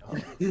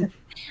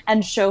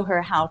and show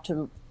her how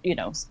to,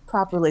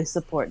 properly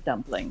support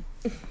Dumpling.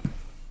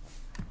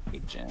 Be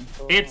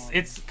gentle.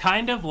 It's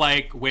kind of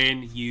like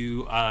when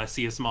you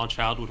see a small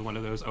child with one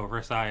of those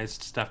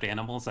oversized stuffed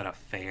animals at a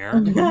fair.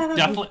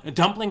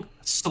 Dumpling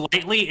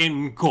slightly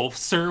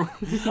engulfs her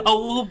a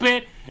little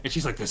bit, and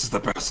she's like, "This is the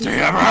best day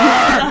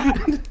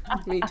ever!"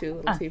 Me too,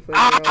 little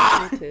tiefling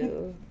girl. Me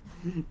too.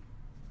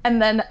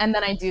 And then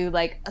I do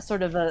like a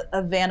sort of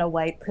a Vanna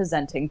White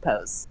presenting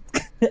pose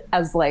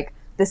as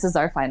this is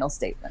our final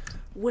statement.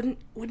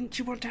 Wouldn't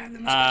you want to have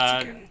them as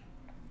pets again?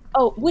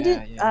 Oh,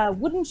 Yeah.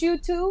 wouldn't you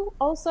two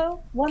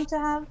also want to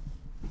have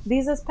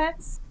these as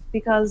pets?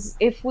 Because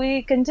if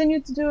we continue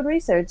to do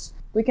research,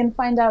 we can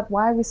find out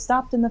why we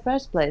stopped in the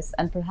first place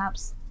and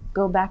perhaps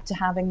go back to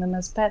having them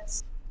as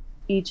pets,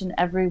 each and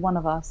every one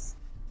of us.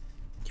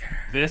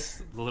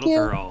 This little Cute.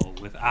 girl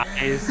with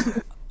eyes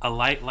a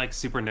light like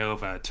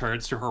supernova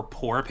turns to her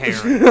poor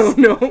parents. Oh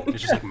no. And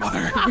she's like,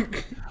 "Mother,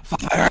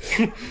 Father,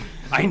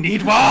 I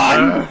need one.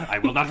 I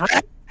will not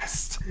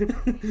rest."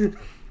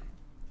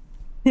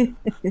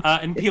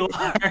 And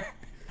Pilar,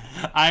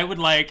 I would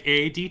like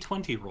a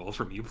D20 roll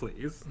from you,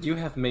 please. You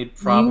have made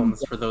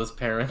problems for those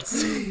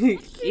parents.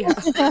 Yeah.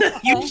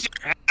 You should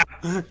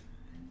have.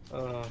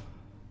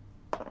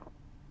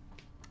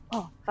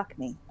 Oh, fuck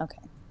me. Okay.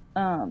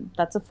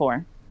 That's a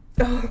 4.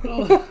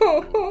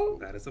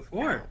 That is a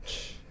 4.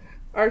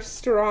 Our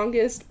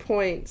strongest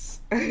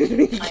points.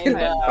 We I get a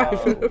know.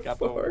 5 and a Got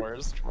the 4.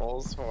 worst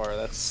rolls for.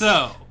 That's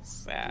So,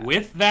 sad.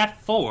 with that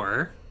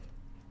 4,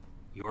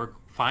 your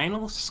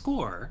final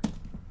score,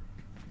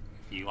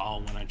 if you all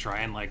want to try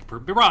and like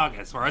prove me wrong,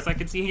 as far as I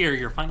can see here,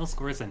 your final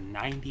score is a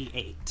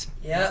 98.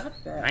 Yeah.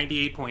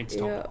 98 points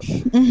total. Yeah.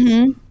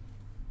 Mm-hmm.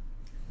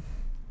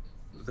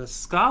 The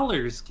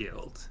Scholars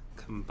Guild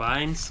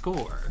combined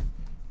score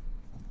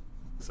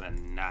is a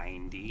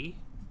 95.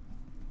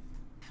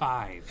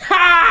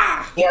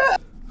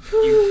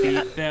 You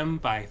beat them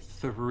by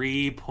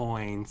 3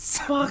 points.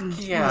 Fuck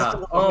yeah!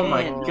 Oh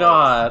my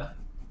god.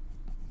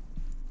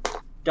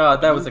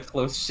 God, that was a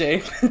close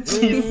shave.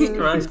 Jesus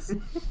Christ.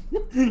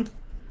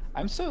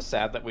 I'm so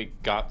sad that we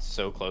got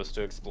so close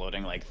to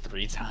exploding like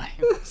 3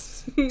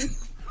 times.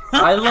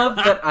 I love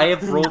that I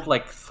have rolled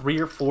like 3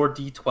 or 4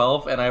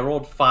 d12 and I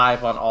rolled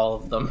 5 on all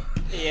of them.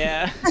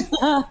 Yeah.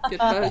 Good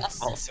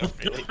notes. Also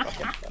really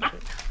fucking funny.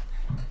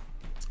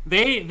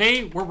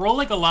 They were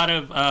rolling a lot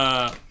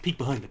of peek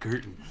behind the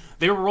curtain.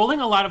 They were rolling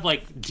a lot of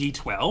like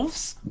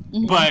d12s,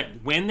 but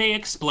when they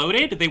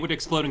exploded, they would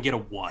explode and get a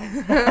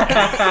 1.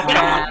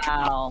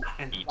 Wow.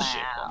 Eat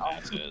shit for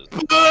matches.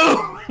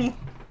 Boom!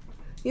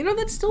 You know,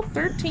 that's still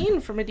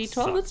 13 from a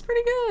D12. That's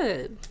pretty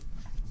good.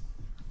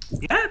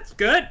 Yeah, it's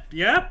good.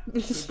 Yep.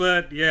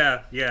 But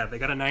yeah, they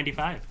got a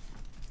 95.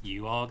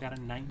 You all got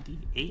a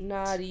 98.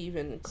 Not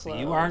even close. So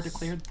you are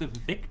declared the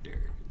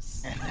victors.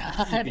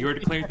 You are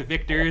declared the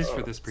victors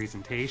for this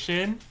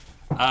presentation.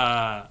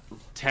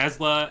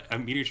 Tesla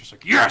immediately just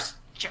like, yes!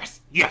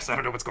 I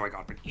don't know what's going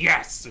on, but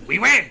yes, we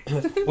win!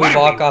 We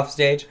walk off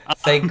stage.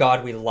 Thank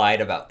God we lied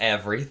about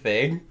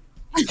everything.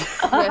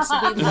 Yes,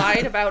 we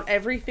lied about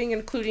everything,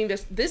 including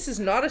this. This is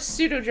not a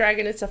pseudo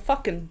dragon, it's a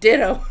fucking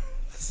ditto.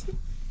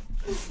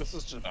 This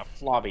is just a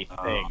flobby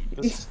thing.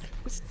 This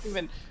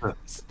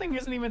thing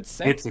isn't even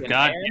sexy. It's a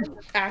god.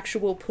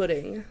 Actual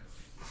pudding.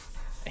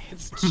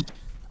 It's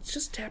It's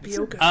just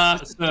tapioca.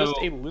 just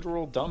a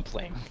literal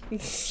dumpling.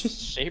 It's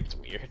just shaped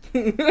weird.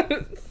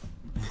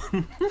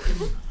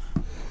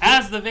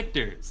 As the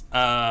victors,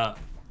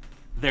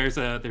 there's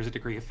a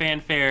degree of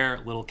fanfare.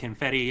 Little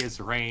confetti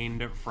is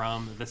rained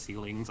from the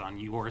ceilings on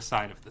your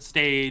side of the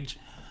stage.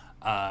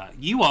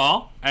 You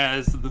all,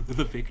 as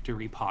the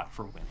victory pot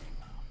for winning,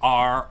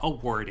 are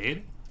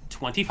awarded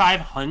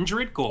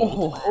 2,500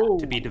 gold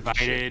to be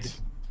divided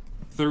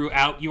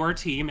throughout your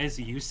team as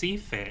you see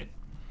fit.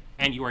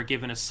 And you are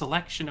given a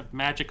selection of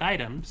magic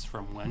items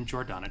from one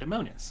Jordana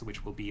Demonis,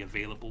 which will be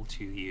available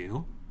to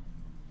you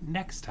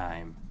next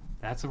time.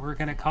 That's what we're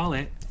going to call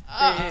it.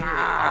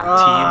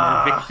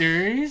 Our team of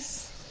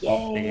victors.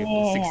 They've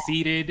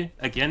succeeded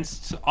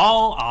against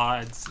all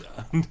odds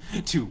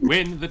to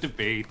win the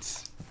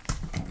debate.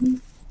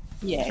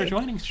 Thanks for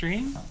joining,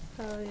 Stream.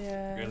 Oh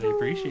yeah. Really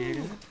appreciate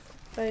it.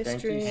 Bye,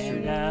 Thank you,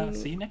 stream. And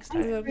see you next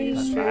time. I love you,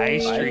 Bye,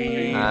 Stream.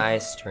 Stream.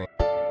 Nice stream.